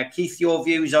song. Keith, your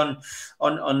views on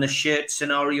the shirt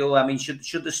scenario? I mean,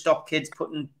 should they stop kids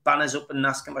putting banners up and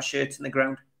asking for shirts in the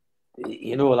ground?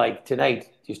 you know, like tonight,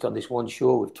 just on this one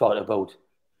show, we've talked about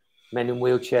men in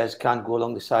wheelchairs can't go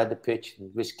along the side of the pitch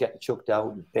and risk getting chucked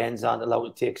out. And Bens aren't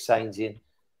allowed to take signs in.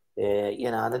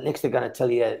 You know, and the next they're going to tell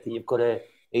you that you've got to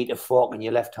eat a fork in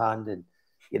your left hand, and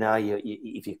you know,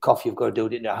 if you cough, you've got to do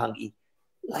it in a hanky.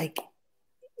 Like,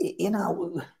 you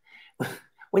know,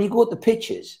 when you go to the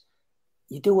pitches,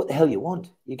 you do what the hell you want.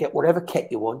 You get whatever kit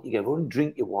you want. You get whatever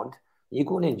drink you want. And you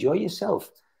go and enjoy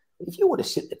yourself. If you want to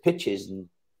sit the pitches and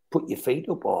put your feet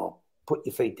up or put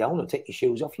your feet down or take your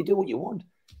shoes off, you do what you want.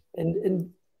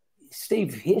 And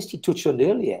Steve Hasty touched on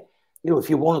earlier, you know, if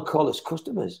you want to call us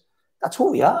customers, that's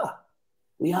what we are.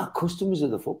 We are customers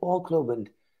of the football club.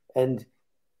 And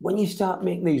when you start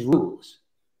making these rules,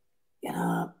 you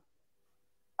know,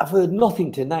 I've heard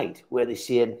nothing tonight where they're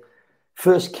saying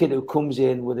first kid who comes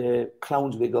in with a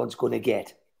clown's wig on is going to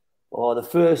get, or the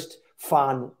first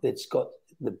fan that's got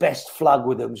the best flag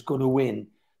with them is going to win.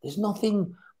 There's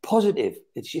nothing positive.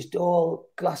 It's just all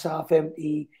glass half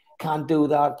empty. Can't do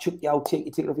that. Chuck you out, take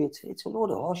your ticket off. It's a load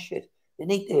of horse shit. They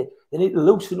need to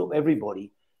loosen up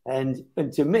everybody. And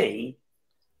to me,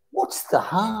 what's the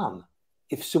harm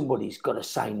if somebody's got a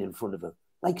sign in front of them?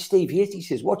 Like Steve Hasty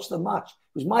says, watch the match.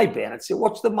 It was my band. I'd say,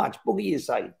 watch the match. Bugger your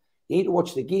sign. You need to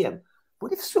watch the game.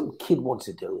 But if some kid wants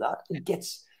to do that and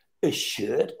gets a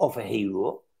shirt off a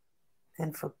hero,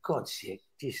 then for God's sake,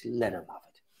 just let him have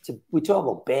it. We're talking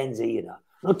about bands here, you know.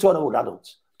 I'm not talking about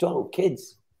adults. I'm talking about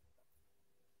kids.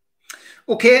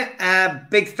 Okay,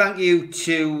 big thank you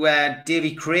to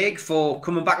Davy Craig for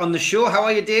coming back on the show. How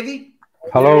are you, Davy?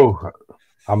 Hello,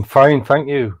 I'm fine, thank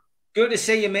you. Good to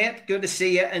see you, mate. Good to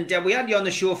see you. And we had you on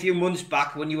the show a few months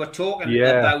back when you were talking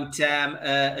about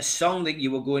a song that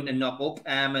you were going to knock up,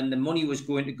 and the money was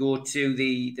going to go to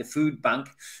the food bank.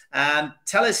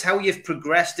 Tell us how you've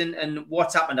progressed and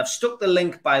what's happened. I've stuck the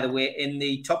link, by the way, in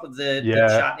the top of the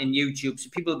chat in YouTube, so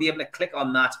people will be able to click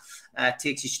on that.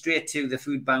 Takes you straight to the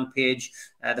food bank page,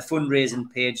 the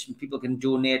fundraising page, and people can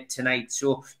donate tonight.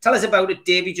 So tell us about it,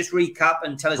 Davey. Just recap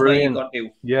and tell us where you got to.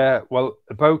 Yeah, well,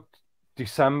 about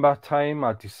December time,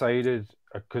 I decided,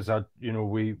 because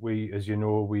we as you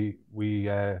know, we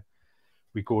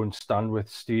go and stand with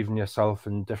Steve and yourself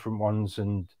and different ones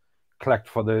and collect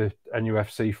for the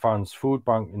NUFC fans food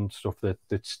bank and stuff that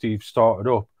Steve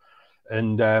started up,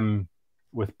 and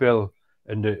with Bill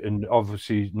and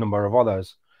obviously a number of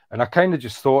others. And I kind of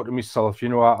just thought to myself, you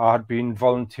know, I had been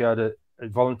volunteering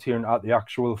at the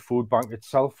actual food bank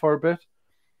itself for a bit.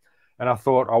 And I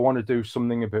thought I want to do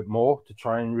something a bit more to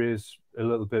try and raise a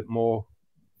little bit more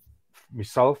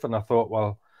myself. And I thought,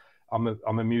 well, I'm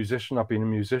a musician. I've been a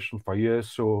musician for years.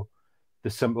 So the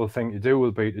simple thing to do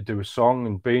will be to do a song.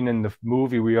 And being in the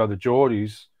movie We Are the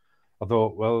Geordies, I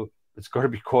thought, well, it's got to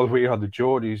be called We Are the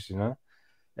Geordies, you know.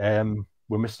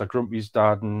 We're Mr. Grumpy's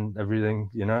dad and everything,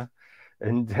 you know.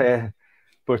 And and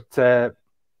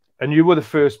you were the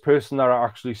first person that I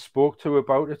actually spoke to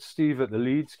about it, Steve, at the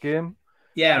Leeds game.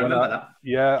 Yeah, I remember that.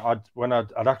 Yeah,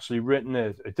 I'd actually written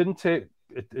it. It didn't take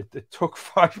it took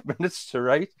 5 minutes to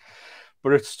write,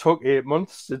 but it's took 8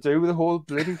 months to do the whole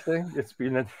bloody thing. It's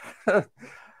been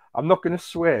I'm not going to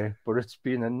swear, but it's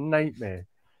been a nightmare.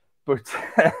 But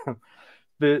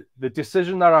the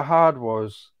decision that I had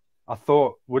was, I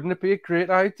thought, wouldn't it be a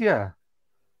great idea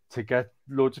to get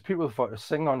loads of people to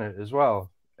sing on it as well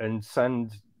and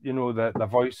send, you know, their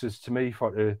voices to me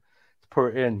to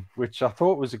put it in, which I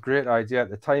thought was a great idea at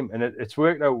the time. And it's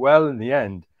worked out well in the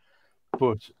end.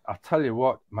 But I tell you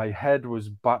what, my head was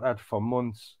battered for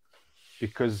months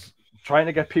because trying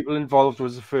to get people involved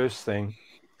was the first thing.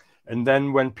 And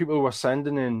then when people were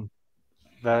sending in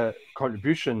their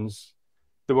contributions,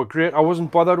 they were great. I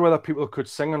wasn't bothered whether people could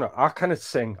sing or not. I kind of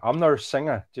sing. I'm not a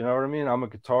singer. Do you know what I mean? I'm a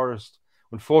guitarist.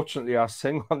 Unfortunately, I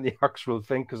sing on the actual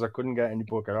thing because I couldn't get any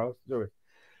book else to do it.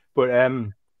 But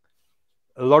a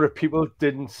lot of people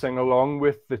didn't sing along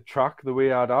with the track the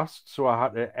way I'd asked, so I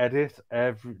had to edit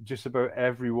just about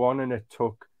every one, and it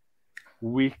took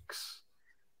weeks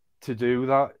to do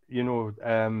that. You know,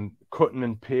 cutting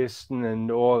and pasting and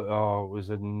all. Oh, it was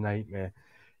a nightmare.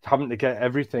 Having to get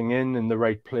everything in the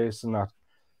right place and that.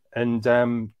 And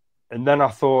then I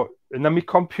thought, and then my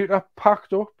computer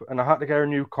packed up and I had to get a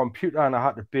new computer and I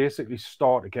had to basically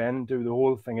start again and do the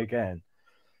whole thing again.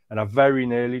 And I very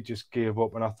nearly just gave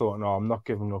up, and I thought, no, I'm not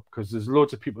giving up because there's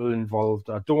loads of people involved.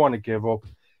 I don't want to give up.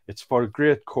 It's for a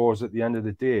great cause at the end of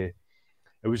the day.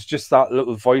 It was just that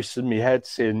little voice in my head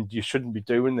saying, you shouldn't be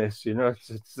doing this. You know,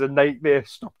 it's a nightmare.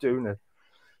 Stop doing it.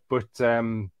 But,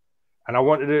 and I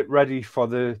wanted it ready for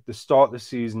the start of the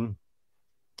season.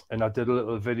 And I did a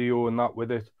little video and that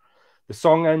with it. The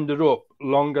song ended up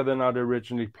longer than I'd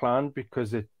originally planned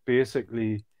because it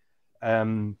basically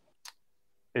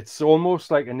it's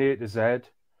almost like an A to Z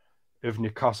of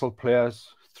Newcastle players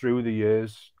through the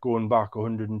years, going back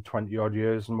 120 odd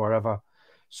years and whatever.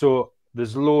 So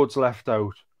there's loads left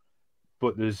out,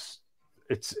 but it's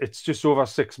just over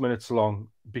 6 minutes long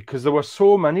because there were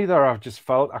so many that I just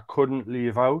felt I couldn't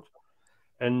leave out.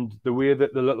 And the way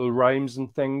that the little rhymes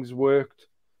and things worked,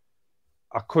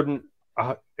 I couldn't.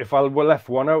 If I were left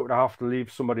one out, I have to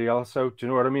leave somebody else out. Do you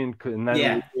know what I mean? And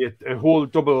then a whole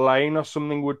double line or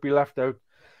something would be left out.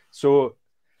 So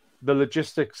the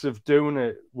logistics of doing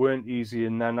it weren't easy.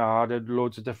 And then I added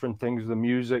loads of different things, the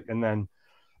music, and then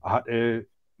I had to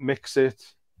mix it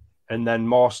and then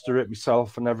master it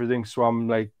myself and everything. So I'm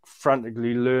like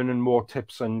frantically learning more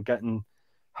tips and getting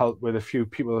help with a few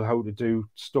people how to do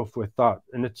stuff with that.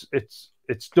 And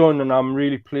it's done, and I'm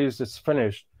really pleased it's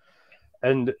finished.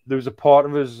 And there was a part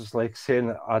of us just like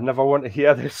saying, I never want to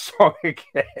hear this song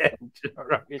again. Do you know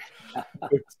what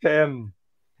I mean?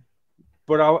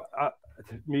 But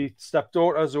my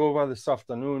stepdaughter's over this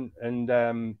afternoon,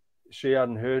 and she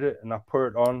hadn't heard it, and I put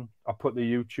it on. I put the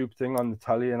YouTube thing on the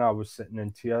telly, and I was sitting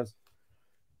in tears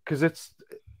because it's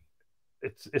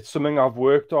something I've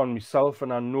worked on myself,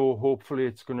 and I know hopefully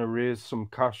it's going to raise some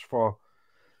cash for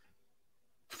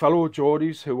fellow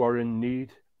Geordies who are in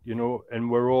need, you know,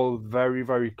 and we're all very,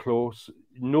 very close.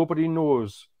 Nobody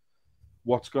knows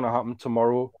what's going to happen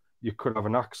tomorrow. You could have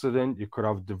an accident, you could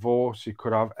have divorce, you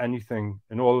could have anything,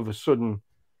 and all of a sudden,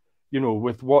 you know,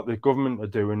 with what the government are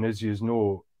doing, as you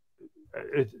know,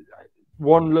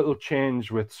 one little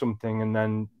change with something, and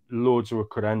then loads of it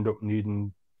could end up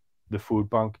needing the food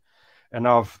bank. And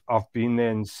I've been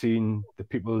there and seen the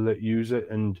people that use it,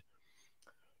 and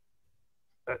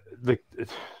I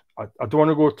don't want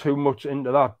to go too much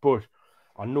into that, but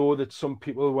I know that some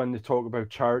people, when they talk about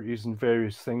charities and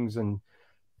various things, and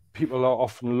people are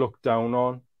often looked down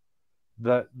on,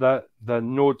 that they're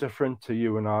no different to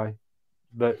you and I,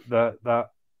 that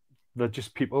they're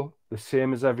just people, the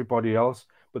same as everybody else,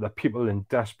 but they're people in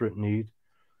desperate need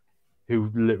who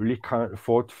literally can't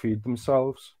afford to feed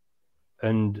themselves.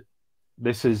 And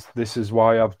this is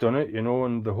why I've done it, you know,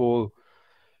 and the whole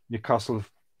Newcastle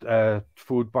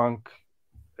food bank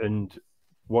and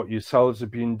what yourselves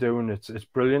have been doing, it's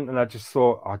brilliant. And I just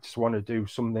thought I just want to do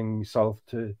something myself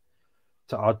to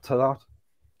add to that.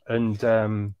 And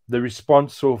the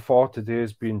response so far today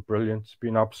has been brilliant. It's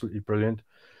been absolutely brilliant.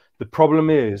 The problem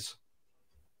is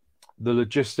the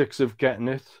logistics of getting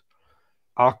it.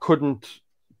 I couldn't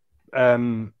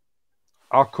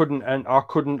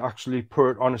actually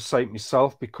put it on a site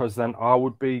myself, because then I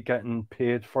would be getting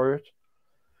paid for it,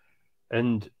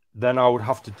 and then I would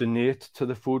have to donate to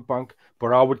the food bank,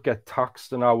 but I would get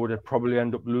taxed, and I would probably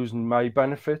end up losing my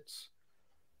benefits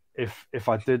if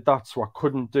I did that. So I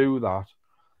couldn't do that.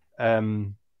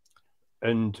 And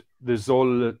there's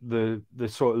all the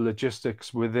sort of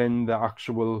logistics within the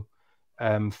actual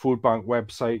food bank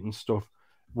website and stuff.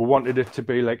 We wanted it to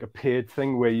be like a paid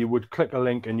thing where you would click a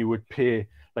link and you would pay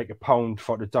like £1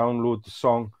 for to download the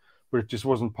song, but it just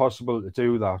wasn't possible to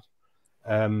do that.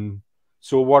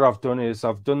 So what I've done is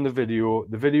I've done the video.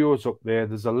 The video is up there.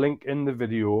 There's a link in the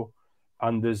video,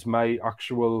 and there's my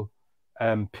actual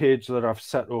page that I've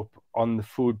set up on the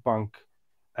food bank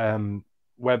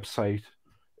website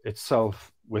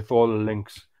itself with all the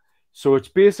links. So it's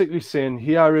basically saying,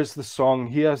 here is the song,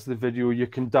 here's the video. You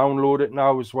can download it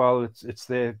now as well. It's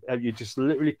there. You just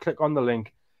literally click on the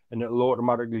link, and it'll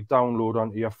automatically download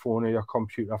onto your phone or your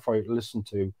computer for you to listen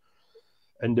to.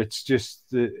 And it's just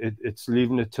it's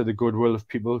leaving it to the goodwill of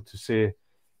people to say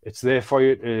it's there for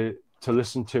you to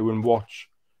listen to and watch.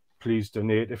 Please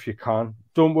donate if you can.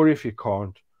 Don't worry if you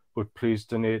can't, but please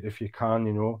donate if you can,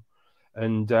 you know.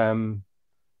 And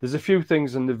there's a few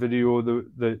things in the video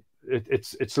that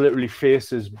it's literally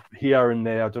faces here and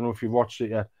there. I don't know if you've watched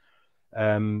it yet,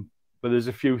 but there's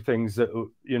a few things that,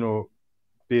 you know,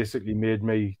 basically made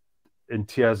me in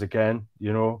tears again,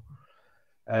 you know,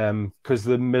 because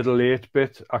the middle 8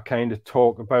 bit, I kind of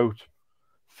talk about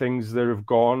things that have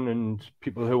gone and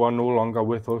people who are no longer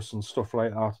with us and stuff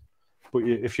like that. But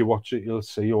if you watch it, you'll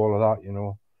see all of that, you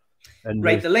know. And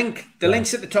right, the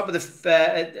link's at the top of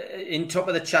the top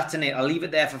of the chat tonight. I'll leave it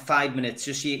there for 5 minutes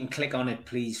just so you can click on it,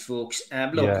 please, folks.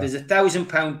 Look, there's a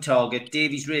 £1,000 target.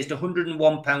 Davey's raised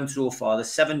 £101 so far.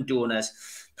 There's 7 donors.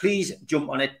 Please jump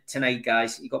on it tonight,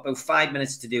 guys. You've got about 5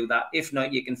 minutes to do that. If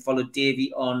not, you can follow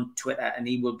Davey on Twitter, and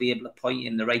he will be able to point you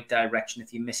in the right direction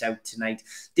if you miss out tonight.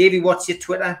 Davey, what's your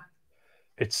Twitter?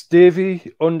 It's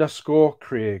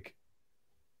Davey_Craig.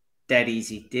 Dead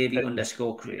easy.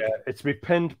 Davey_Craig. Yeah, it's my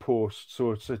pinned post,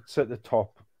 so it's at the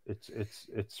top.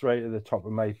 It's right at the top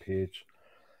of my page.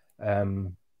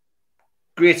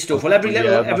 Great stuff. Well, every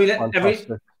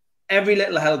fantastic. every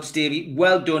little helps, Davey.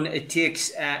 Well done. It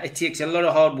takes a lot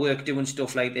of hard work doing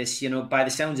stuff like this. You know, by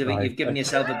the sounds of it, you've given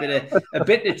yourself a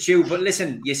bit to chew. But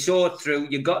listen, you saw it through.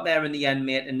 You got there in the end,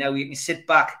 mate, and now you can sit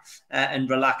back and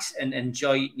relax and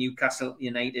enjoy Newcastle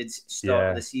United's start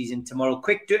of the season tomorrow.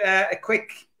 A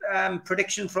quick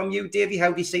prediction from you, Davey.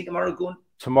 How do you see tomorrow going?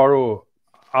 Tomorrow,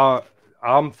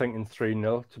 I'm thinking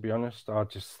 3-0. To be honest, I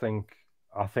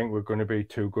think we're going to be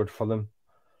too good for them.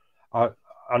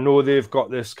 I know they've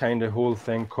got this kind of whole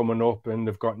thing coming up and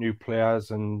they've got new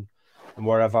players and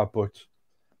whatever, but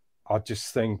I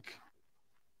just think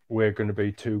we're going to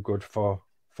be too good for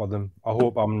them. I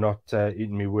hope I'm not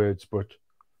eating my words, but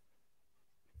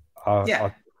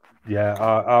I'm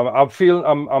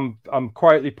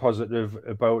quietly positive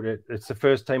about it. It's the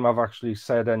first time I've actually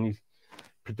said any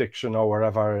prediction or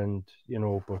whatever, and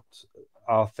but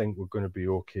I think we're going to be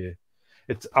okay.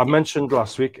 I mentioned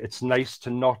last week, it's nice to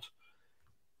not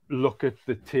look at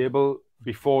the table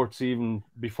before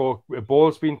a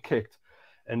ball's been kicked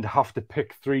and have to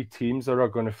pick 3 teams that are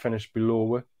going to finish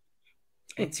below it.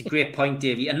 It's a great point,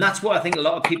 Davey, and that's what I think a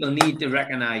lot of people need to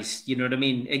recognise. You know what I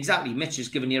mean? Exactly. Mitch is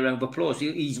giving you a round of applause.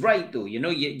 He's right, though.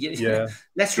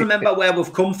 Let's remember where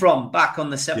we've come from back on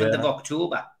the 7th of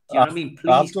October. Do you know what I mean?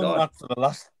 Please, I've done that for the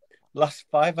last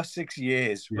 5 or 6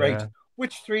 years, right?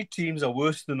 Which 3 teams are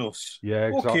worse than us? Yeah,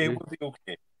 exactly. Okay, we'll be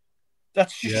okay.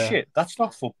 That's just shit. That's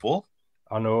not football.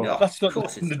 I know. No, that's not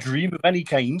the dream of any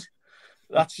kind.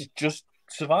 That's just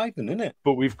surviving, isn't it?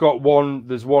 But we've got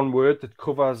there's one word that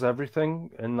covers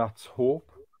everything, and that's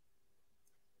hope.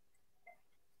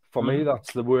 For me,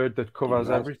 that's the word that covers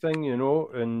everything,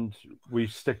 and we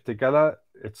stick together.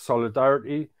 It's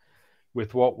solidarity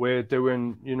with what we're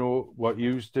doing, what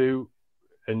yous do,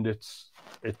 and it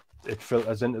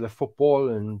filters into the football,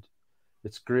 and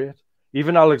it's great.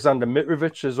 Even Alexander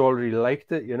Mitrovic has already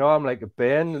liked it. I'm like a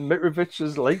Ben, and Mitrovic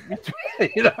has liked me.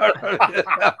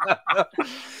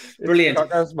 Brilliant.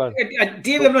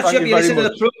 Davey, I'm not sure if you listened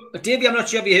to Davey, I'm not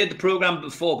sure if you heard the program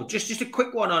before, but just a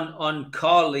quick one on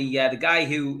Carl, the guy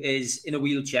who is in a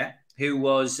wheelchair, who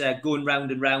was going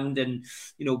round and round and,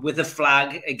 with a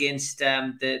flag against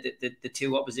the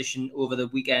 2 opposition over the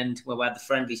weekend where we had the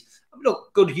friendlies.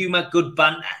 Look, good humour, good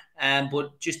banter,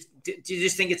 but do you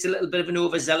just think it's a little bit of an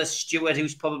overzealous steward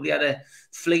who's probably had a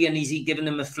flea in his ear, given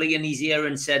him a flea in his ear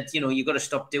and said, you've got to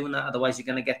stop doing that, otherwise you're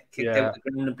going to get kicked out of the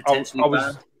ground and potentially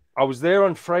banned? I was there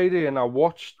on Friday and I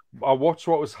watched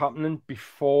what was happening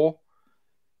before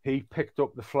he picked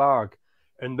up the flag,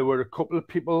 and there were a couple of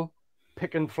people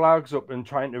picking flags up and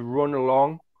trying to run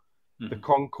along the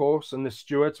concourse, and the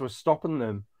stewards were stopping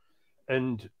them.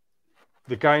 And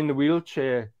the guy in the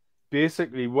wheelchair,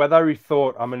 basically, whether he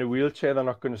thought I'm in a wheelchair, they're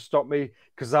not going to stop me,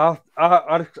 because I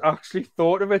actually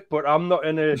thought of it, but I'm not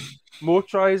in a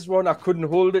motorized one. I couldn't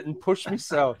hold it and push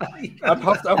myself. I'd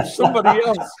have to have somebody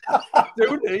else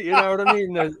doing it. You know what I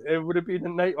mean? It would have been a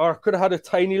night, or I could have had a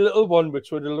tiny little one,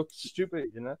 which would have looked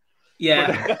stupid.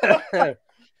 Yeah.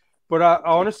 But I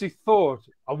honestly thought,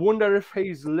 I wonder if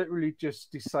he's literally just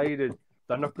decided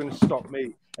they're not going to stop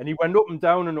me. And he went up and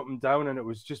down, and it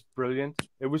was just brilliant.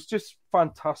 It was just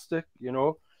fantastic,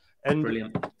 And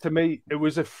brilliant. To me, it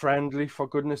was a friendly, for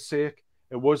goodness sake.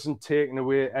 It wasn't taking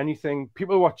away anything.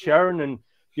 People were cheering, and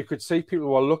you could see people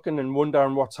were looking and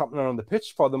wondering what's happening on the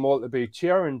pitch for them all to be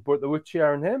cheering, but they were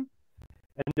cheering him.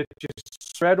 And it just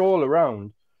spread all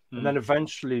around. And then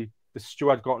eventually the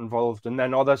steward got involved, and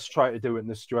then others tried to do it, and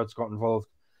the stewards got involved.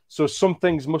 So some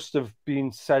things must have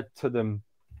been said to them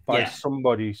by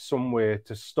somebody somewhere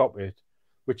to stop it,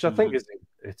 which I think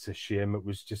it's a shame. It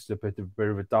was just a bit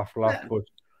of a daft laugh, but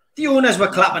the owners were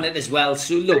clapping it as well.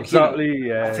 So look,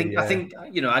 exactly, I think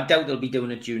I doubt they'll be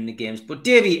doing it during the games. But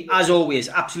Davey, as always,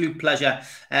 absolute pleasure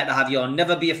to have you on.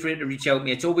 Never be afraid to reach out,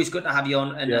 mate. It's always good to have you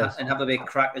on and have a big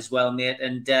crack as well, mate.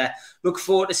 And look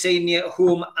forward to seeing you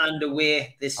home and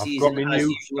away this season as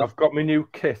usual. I've got my new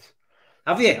kit.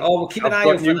 Have you? Oh, we'll keep an eye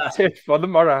out for that. Tip for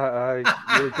tomorrow.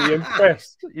 You'll be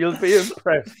impressed. You'll be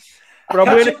impressed. But I'm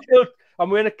wearing a kilt.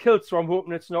 I'm wearing a kilt, so I'm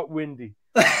hoping it's not windy.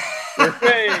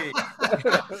 Hey.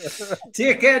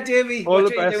 Take care, Davey. All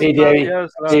the best. Hey, Davey.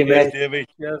 Davey.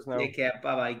 Cheers now. Take care.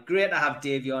 Bye-bye. Great to have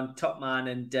Davey on, top man,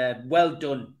 and well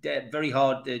done. Very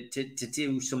hard to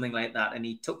do something like that, and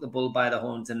he took the bull by the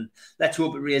horns, and let's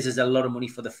hope it raises a lot of money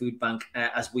for the food bank,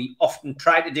 as we often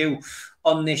try to do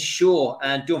on this show.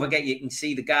 And don't forget, you can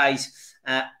see the guys,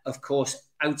 of course,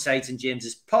 outside St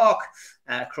James's Park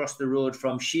across the road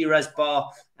from Shearer's Bar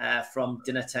from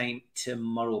dinner time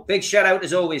tomorrow. Big shout out,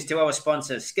 as always, to our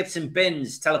sponsors, Skips and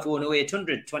Bins, telephone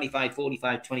 0800 25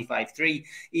 45 25 3,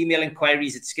 email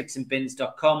inquiries at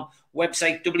skipsandbins.com,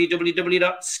 website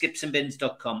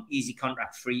www.skipsandbins.com, easy,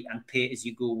 contract free and pay as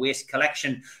you go waste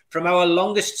collection. From our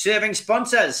longest serving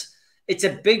sponsors, it's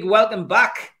a big welcome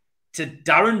back to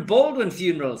Darren Baldwin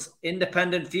Funerals,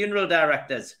 independent funeral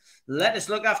directors. Let us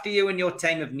look after you in your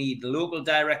time of need. Local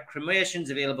direct cremations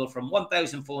available from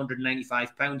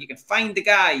 £1,495. You can find the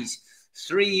guys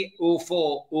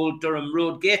 304 Old Durham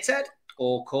Road, Gateshead,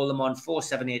 or call them on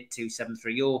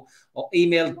 4782730, or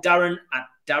email Darren at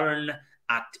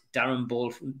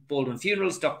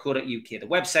darrenbaldwinfunerals.co.uk. The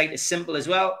website is simple as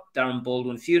well,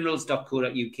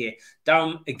 darrenbaldwinfunerals.co.uk.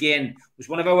 Darren, again, was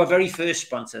one of our very first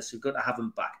sponsors, so good to have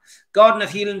him back. Garden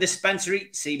of Healing Dispensary,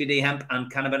 CBD hemp and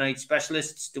cannabinoid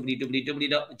specialists,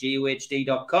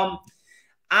 www.guhd.com.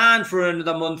 And for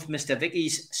another month, Mr.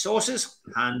 Vicky's Sauces,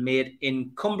 handmade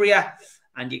in Cumbria.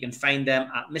 And you can find them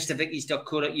at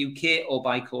mrvickies.co.uk or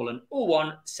by calling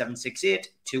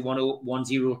 01768 210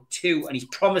 102. And he's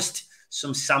promised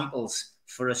some samples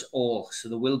for us all, so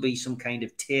there will be some kind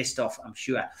of taste off, I'm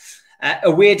sure.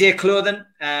 Away Day Clothing,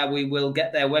 we will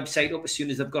get their website up as soon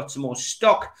as they've got some more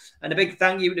stock. And a big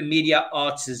thank you to Media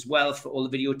Arts as well for all the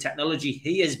video technology.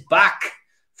 He is back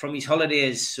from his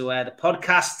holidays, so the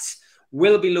podcasts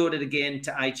will be loaded again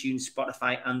to iTunes,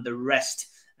 Spotify and the rest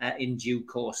in due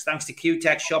course. Thanks to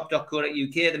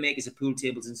qtechshop.co.uk, the makers of pool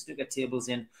tables and snooker tables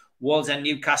in Wallsend,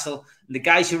 Newcastle, and the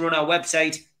guys who run our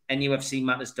website,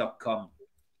 nufcmatters.com.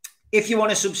 If you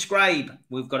want to subscribe,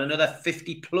 we've got another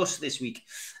 50 plus this week.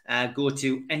 Go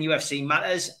to NUFC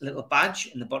Matters, little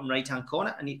badge in the bottom right hand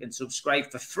corner, and you can subscribe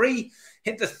for free.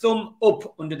 Hit the thumb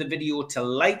up under the video to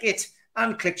like it,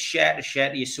 and click share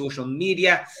to your social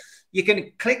media. You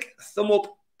can click thumb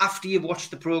up after you've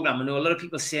watched the program. I know a lot of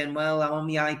people saying, well, I'm on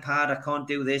my iPad, I can't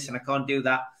do this and I can't do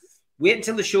that. Wait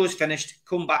until the show's finished,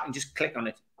 come back and just click on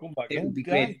it. Come back. It would be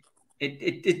great.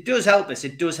 It does help us.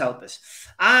 It does help us.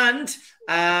 And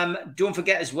don't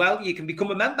forget as well, you can become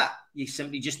a member. You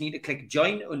simply just need to click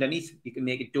join underneath. You can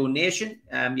make a donation.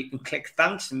 You can click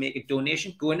thanks and make a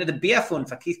donation. Go into the beer fund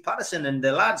for Keith Patterson and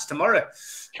the lads tomorrow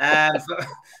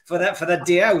for that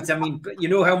day out. I mean, you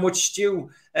know how much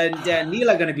Stu and Neil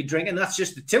are going to be drinking. That's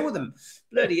just the two of them.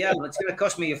 Bloody hell, it's going to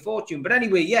cost me a fortune. But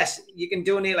anyway, yes, you can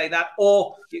donate like that,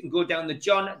 or you can go down the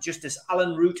John Justice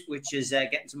Allen route, which is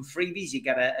getting some freebies. You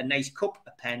get a nice cup,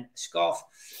 a pen, a scarf,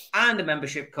 and a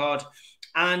membership card.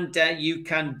 And you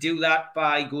can do that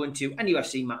by going to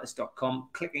nufcmatters.com,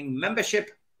 clicking membership,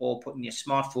 or putting your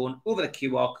smartphone over the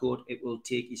QR code. It will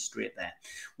take you straight there.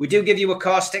 We do give you a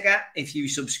car sticker if you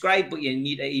subscribe, but you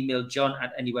need to email John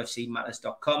at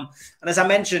nufcmatters.com. And as I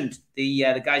mentioned,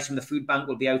 the guys from the food bank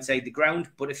will be outside the ground.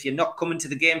 But if you're not coming to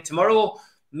the game tomorrow,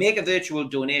 make a virtual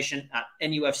donation at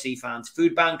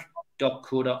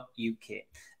nufcfansfoodbank.co.uk.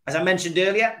 As I mentioned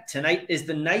earlier, tonight is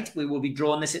the night. We will be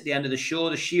drawing this at the end of the show,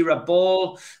 the Shearer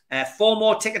Ball. 4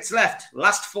 more tickets left.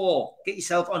 Last 4. Get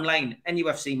yourself online,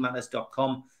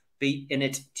 nufcmatters.com. Be in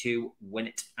it to win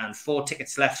it. And 4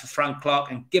 tickets left for Frank Clark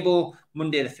and Gibbo,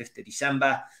 Monday the 5th of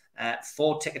December.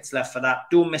 4 tickets left for that.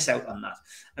 Don't miss out on that.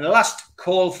 And the last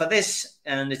call for this,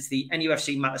 and it's the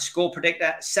NUFC Matters Score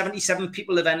Predictor. 77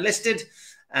 people have enlisted.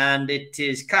 And it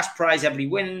is cash prize every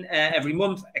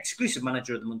month, exclusive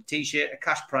Manager of the Month t-shirt, a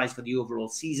cash prize for the overall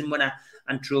season winner,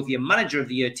 and trophy of Manager of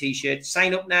the Year t-shirt.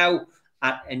 Sign up now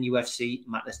at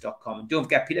nufcmatters.com. And don't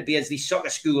forget, Peter Beardsley Soccer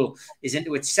School is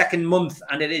into its 2nd month,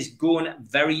 and it is going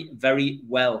very, very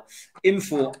well.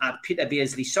 Info at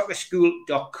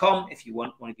peterbeardsley.soccerschool.com if you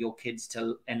want one of your kids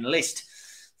to enlist.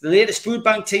 The latest Food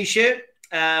Bank t-shirt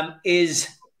is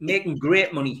making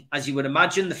great money, as you would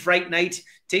imagine. The Fright Night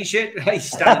t-shirt,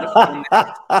 standing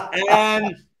up.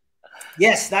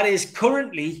 Yes, that is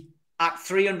currently at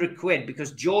 300 quid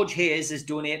because George Hayes has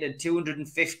donated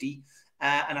 250,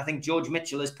 and I think George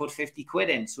Mitchell has put 50 quid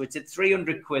in, so it's at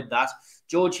 300 quid. That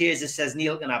George Hayes says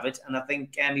Neil can have it, and I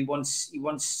think he wants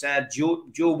Joe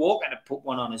Walker to put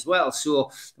one on as well. So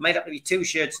there might have to be 2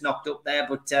 shirts knocked up there.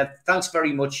 But thanks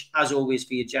very much, as always,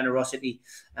 for your generosity.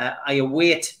 I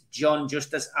await John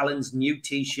Justice Allen's new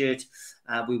t-shirt.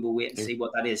 We will wait and see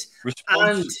what that is.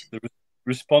 The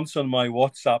response on my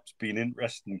WhatsApp's been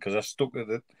interesting because I stuck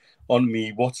with it on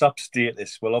me WhatsApp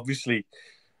status. Well, obviously,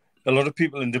 a lot of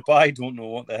people in Dubai don't know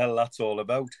what the hell that's all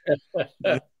about.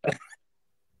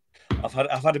 I've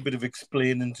had a bit of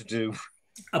explaining to do.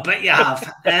 I bet you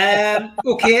have.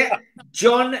 Okay,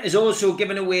 John has also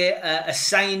given away a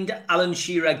signed Alan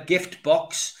Shearer gift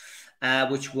box.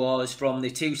 which was from the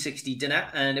 260 dinner,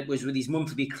 and it was with these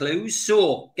monthly clues.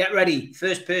 So get ready.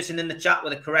 First person in the chat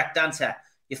with a correct answer.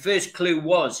 Your first clue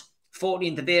was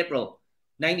 14th of April,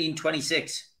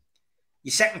 1926.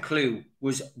 Your second clue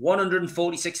was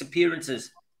 146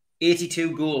 appearances,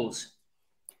 82 goals.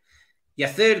 Your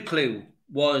third clue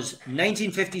was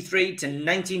 1953 to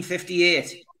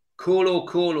 1958, Colo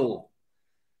Colo.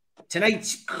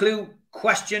 Tonight's clue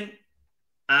question,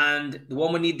 and the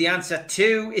one we need the answer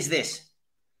to, is this.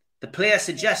 The player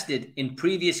suggested in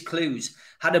previous clues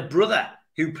had a brother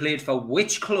who played for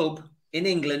which club in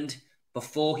England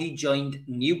before he joined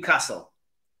Newcastle?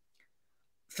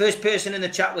 First person in the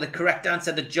chat with a correct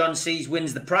answer that John sees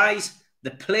wins the prize.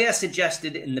 The player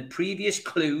suggested in the previous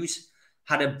clues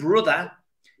had a brother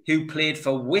who played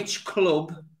for which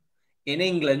club in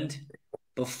England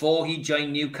before he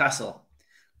joined Newcastle?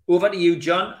 Over to you,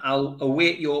 John. I'll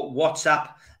await your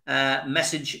WhatsApp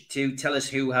message to tell us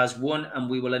who has won, and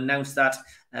we will announce that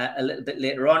a little bit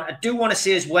later on. I do want to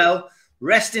say as well,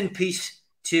 rest in peace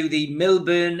to the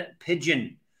Milburn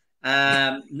pigeon.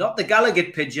 Not the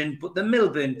Gallagher pigeon, but the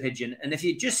Milburn pigeon. And if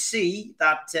you just see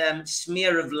that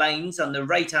smear of lines on the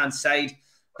right-hand side,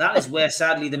 that is where,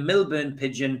 sadly, the Milburn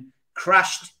pigeon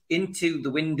crashed into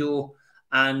the window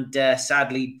and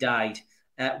sadly died.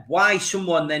 Why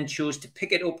someone then chose to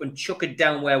pick it up and chuck it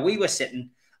down where we were sitting,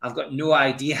 I've got no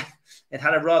idea. It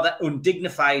had a rather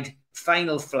undignified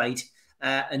final flight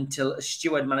until a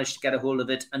steward managed to get a hold of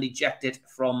it and eject it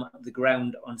from the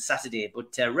ground on Saturday.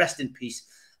 But rest in peace.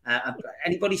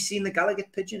 Anybody seen the Gallagher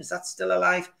pigeon? Is that still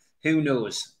alive? Who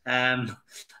knows?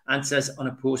 Answers on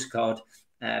a postcard,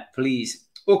 please.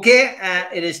 Okay,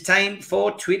 it is time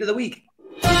for Tweet of the Week.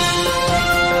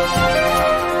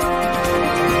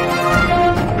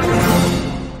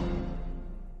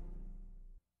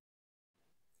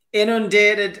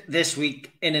 Inundated this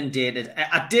week. Inundated.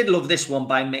 I did love this one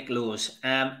by Mick Lowes.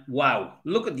 Wow.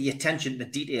 Look at the attention to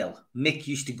detail Mick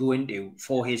used to go into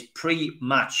for his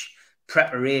pre-match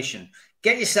preparation.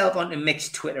 Get yourself onto Mick's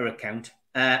Twitter account,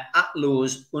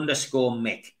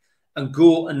 @Lowes_Mick, and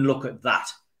go and look at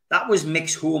that. That was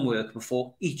Mick's homework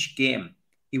before each game.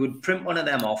 He would print one of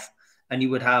them off and he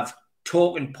would have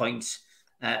talking points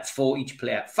for each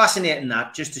player. Fascinating,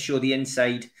 that, just to show the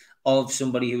inside of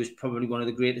somebody who is probably one of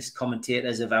the greatest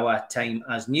commentators of our time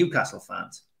as Newcastle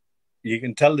fans. You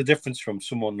can tell the difference from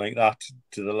someone like that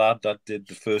to the lad that did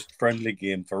the first friendly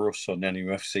game for us on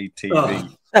NUFC TV. Oh.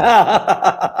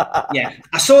 Yeah,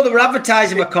 I saw they were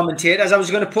advertising for commentators. I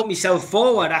was going to put myself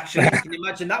forward, actually. Can you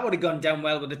imagine that would have gone down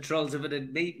well with the trolls if it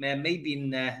had me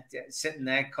being sitting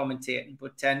there commentating,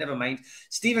 but never mind.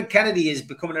 Stephen Kennedy is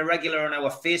becoming a regular on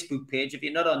our Facebook page. If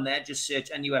you're not on there, just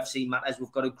search NUFC Matters.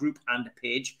 We've got a group and a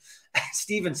page.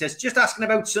 Stephen says, just asking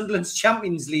about Sunderland's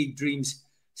Champions League dreams.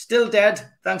 Still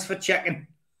dead. Thanks for checking.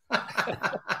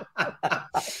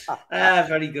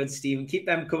 Very good, Stephen. Keep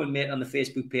them coming, mate, on the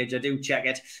Facebook page. I do check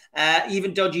it.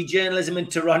 Even dodgy journalism in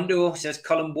Toronto, says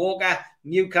Colin Walker.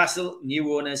 Newcastle,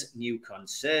 new owners, new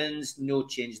concerns. No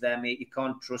change there, mate. You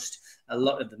can't trust a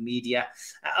lot of the media.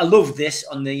 I love this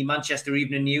on the Manchester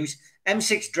Evening News.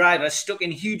 M6 drivers stuck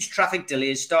in huge traffic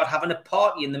delays start having a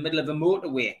party in the middle of a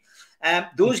motorway.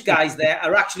 Those guys there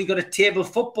are actually got a table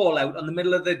football out on the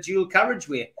middle of the dual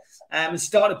carriageway and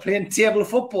started playing table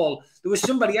football. There was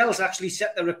somebody else actually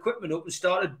set their equipment up and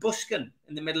started busking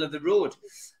in the middle of the road.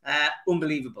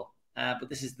 Unbelievable. But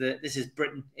this is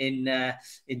Britain in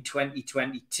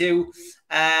 2022.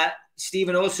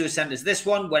 Stephen also sent us this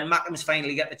one. When Mackems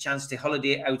finally get the chance to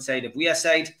holiday outside of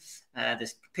Wearside,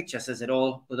 this picture says it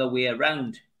all, other way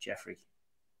around, Jeffrey.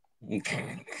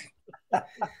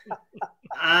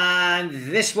 And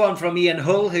this one from Ian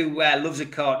Hull, who loves a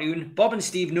cartoon. Bob and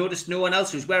Steve noticed no one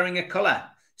else was wearing a collar.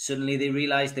 Suddenly they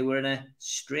realised they were in a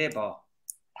stray bar.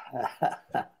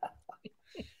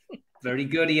 Very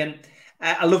good, Ian.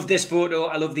 I love this photo.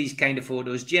 I love these kind of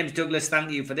photos. James Douglas,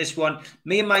 thank you for this one.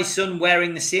 Me and my son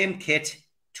wearing the same kit,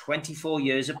 24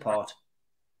 years apart.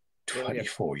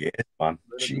 24 years, man.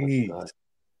 Jeez.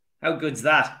 How good's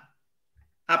that?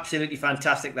 Absolutely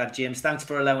fantastic, that, James. Thanks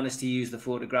for allowing us to use the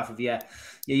photograph of your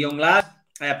young lad.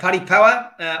 Paddy Power,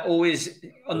 always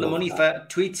on the money for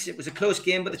tweets. It was a close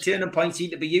game, but the turning point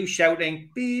seemed to be you shouting,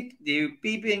 beep, you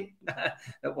beeping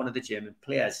at one of the German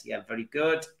players. Yeah, very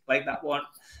good. Like that one.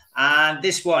 And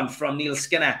this one from Neil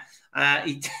Skinner.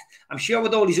 I'm sure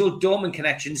with all his old Dortmund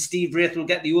connections, Steve Wraith will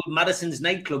get the old Madison's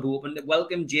nightclub open to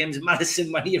welcome James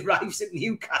Madison when he arrives at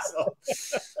Newcastle.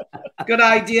 Good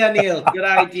idea, Neil. Good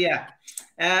idea.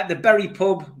 The Bury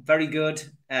Pub, very good.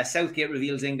 Southgate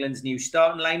reveals England's new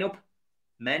starting lineup.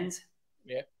 Men's.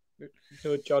 Yeah.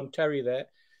 So John Terry there.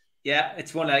 Yeah,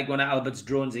 it's one of Albert's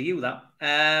drones of you, that.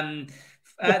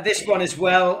 This one as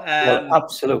well.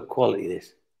 Absolute quality,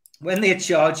 this. When they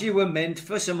charge you a mint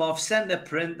for some off-centre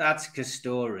print, that's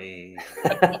Castore.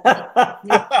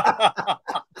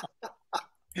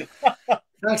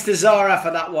 Thanks to Zara for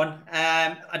that one.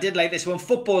 I did like this one.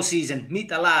 Football season. Meet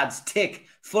the lads. Tick.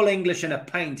 Full English and a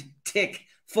pint. Tick.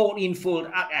 14-fold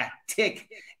acca. Tick.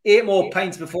 8 more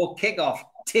pints before kickoff.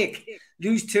 Tick.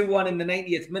 Lose 2-1 in the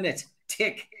 90th minute.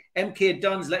 Tick. MK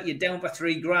Dons let you down for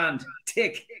 $3,000.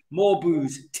 Tick. More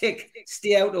booze. Tick.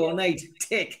 Stay out all night.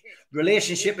 Tick.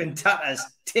 Relationship in tatters.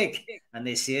 Tick. And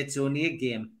they say it's only a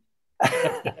game.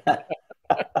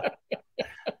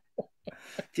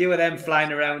 Few of them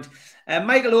flying around.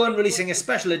 Michael Owen releasing a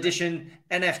special edition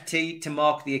NFT to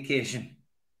mark the occasion.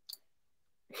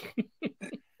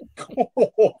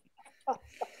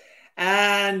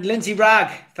 And Lindsay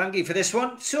Ragg, thank you for this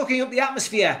one. Soaking up the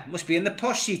atmosphere. Must be in the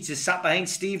posh seats as sat behind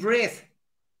Steve Wraith.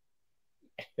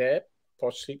 Yeah,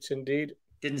 posh seats indeed.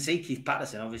 Didn't see Keith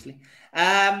Patterson, obviously.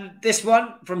 This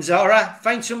one from Zara.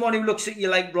 Find someone who looks at you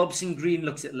like Robson Green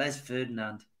looks at Les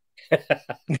Ferdinand.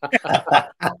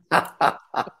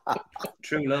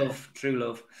 True love, true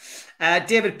love.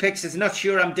 David Pix is not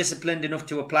sure I'm disciplined enough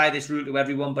to apply this rule to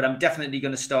everyone, but I'm definitely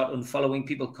going to start unfollowing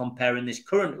people comparing this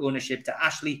current ownership to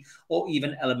Ashley or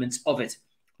even elements of it.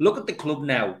 Look at the club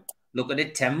now. Look at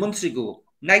it 10 months ago.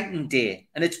 Night and day,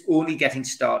 and it's only getting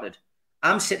started.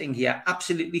 I'm sitting here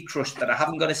absolutely crushed that I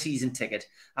haven't got a season ticket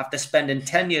after spending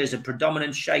 10 years of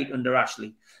predominant shite under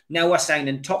Ashley. Now we're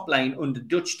signing top line under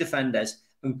Dutch defenders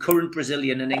and current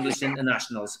Brazilian and English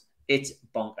internationals. It's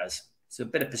bonkers. So a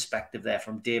bit of perspective there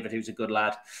from David, who's a good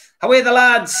lad. How are the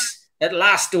lads? At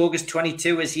last, August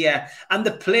 22 is here, and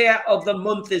the player of the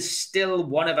month is still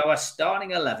one of our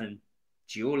starting 11,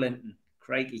 Joelinton.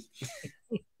 Crikey.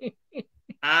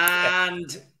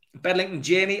 And Bedlington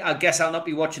Jamie, I guess I'll not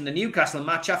be watching the Newcastle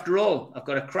match after all. I've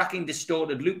got a cracking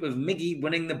distorted loop of Miggy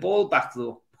winning the ball back,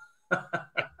 though.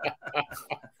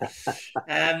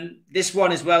 This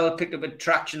one as well picked up a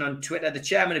traction on Twitter. The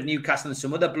chairman of Newcastle and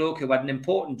some other bloke who had an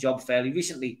important job fairly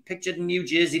recently pictured in New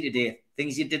Jersey today.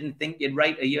 Things you didn't think you'd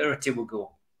write a year or two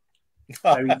ago.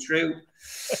 Very true.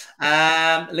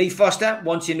 Lee Foster,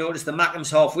 once you notice the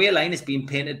Mackham's halfway line is being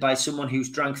painted by someone who's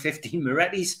drank 15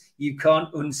 Moretti's, you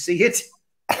can't unsee it.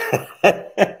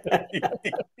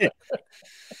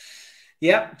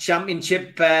 Yeah,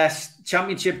 championship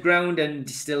ground and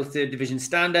still third division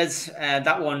standards.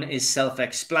 That one is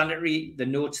self-explanatory. The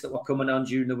notes that were coming on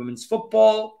during the women's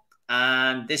football.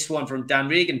 And this one from Dan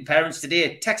Regan. Parents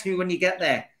today, text me when you get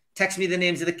there. Text me the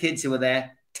names of the kids who are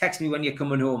there. Text me when you're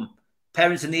coming home.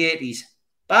 Parents in the 80s.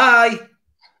 Bye.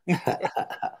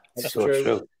 That's so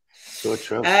true. So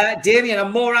true. Damien,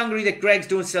 I'm more angry that Greggs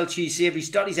don't sell cheese savoury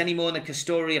stotties anymore than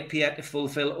Castore appear to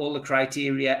fulfil all the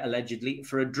criteria, allegedly,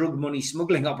 for a drug money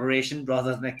smuggling operation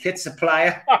rather than a kit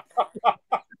supplier.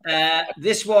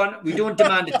 This one, we don't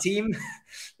demand a team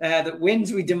that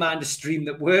wins. We demand a stream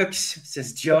that works,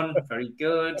 says John. Very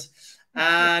good.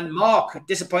 And Mark,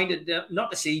 disappointed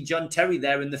not to see John Terry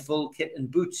there in the full kit and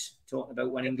boots, talking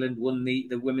about when England won the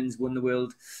women's won the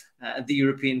world, the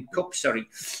European Cup, sorry.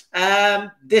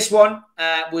 This one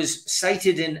was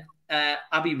cited in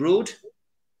Abbey Road.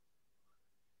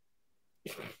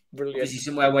 Brilliant. This is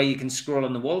somewhere where you can scroll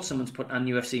on the wall. Someone's put on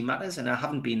UFC Matters, and I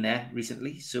haven't been there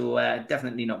recently, so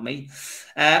definitely not me.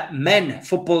 Men,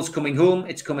 football's coming home.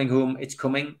 It's coming home. It's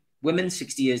coming. Women,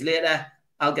 60 years later,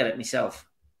 I'll get it myself.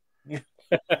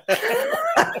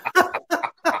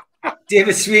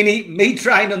 David Sweeney, me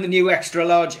trying on the new extra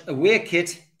large away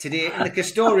kit today in the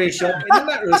Castore shop in the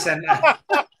Metro Centre.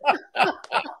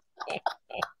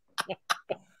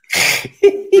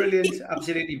 Brilliant,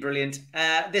 absolutely brilliant.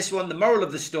 This one, the moral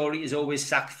of the story is always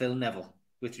sack Phil Neville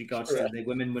with regards to the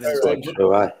women winning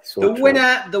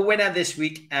the winner this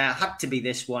week had to be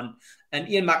this one. And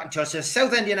Ian McIntosh says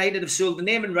Southend United have sold the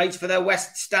naming rights for their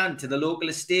West stand to the local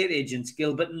estate agents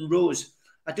Gilbert and Rose.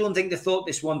 I don't think they thought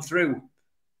this one through.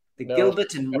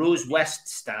 Gilbert and Rose West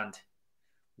stand.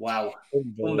 Wow.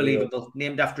 Unbelievable.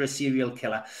 Named after a serial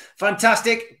killer.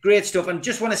 Fantastic. Great stuff. And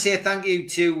just want to say thank you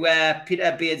to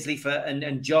Peter Beardsley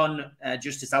and John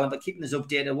Justice Allen for keeping us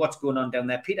updated on what's going on down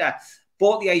there. Peter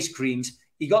bought the ice creams.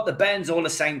 He got the Benz all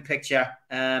assigned picture.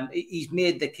 He's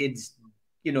made the kids,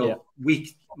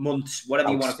 week, months,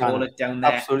 whatever you want to call it down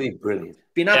there. Absolutely brilliant.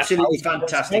 Been absolutely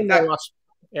fantastic.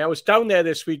 I was down there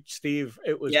this week, Steve.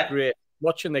 It was great.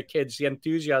 Watching the kids, the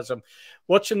enthusiasm,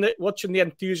 watching the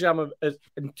enthusiasm of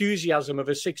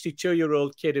a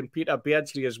 62-year-old kid in Peter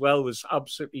Beardsley as well was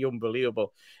absolutely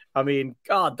unbelievable. I mean,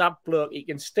 God, that bloke, he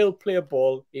can still play a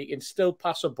ball. He can still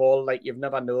pass a ball like you've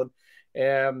never known.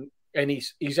 And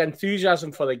his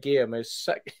enthusiasm for the game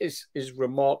is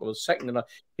remarkable. Second to none.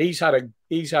 He's had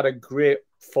a great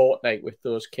fortnight with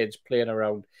those kids playing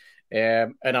around,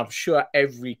 and I'm sure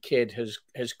every kid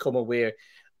has come away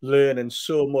learning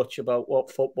so much about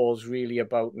what football's really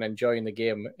about and enjoying the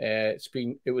game.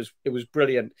 It was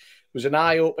brilliant. It was an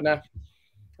eye opener,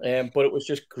 but it was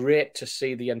just great to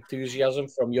see the enthusiasm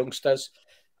from youngsters.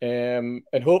 And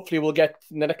hopefully we'll get,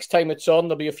 the next time it's on,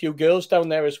 there'll be a few girls down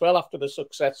there as well after the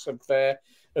success of the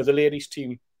ladies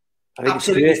team. I think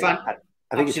Absolutely it's great. fun.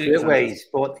 I think it's a great way he's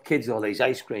bought the kids all these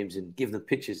ice creams and give them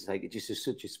pictures. Like, it just is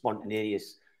such a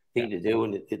spontaneous thing to do,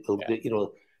 and it'll you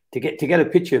know, to get a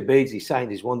picture of Beardsley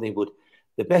signed is one thing, but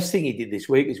the best thing he did this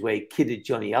week is where he kidded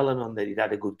Johnny Allen on that he'd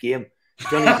had a good game.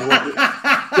 Johnny's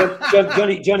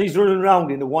running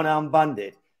around in the one-arm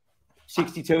bandit.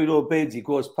 62-year-old Beardsley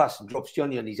goes past and drops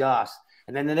Johnny on his ass.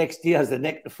 And then the next day has the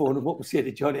neck to phone him up and say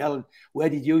to Johnny Allen, where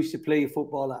did you used to play your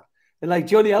football at? And like,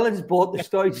 Johnny Allen's bought the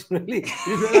story. He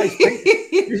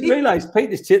didn't realise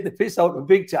Peter's taking the piss out of him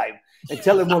big time and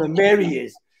tell him what a Mary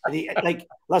is. And he, like,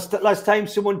 last time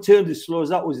someone turned as slow as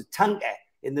that was a tanker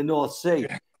in the North Sea.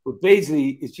 But Beardsley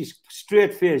is just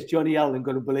straight-faced Johnny Allen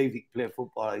going to believe he can play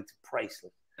football. It's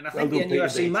priceless. And I think the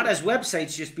NUFC Matters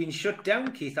website's just been shut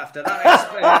down, Keith, after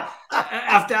that.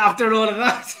 after all of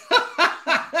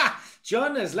that.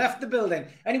 John has left the building.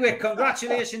 Anyway,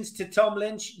 congratulations to Tom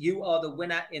Lynch. You are the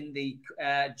winner in the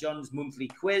John's monthly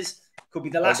quiz. Could be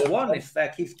the last one if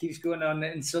Keith keeps going on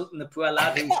insulting the poor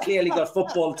lad who's clearly got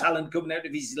football talent coming out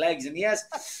of his legs and ears.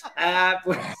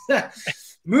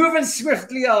 Moving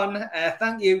swiftly on,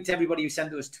 thank you to everybody who sent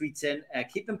those tweets in.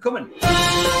 Keep them coming.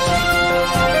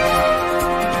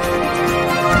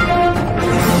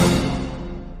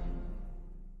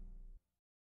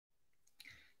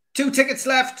 2 tickets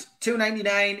left,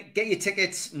 $2.99. Get your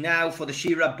tickets now for the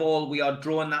Shearer Ball. We are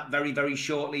drawing that very, very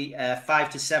shortly, 5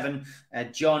 to 7.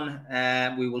 John,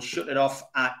 we will shut it off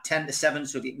at 10 to 7.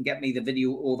 So if you can get me the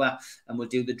video over, and we'll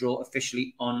do the draw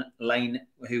officially online,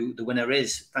 who the winner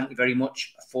is. Thank you very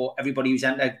much for everybody who's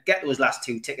entered. Get those last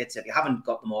 2 tickets. If you haven't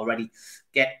got them already,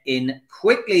 get in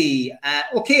quickly.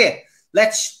 Okay,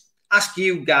 let's ask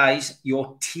you guys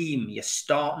your team, your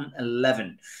starting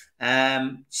 11.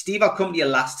 Steve, I'll come to you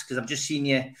last because I've just seen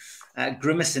you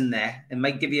grimacing there. It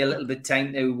might give you a little bit of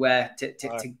time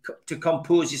to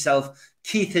compose yourself.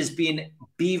 Keith has been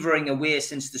beavering away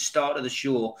since the start of the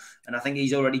show, and I think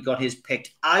he's already got his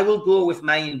picked. I will go with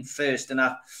mine first, and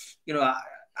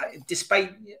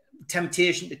despite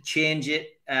temptation to change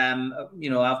it, I'm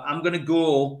going to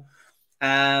go.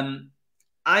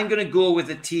 I'm going to go with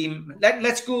the team.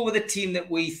 Let's go with the team that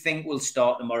we think will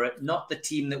start tomorrow, not the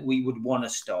team that we would want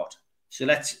to start. So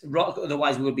let's rock.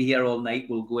 Otherwise, we'll be here all night.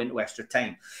 We'll go into extra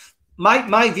time.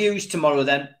 My views tomorrow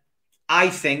then, I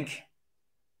think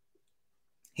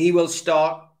he will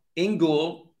start in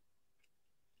goal,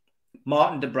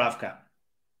 Martin Dubravka.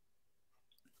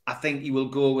 I think he will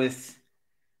go with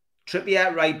Trippier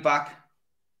at right back,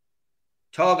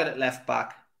 Target at left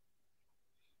back.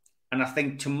 And I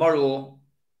think tomorrow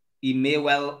he may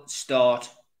well start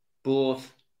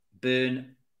both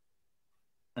Burn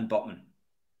and Botman.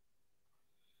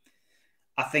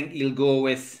 I think he'll go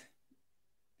with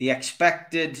the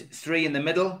expected 3 in the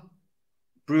middle: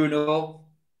 Bruno,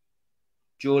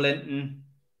 Joe Linton,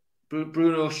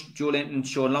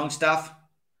 Sean Longstaff.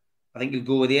 I think he'll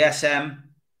go with the SM,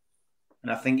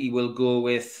 and I think he will go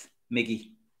with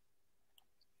Miggy,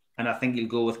 and I think he'll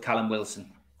go with Callum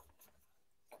Wilson.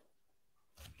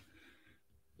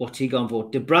 What's he gone for?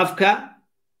 Dubravka,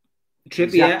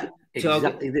 Trippier,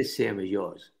 exactly the same as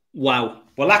yours. Wow.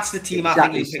 Well, that's the team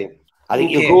exactly I think. I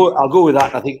think I'll go with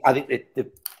that. I think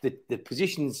the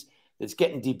positions that's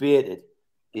getting debated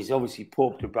is obviously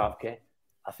Pope Dubravka.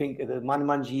 I think the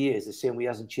man year is the same way he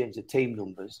hasn't changed the team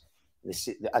numbers.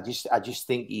 I just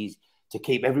think he's, to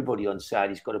keep everybody on side,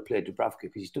 he's got to play Dubravka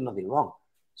because he's done nothing wrong.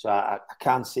 So I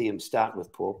can't see him starting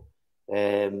with Pope.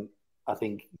 I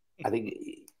think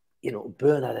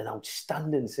Burn had an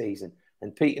outstanding season,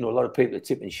 and Pete, a lot of people are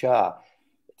tipping Shah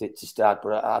to start,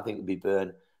 but I think it'll be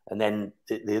Burn. And then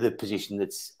the other position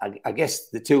that's, I guess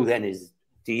the two then is,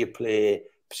 do you play?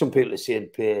 Some people are saying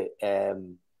play,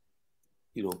 don't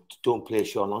play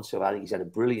Sean Longstaff. I think he's had a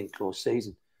brilliant close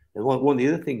season. And one of the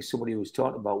other things somebody was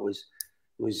talking about was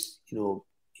if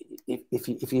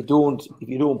you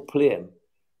don't play him,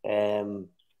 the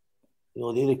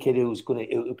other kid who's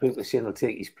people are saying will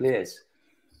take his place.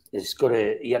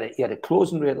 He had a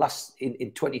closing rate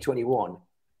in 2021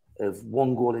 of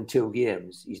 1 goal in 2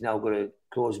 games. He's now got a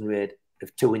closing rate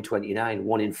of 2 in 29,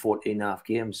 1 in 14.5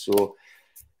 games. So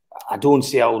I don't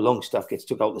see how Longstaff gets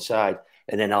took out the side.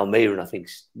 And then Almiron, I think,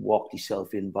 walked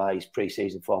himself in by his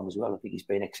pre-season form as well. I think he's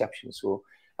been exceptional. So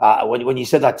when you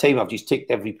said that team, I've just ticked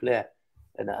every player,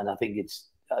 and I think it's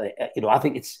I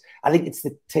think it's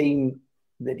the team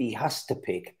that he has to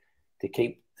pick to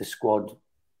keep the squad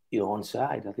on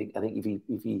side. I think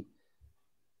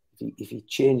if he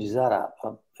changes that up,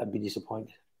 I'd be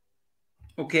disappointed.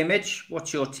 Okay, Mitch,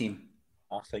 what's your team?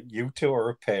 I think you two are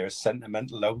a pair of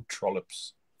sentimental old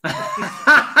trollops.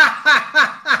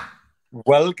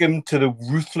 Welcome to the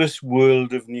ruthless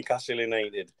world of Newcastle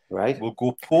United. Right. We'll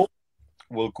go Pope,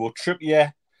 we'll go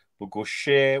Trippier, we'll go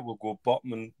Shea, we'll go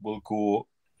Botman, we'll go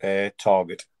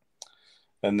Target.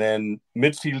 And then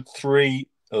midfield 3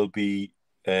 will be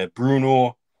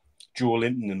Bruno, Joe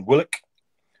Linton and Willock.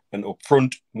 And up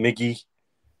front, Miggy,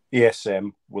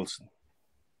 ASM, Wilson.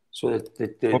 So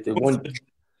the one...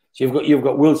 So you've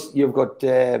got Wilson, you've got...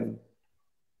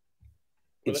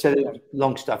 instead of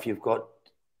Longstaff, you've got...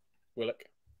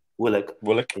 Willock.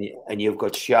 And you've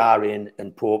got Shah in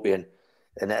and Pope in.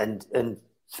 And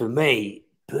for me,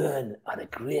 Byrne had a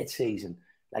great season.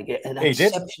 Like an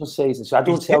exceptional season. So I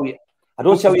don't see how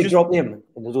you dropped him,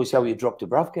 and I don't see how you dropped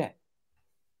Dubravka.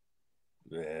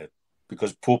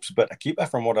 Because Pope's a better keeper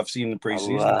from what I've seen in the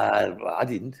pre-season. I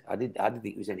didn't think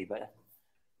he was any better.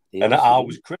 And I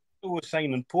was critical of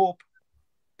signing Pope,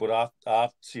 but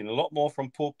I've seen a lot more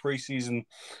from Pope pre-season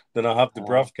than I have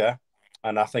Dubravka.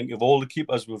 And I think of all the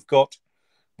keepers we've got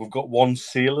one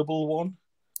saleable one,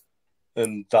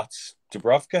 and that's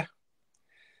Dubravka.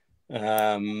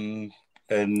 And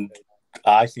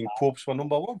I think Pope's my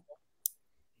number one.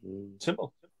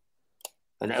 Simple.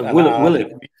 And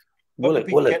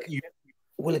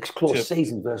Willock's close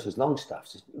season versus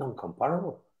Longstaff's is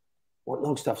non-comparable. What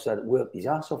Longstaff's had worked his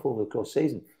ass off over the close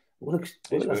season. What's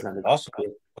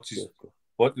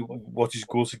his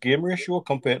goals to game ratio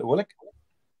compared to Willock?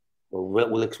 Well,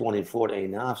 Willock's 1 in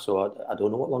 14.5, so I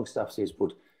don't know what Longstaff's is,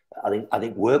 but I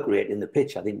think work rate in the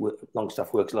pitch, I think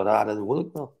Longstaff works a lot harder than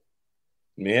Willock now.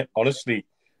 Mate, honestly,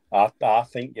 I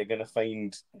think you're going to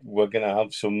find we're going to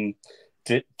have some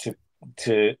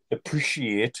to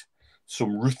appreciate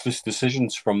some ruthless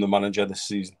decisions from the manager this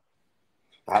season.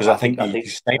 Because I think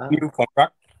he's signed a new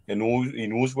contract. He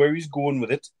knows where he's going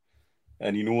with it,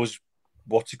 and he knows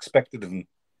what's expected of him.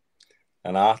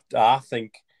 And I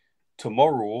think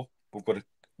tomorrow we've got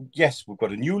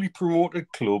a newly promoted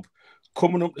club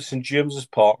coming up to St James's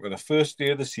Park on the first day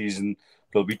of the season.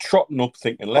 They'll be trotting up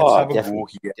thinking, let's have a go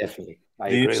here. Definitely.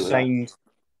 They've signed,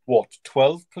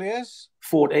 12 players?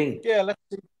 14. Yeah,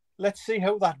 let's see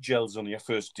how that gels on your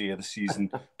first day of the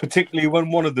season, particularly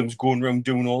when one of them's going around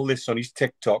doing all this on his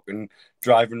TikTok and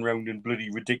driving around in bloody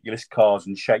ridiculous cars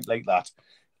and shit like that.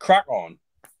 Crack on.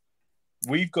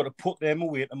 We've got to put them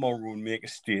away tomorrow and make a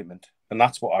statement. And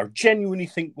that's what I genuinely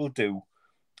think we'll do.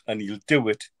 And he'll do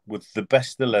it with the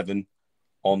best 11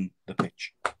 on the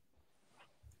pitch.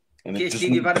 And it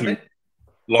doesn't include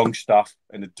Longstaff,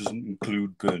 and it doesn't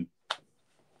include Byrne.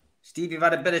 Steve, you've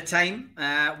had a bit of time.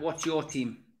 What's your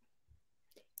team?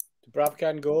 Dubravka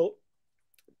in goal,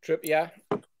 Trippier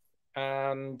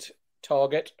and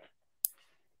Target.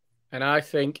 And I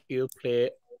think he'll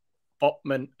play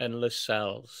Botman and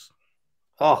Lascelles.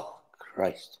 Oh,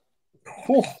 Christ.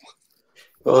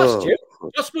 Well, you're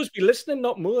supposed to be listening,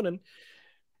 not moaning.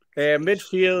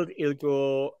 Midfield, he'll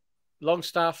go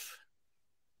Longstaff,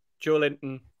 Joe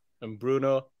Linton and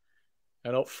Bruno.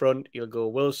 And up front, he'll go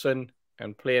Wilson.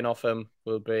 And playing off him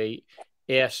will be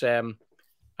ASM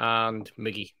and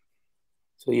Miggy.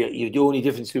 So the only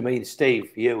difference between me and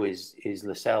Steve for you is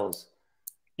Lascelles.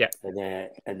 Yeah.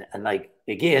 And like,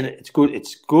 again, it's good.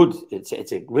 It's good. It's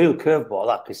a real curveball,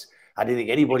 that, because I didn't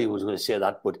think anybody was going to say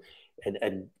that. But,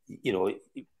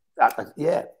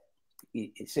 yeah.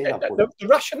 The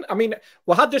Russian, I mean,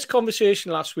 we had this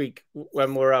conversation last week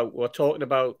when we were out. We were talking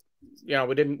about,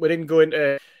 we didn't go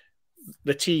into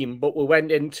the team, but we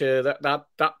went into that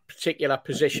particular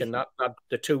position, that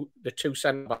the two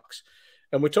centre backs,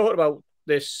 and we talked about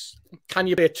this. Can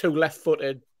you play 2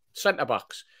 left-footed centre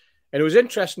backs? And it was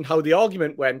interesting how the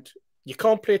argument went. You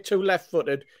can't play 2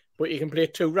 left-footed, but you can play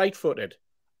 2 right-footed,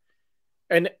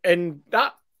 and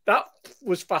that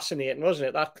was fascinating,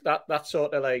 wasn't it? That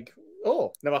sort of like,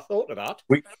 oh, never thought of that.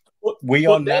 We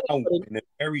are now in a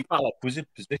very opposite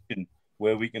position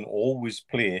where we can always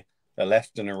play a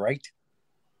left and a right.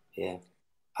 Yeah.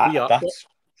 That's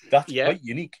quite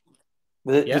unique.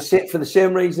 For the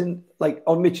same reason, like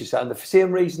on Mitch's side, and the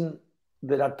same reason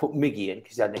that I'd put Miggy in,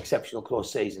 because he had an exceptional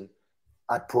close season,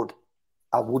 I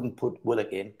wouldn't put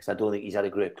Willock in, because I don't think he's had a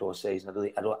great close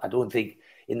season. I don't think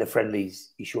in the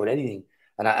friendlies he showed anything.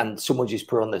 And someone just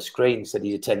put on the screen said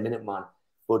he's a 10-minute man.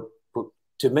 But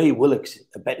to me, Willock's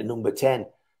a better number 10.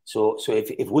 So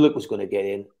if Willock was going to get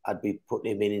in, I'd be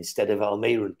putting him in instead of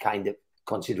Almiron kind of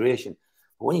consideration.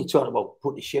 But when you're talking about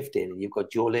putting a shift in and you've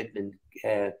got Joe Linton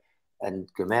and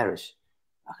Gomeris,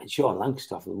 I think Sean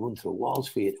Langstaff will run through walls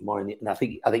for you tomorrow. And I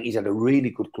think he's had a really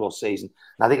good close season.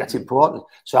 And I think that's important.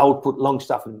 So I would put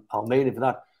Longstaff and Almiron for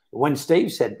that. When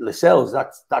Steve said Lascelles,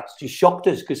 that's just shocked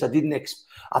us because I didn't.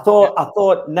 I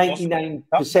thought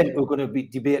 99% were going to be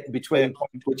debating between,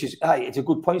 which is it's a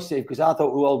good point, Steve, because I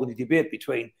thought we were all going to debate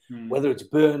between whether it's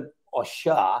Byrne or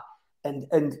Shah, and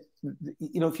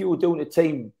if you were doing a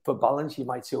team for balance, you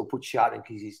might say, "Oh, put Shah in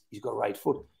because he's got a right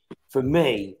foot." For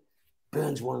me,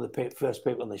 Byrne's one of the first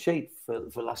people on the sheet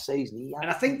for last season.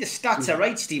 And I think the stats are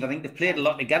right, Steve. I think they've played a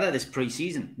lot together this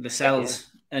pre-season, Lascelles.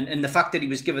 And the fact that he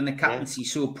was given the captaincy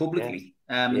so publicly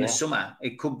in the summer,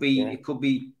 it could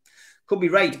be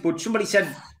right. But somebody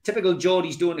said typical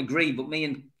Geordies don't agree, but me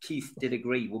and Keith did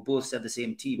agree. We both said the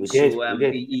same team. We did.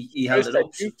 He held it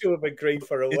up. You two have agreed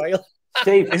for a while.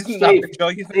 Steve, it's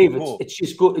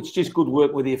just good. It's just good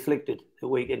work with the afflicted that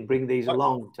we can bring these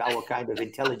along to our kind of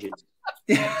intelligence.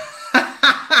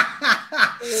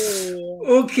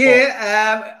 Okay,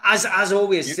 as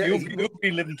always, you've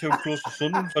been living too close to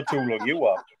Sunderland for too long. You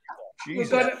are. Jesus.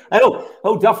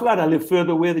 Duff lad, I live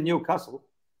further away than Newcastle.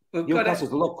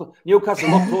 Newcastle's a lot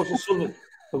closer to Sunderland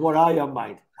than what I am,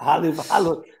 mate. I'm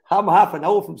half an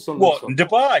hour from Sunderland. What, in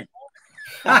Dubai?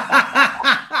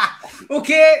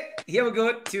 Okay, here we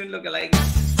go. Tune look-alike.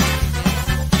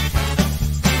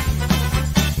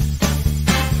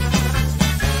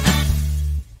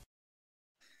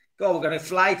 God, we're going to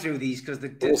fly through these because the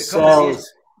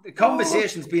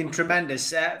conversation's been tremendous.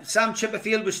 Sam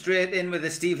Chipperfield was straight in with a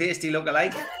Steve Hasty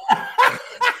look-alike.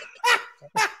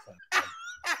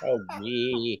 Oh,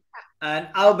 yeah. And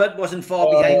Albert wasn't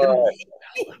far behind him.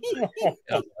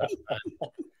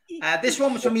 This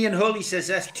one was from Ian Hull. He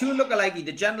says, two look-alike,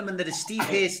 the gentleman that is Steve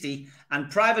Hasty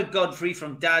and Private Godfrey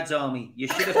from Dad's Army. You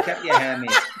should have kept your hair, mate.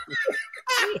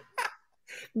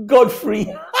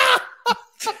 Godfrey.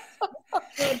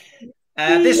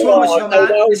 This one was from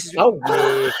this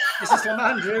is from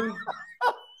Andrew.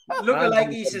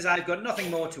 Look-alike, he says, I've got nothing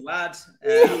more to add.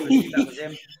 That was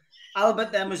him.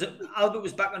 Albert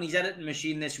was back on his editing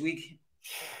machine this week.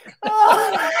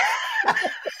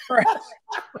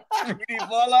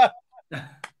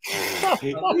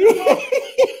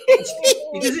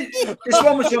 This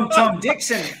one was from Tom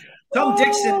Dixon. Tom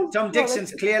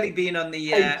Dixon's clearly been on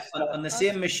the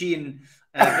same machine,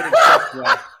 bit of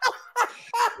software.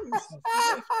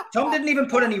 Tom didn't even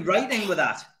put any writing with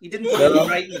that. He didn't put any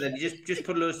writing with it. He just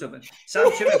put a load of stuff in.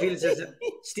 Sam Chipperfield says that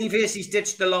Steve Hasty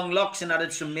ditched the long locks and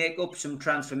added some makeup, some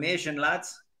transformation,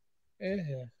 lads.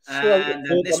 And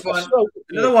then this one,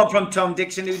 another one from Tom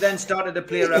Dixon, who then started to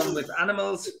play around with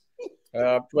animals.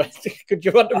 Could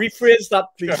you want to rephrase that,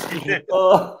 please?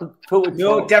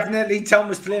 No, definitely. Tom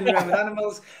was playing around with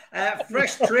animals.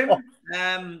 Fresh trim.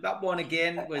 That one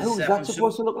again was. Who was that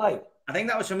supposed to look like? I think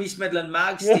that was from East Midland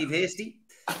Mag, Steve Hasty.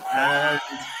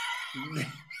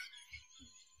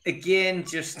 Again,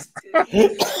 just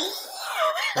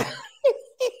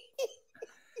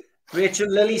Rachel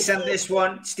Lilly sent this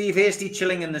one. Steve Hasty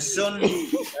chilling in the sun.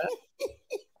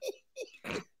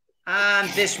 And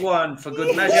this one for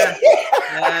good measure.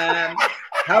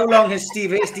 How long has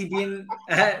Steve Hasty been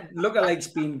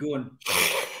look-alikes been going?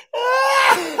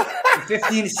 The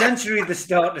 15th century they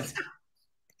started.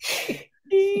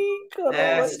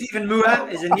 Stephen Moore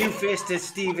is a new face to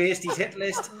Steve Hasty's hit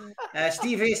list.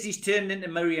 Steve Hasty's turned into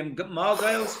Miriam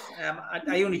Margoyles.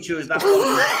 I only chose that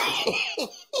one.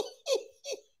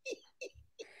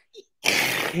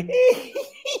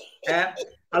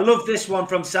 I love this one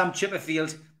from Sam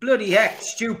Chipperfield. Bloody heck,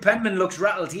 Stu Penman looks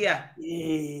rattled here.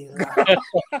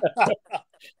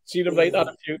 Seen him like that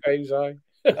a few times,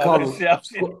 Colin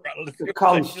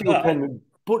Stu Penman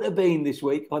Butterbean this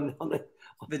week on the.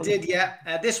 They did, yeah.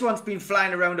 This one's been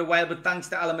flying around a while, but thanks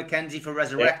to Alan McKenzie for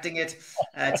resurrecting it.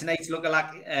 Tonight's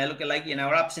look-alike in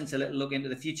our absence, a little look into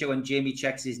the future when Jamie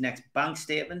checks his next bank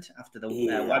statement after the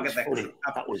Wagatha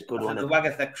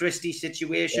Christie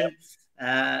situation,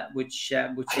 which was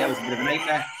a bit of a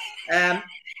nightmare.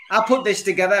 I put this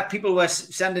together. People were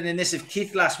sending in this of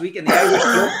Keith last week in the Irish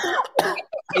Club.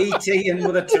 E.T. and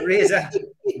Mother Teresa.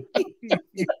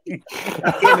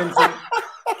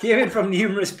 Came in from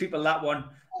numerous people, that one.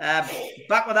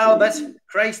 Back with Albert.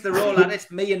 Christ, they're all at it.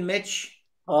 Me and Mitch.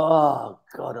 Oh,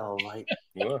 God almighty.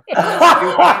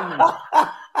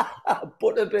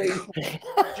 Butterbean.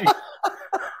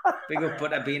 Big up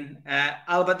Butterbean.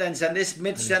 Albert then sent this.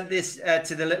 Mitch sent this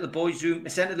to the little boys' room.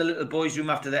 Sent to the little boys'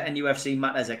 room after the NUFC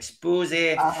Matters expose.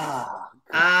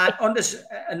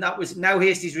 And that was now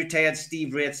Hastie's retired.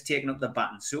 Steve Wraith's taking up the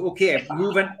baton. So okay,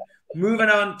 moving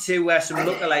on to some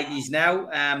lookalikes now.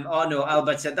 Oh no,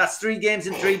 Albert said that's 3 games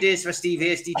in 3 days for Steve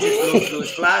Hastie. Just loads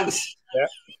those flags. Yeah,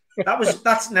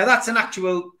 that's an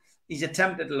actual. He's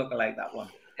attempted to look like that one.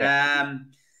 Yeah.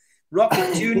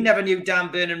 Rocket 2 never knew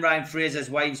Dan Burn and Ryan Fraser's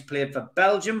wives played for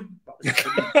Belgium.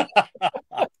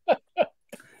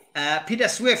 Peter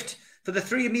Swift, for the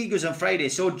 3 Amigos on Friday,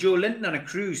 saw Joe Linton on a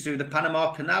cruise through the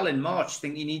Panama Canal in March.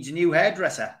 Think he needs a new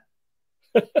hairdresser.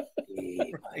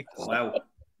 Wow.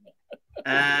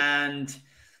 And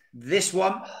this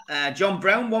one, John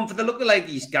Brown, one for the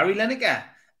lookalikes, Gary Lineker.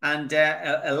 And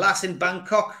a lass in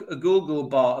Bangkok, a go-go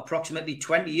bar, approximately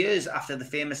 20 years after the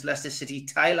famous Leicester City,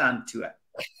 Thailand tour.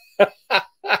 You'll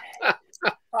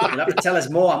have to tell us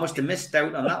more. I must have missed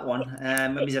out on that one.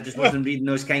 Maybe I just wasn't reading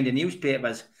those kind of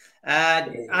newspapers.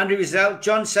 Andrew Rizal,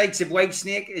 John Sykes of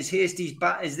Whitesnake is Hastie's.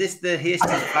 Is this the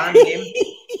Hastie's band name?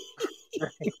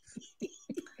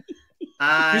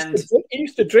 And he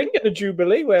used to drink at the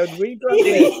Jubilee where we drank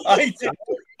it.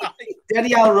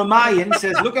 Denny Al Ramayan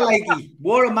says, look alike.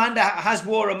 War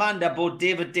Amanda bought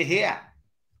David De Gea.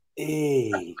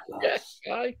 Hey, yes,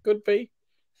 could be.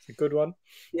 It's a good one.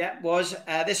 Yeah, it was.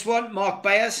 This one, Mark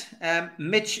Byers.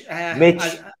 Mitch. As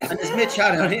Mitch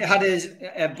had his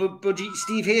budgie,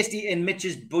 Steve Hastie in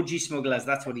Mitch's budgie smugglers.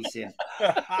 That's what he's saying.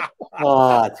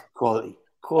 Oh, it's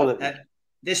quality.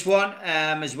 This one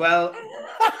as well.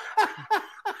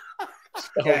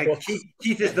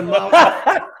 Keith is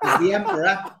the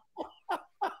emperor.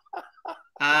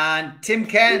 And Tim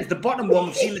Cairns, the bottom one.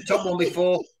 We've seen the top one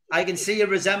before. I can see a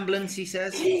resemblance, he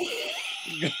says. You're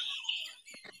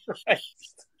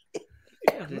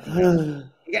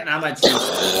getting hammered.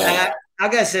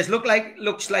 Aga says,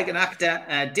 looks like an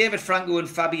actor. David Franco and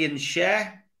Fabian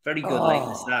Cher. Very good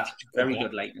likeness, that. Very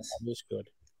good likeness. That's good.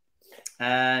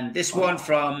 And this one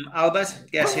from Albert.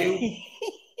 Guess who?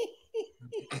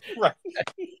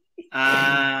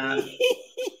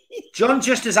 John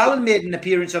Justice Allen made an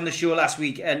appearance on the show last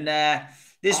week, and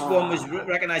this one was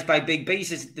recognised by Big B.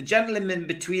 Says the gentleman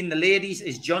between the ladies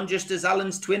is John Justice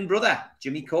Allen's twin brother,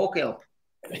 Jimmy Corkill.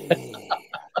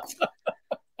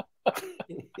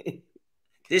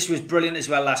 This was brilliant as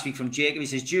well last week from Jacob. He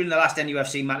says, during the last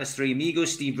NUFC Matters 3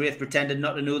 Amigos, Steve Wraith pretended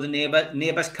not to know the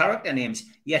neighbour's character names.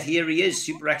 Yet here he is,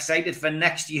 super excited for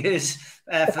next year's,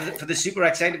 for the super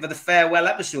excited for the farewell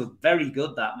episode. Very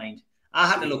good, that, mind. I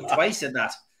had to look twice at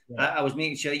that. Yeah. I was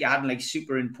making sure that you hadn't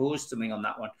superimposed something on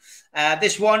that one.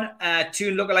 This one,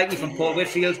 tune lookalike from Paul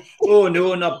Whitfield. Oh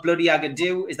no, not bloody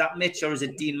Agadoo. Is that Mitch or is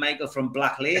it Dean Michael from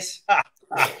Black Lace?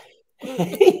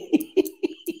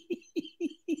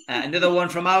 Another one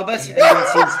from Albert. Anyone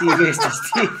seen Steve Hastie?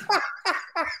 Steve.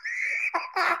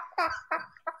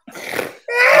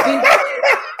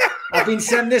 I've been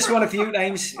sending this one a few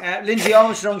times. Lindsay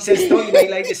Armstrong says, thought you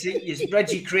might like to see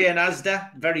Reggie Cray and Asda.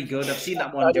 Very good. I've seen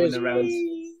that one doing the rounds.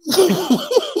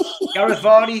 Gareth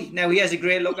Vardy. Now he has a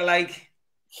great lookalike.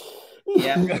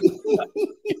 Yeah. Can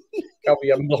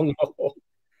be a long haul.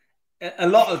 A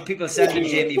lot of people sending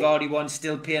Jamie Vardy one,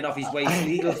 still paying off his wife's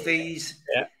legal fees.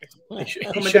 Yeah.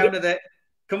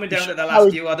 Coming down to the last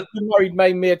few other. He married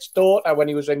my mate's daughter when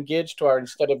he was engaged to her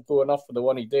instead of going off for the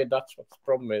one he did. That's what the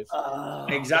problem is.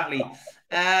 Exactly.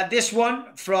 This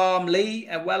one from Lee.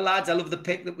 Well, lads, I love the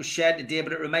pic that was shared today,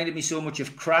 but it reminded me so much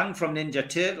of Krang from Ninja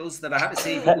Turtles that I had to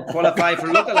see if it would qualify for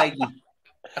lookalike.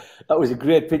 That was a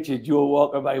great picture, Joe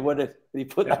Walker, by wasn't it? He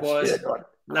put that shirt on.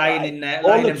 Lying in bed.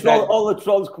 All the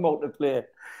trolls come out to play.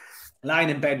 Lying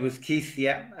in bed with Keith,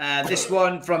 yeah. This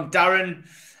one from Darren,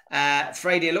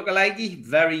 Friday lookalike.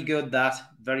 Very good, that.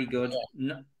 Very good.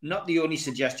 Not the only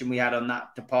suggestion we had on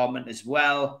that department as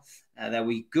well. There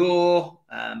we go.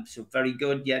 So very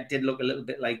good. Yeah, it did look a little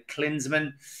bit like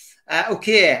Klinsmann.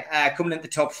 Okay, coming in the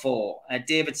top 4.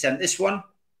 David sent this one.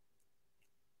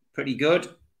 Pretty good.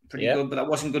 Pretty good, but that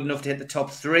wasn't good enough to hit the top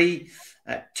 3.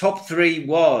 Top 3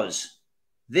 was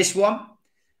this one.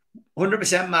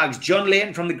 100% Mags. John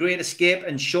Layton from The Great Escape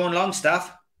and Sean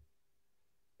Longstaff.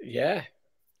 Yeah.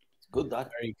 Good, that.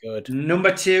 Very good.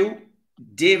 Number 2,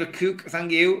 David Cook,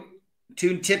 thank you.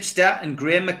 Toon Tipster and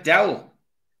Graham McDowell.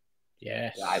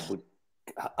 Yes. I would,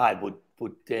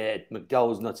 but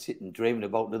McDowell's not sitting dreaming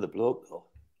about another bloke, though.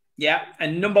 Yeah,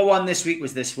 and number 1 this week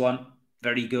was this one.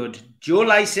 Very good. Joe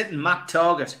Lycett and Matt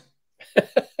Target.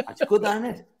 That's good, isn't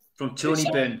it? From Tony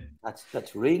Byrne.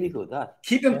 That's really good, that.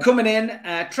 Keep them coming in.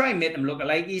 Try and make them look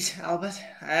alikeies, Albert.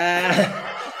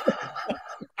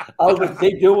 Albert,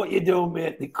 keep doing what you're doing,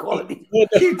 mate. The quality.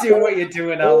 Keep doing what you're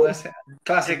doing, Albert.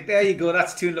 Classic. There you go.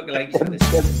 That's 2 lookalikes for this.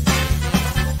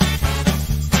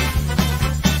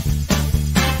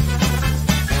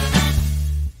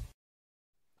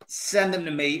 send them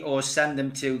to me or send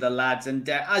them to the lads. And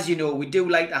as you know, we do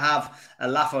like to have a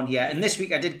laugh on here. And this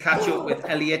week I did catch up with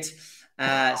Elliot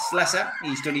Slesser.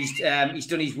 He's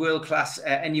done his world-class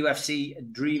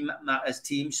NUFC Dream Matters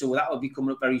team. So that will be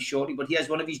coming up very shortly. But here's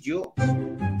one of his jokes.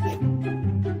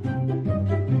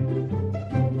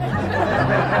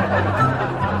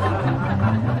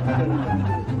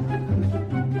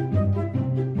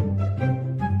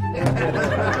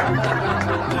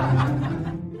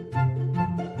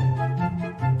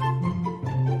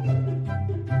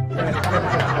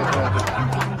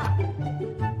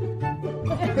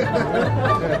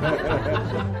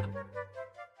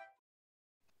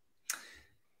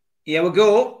 Here we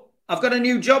go. I've got a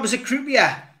new job as a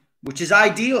croupier, which is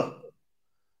ideal.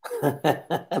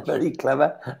 Very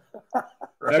clever.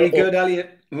 Very good,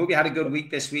 Elliot. I hope you had a good week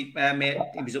this week, mate.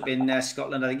 He was up in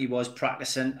Scotland, I think he was,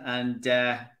 practicing, and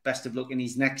best of luck in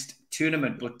his next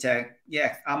tournament. But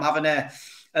yeah, I'm having a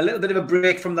little bit of a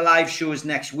break from the live shows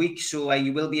next week, so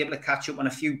you will be able to catch up on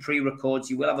a few pre-records.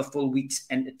 You will have a full week's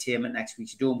entertainment next week,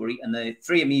 so don't worry. And the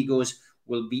Three Amigos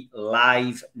will be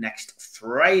live next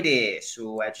Friday.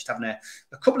 So just having a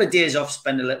couple of days off,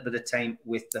 spend a little bit of time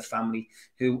with the family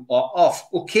who are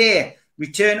off. Okay,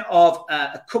 return of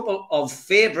a couple of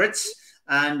favourites.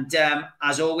 And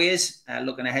as always,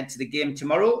 looking ahead to the game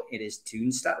tomorrow, it is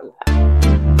Toon Stato.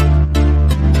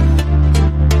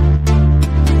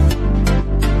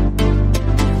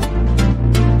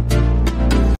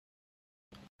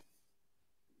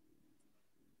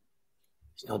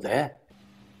 It's not there.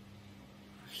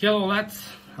 Hello lads,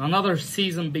 another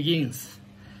season begins.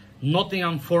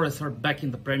 Nottingham Forest are back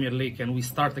in the Premier League and we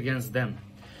start against them.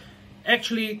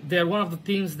 Actually, they're one of the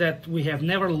teams that we have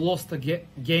never lost a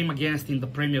game against in the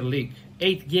Premier League.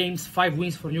 8 games, 5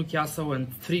 wins for Newcastle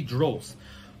and 3 draws.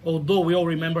 Although we all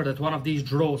remember that one of these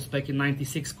draws back in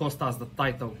 '96 cost us the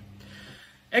title.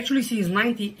 Actually, since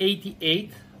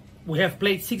 1988, we have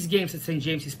played 6 games at St.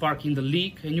 James's Park in the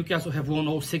league, and Newcastle have won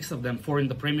all 6 of them, 4 in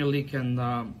the Premier League and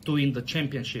 2 in the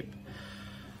Championship.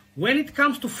 When it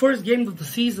comes to first game of the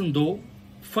season though,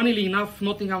 funnily enough,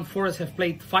 Nottingham Forest have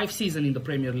played 5 seasons in the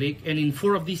Premier League, and in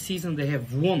 4 of these seasons they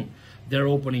have won their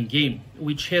opening game,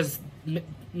 which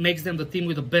makes them the team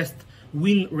with the best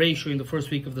win ratio in the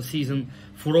first week of the season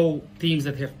for all teams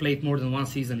that have played more than 1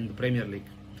 season in the Premier League.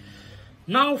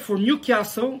 Now for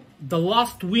Newcastle, the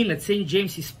last win at St.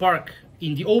 James's Park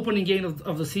in the opening game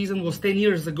of the season was 10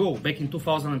 years ago, back in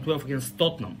 2012 against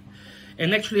Tottenham.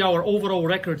 And actually our overall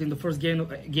record in the first game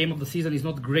of the season is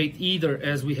not great either,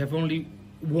 as we have only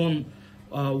won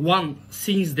 1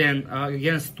 since then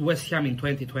against West Ham in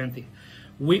 2020.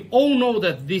 We all know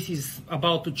that this is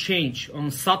about to change on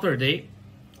Saturday.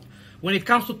 When it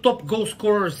comes to top goal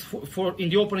scorers for in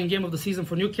the opening game of the season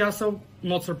for Newcastle,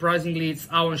 not surprisingly, it's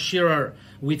Alan Shearer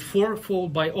with 4,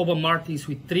 followed by Oba Martins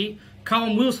with 3.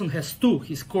 Callum Wilson has 2.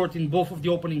 He scored in both of the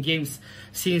opening games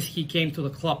since he came to the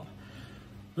club.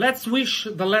 Let's wish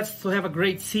the lads to have a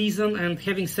great season, and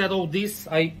having said all this,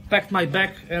 I packed my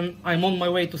bag and I'm on my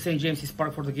way to St. James's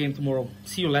Park for the game tomorrow.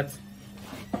 See you, lads.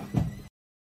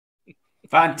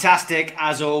 Fantastic,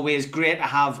 as always. Great to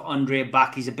have Andre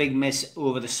back. He's a big miss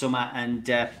over the summer, and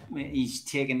he's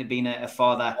taken to being a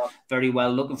father very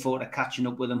well. Looking forward to catching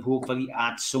up with him, hopefully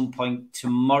at some point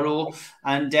tomorrow.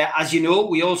 And as you know,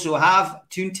 we also have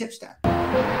Toon Tipster.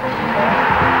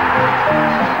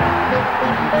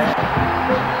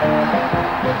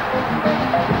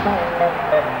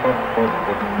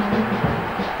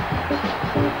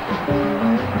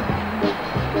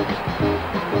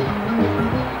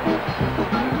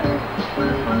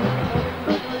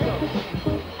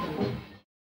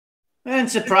 And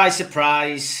surprise,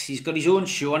 surprise, he's got his own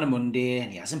show on a Monday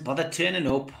and he hasn't bothered turning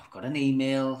up. I've got an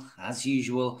email, as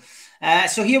usual.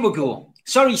 So here we go.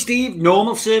 Sorry, Steve,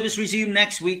 normal service resumed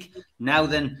next week. Now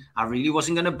then, I really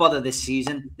wasn't going to bother this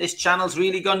season. This channel's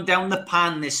really gone down the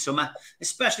pan this summer,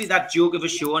 especially that joke of a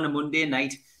show on a Monday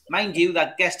night. Mind you,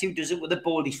 that guest who does it with the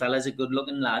baldy fella's a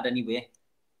good-looking lad anyway.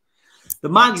 The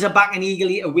Mags are back and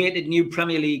eagerly awaited new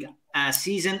Premier League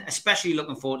season, especially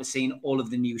looking forward to seeing all of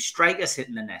the new strikers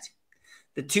hitting the net.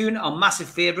 The Toon are massive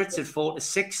favourites at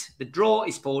 4-6. The draw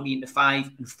is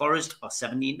 14-5, and Forest are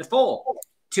 17-4.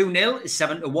 2-0 is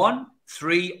 7-1.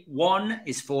 3-1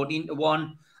 is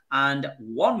 14-1, and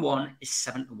 1-1 is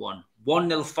 7-1.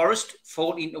 1-0 Forest,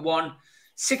 14-1.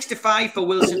 6-5 for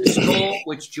Wilson to score,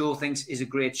 which Joe thinks is a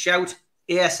great shout.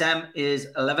 ASM is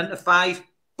 11-5.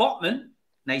 Botman,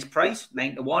 nice price,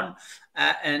 9-1.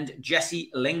 And Jesse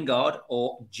Lingard,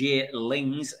 or J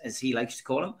Lings as he likes to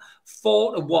call him,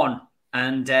 4-1.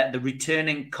 And the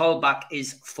returning callback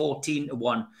is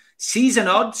 14-1. Season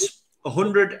odds,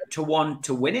 100-1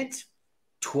 to win it.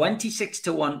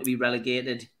 26-1 to be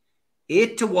relegated,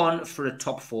 8-1 for a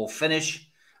top 4 finish,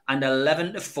 and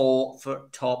 11-4 for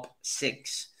top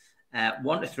 6.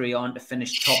 1-3 on to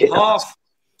finish top half.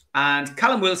 And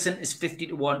Callum Wilson is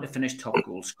 50-1 to finish top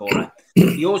goal scorer.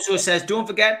 He also says, don't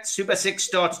forget, Super 6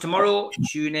 starts tomorrow.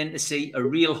 Tune in to see a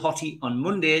real hottie on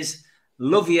Mondays.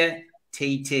 Love you,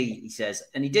 TT, he says.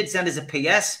 And he did send us a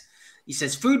PS. He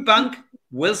says, Food Bank,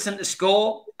 Wilson to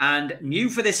score, and new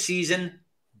for this season,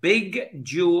 Big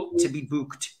Joe to be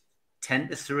booked,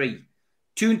 10-3.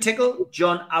 Toon Tickle,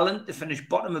 John Allen to finish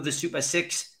bottom of the Super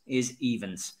 6 is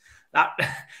evens.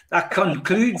 That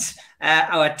concludes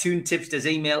our Toon Tipsters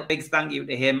email. Big thank you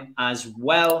to him as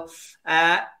well.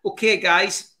 Okay,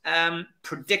 guys.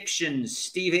 Predictions.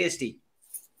 Steve Hasty.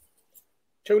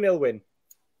 2-0 win.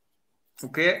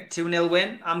 Okay, 2-0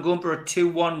 win. I'm going for a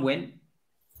 2-1 win.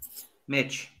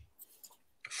 Mitch.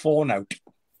 4-0.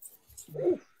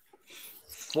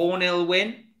 4-0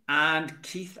 win. And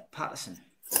Keith Patterson.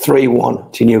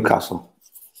 3-1 to Newcastle.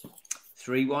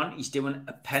 3-1. He's doing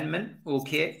a penman.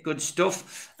 Okay, good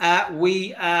stuff.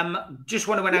 We just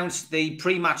want to announce the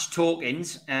pre-match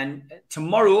talk-ins. And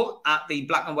tomorrow at the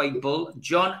Black and White Bull,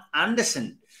 John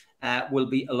Anderson will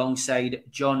be alongside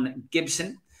John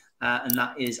Gibson. And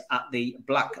that is at the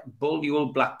Black Bull, the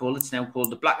old Black Bull. It's now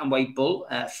called the Black and White Bull.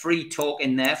 Free talk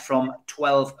in there from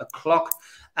 12 o'clock.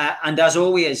 And as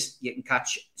always, you can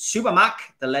catch Super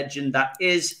Mac, the legend that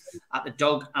is, at the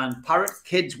Dog and Parrot.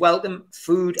 Kids welcome,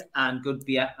 food and good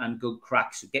beer and good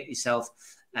crack. So get yourself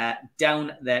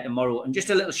down there tomorrow. And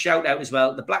just a little shout out as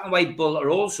well. The Black and White Bull are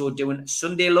also doing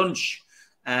Sunday lunch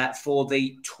for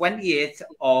the 28th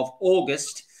of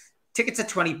August. Tickets are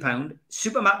 £20.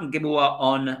 Super Mac and Gibbo are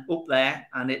on up there.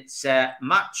 And it's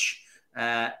match.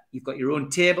 You've got your own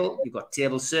table. You've got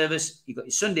table service. You've got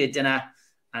your Sunday dinner.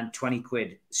 And 20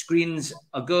 quid. Screens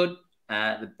are good.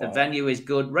 The venue is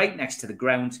good. Right next to the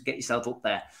ground. Get yourself up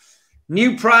there.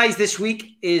 New prize this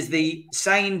week is the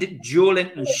signed Joe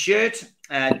Linton shirt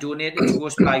donated to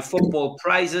us by Football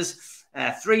Prizes.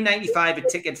 $3.95 a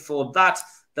ticket for that.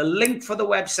 The link for the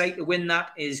website to win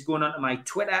that is going onto my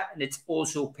Twitter, and it's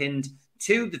also pinned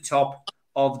to the top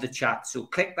of the chat. So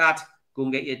click that. Go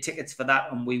and get your tickets for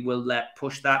that, and we will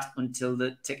push that until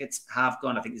the tickets have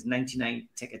gone. I think there's 99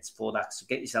 tickets for that, so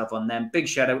get yourself on them. Big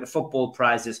shout out to Football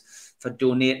Prizes for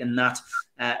donating that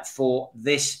for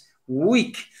this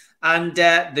week. And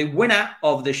the winner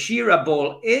of the Shearer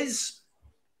Ball is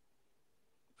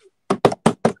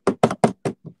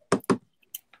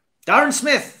Darren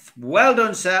Smith. Well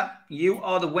done, sir. You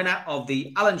are the winner of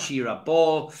the Alan Shearer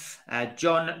Ball.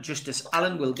 John Justice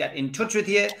Allen will get in touch with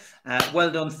you.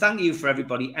 Well done. Thank you for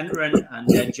everybody entering.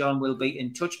 And John will be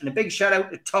in touch. And a big shout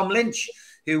out to Tom Lynch,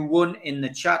 who won in the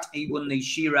chat. He won the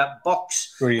Shearer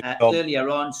box earlier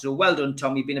on. So well done,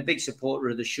 Tom. You've been a big supporter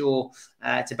of the show.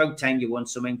 It's about time you won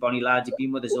something, Bonnie lad. You've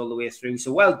been with us all the way through.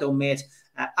 So well done, mate.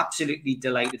 Absolutely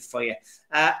delighted for you.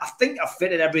 I think I've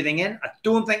fitted everything in. I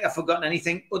don't think I've forgotten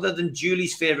anything other than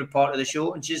Julie's favourite part of the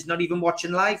show, and she's not even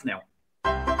watching live now.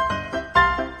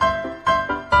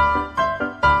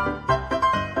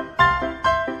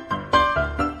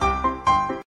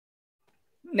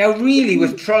 Now, really,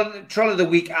 with Troll of the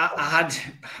Week,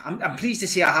 I'm pleased to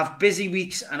say I have busy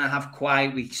weeks and I have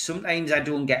quiet weeks. Sometimes I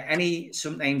don't get any.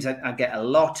 Sometimes I get a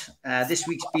lot. This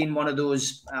week's been one of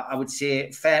those, I would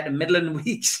say, fair to middling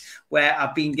weeks where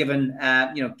I've been given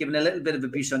a little bit of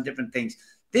abuse on different things.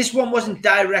 This one wasn't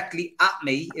directly at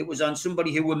me. It was on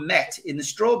somebody who we met in the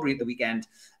Strawberry at the weekend.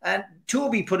 And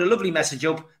Toby put a lovely message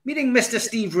up. Meeting Mr.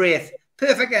 Steve Wraith.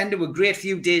 Perfect end to a great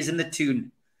few days in the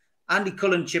tune. Andy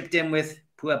Cullen chipped in with,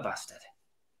 poor bastard.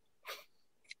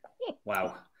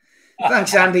 Wow.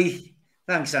 Thanks, Andy.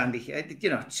 Thanks, Andy.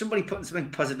 Somebody putting something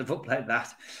positive up like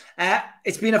that.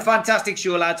 It's been a fantastic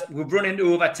show, lads. We've run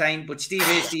into overtime, but Steve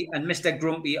Hasty and Mr.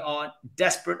 Grumpy are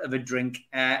desperate of a drink.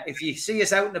 If you see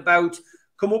us out and about,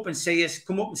 come up and see us.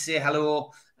 Come up and say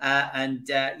hello.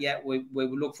 We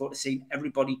will look forward to seeing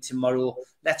everybody tomorrow.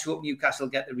 Let's hope Newcastle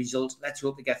get the result. Let's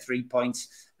hope they get 3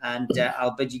 points. And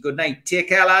I'll bid you good night. Take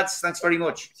care, lads. Thanks very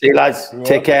much. See you, lads.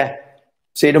 Take care.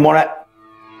 See you tomorrow.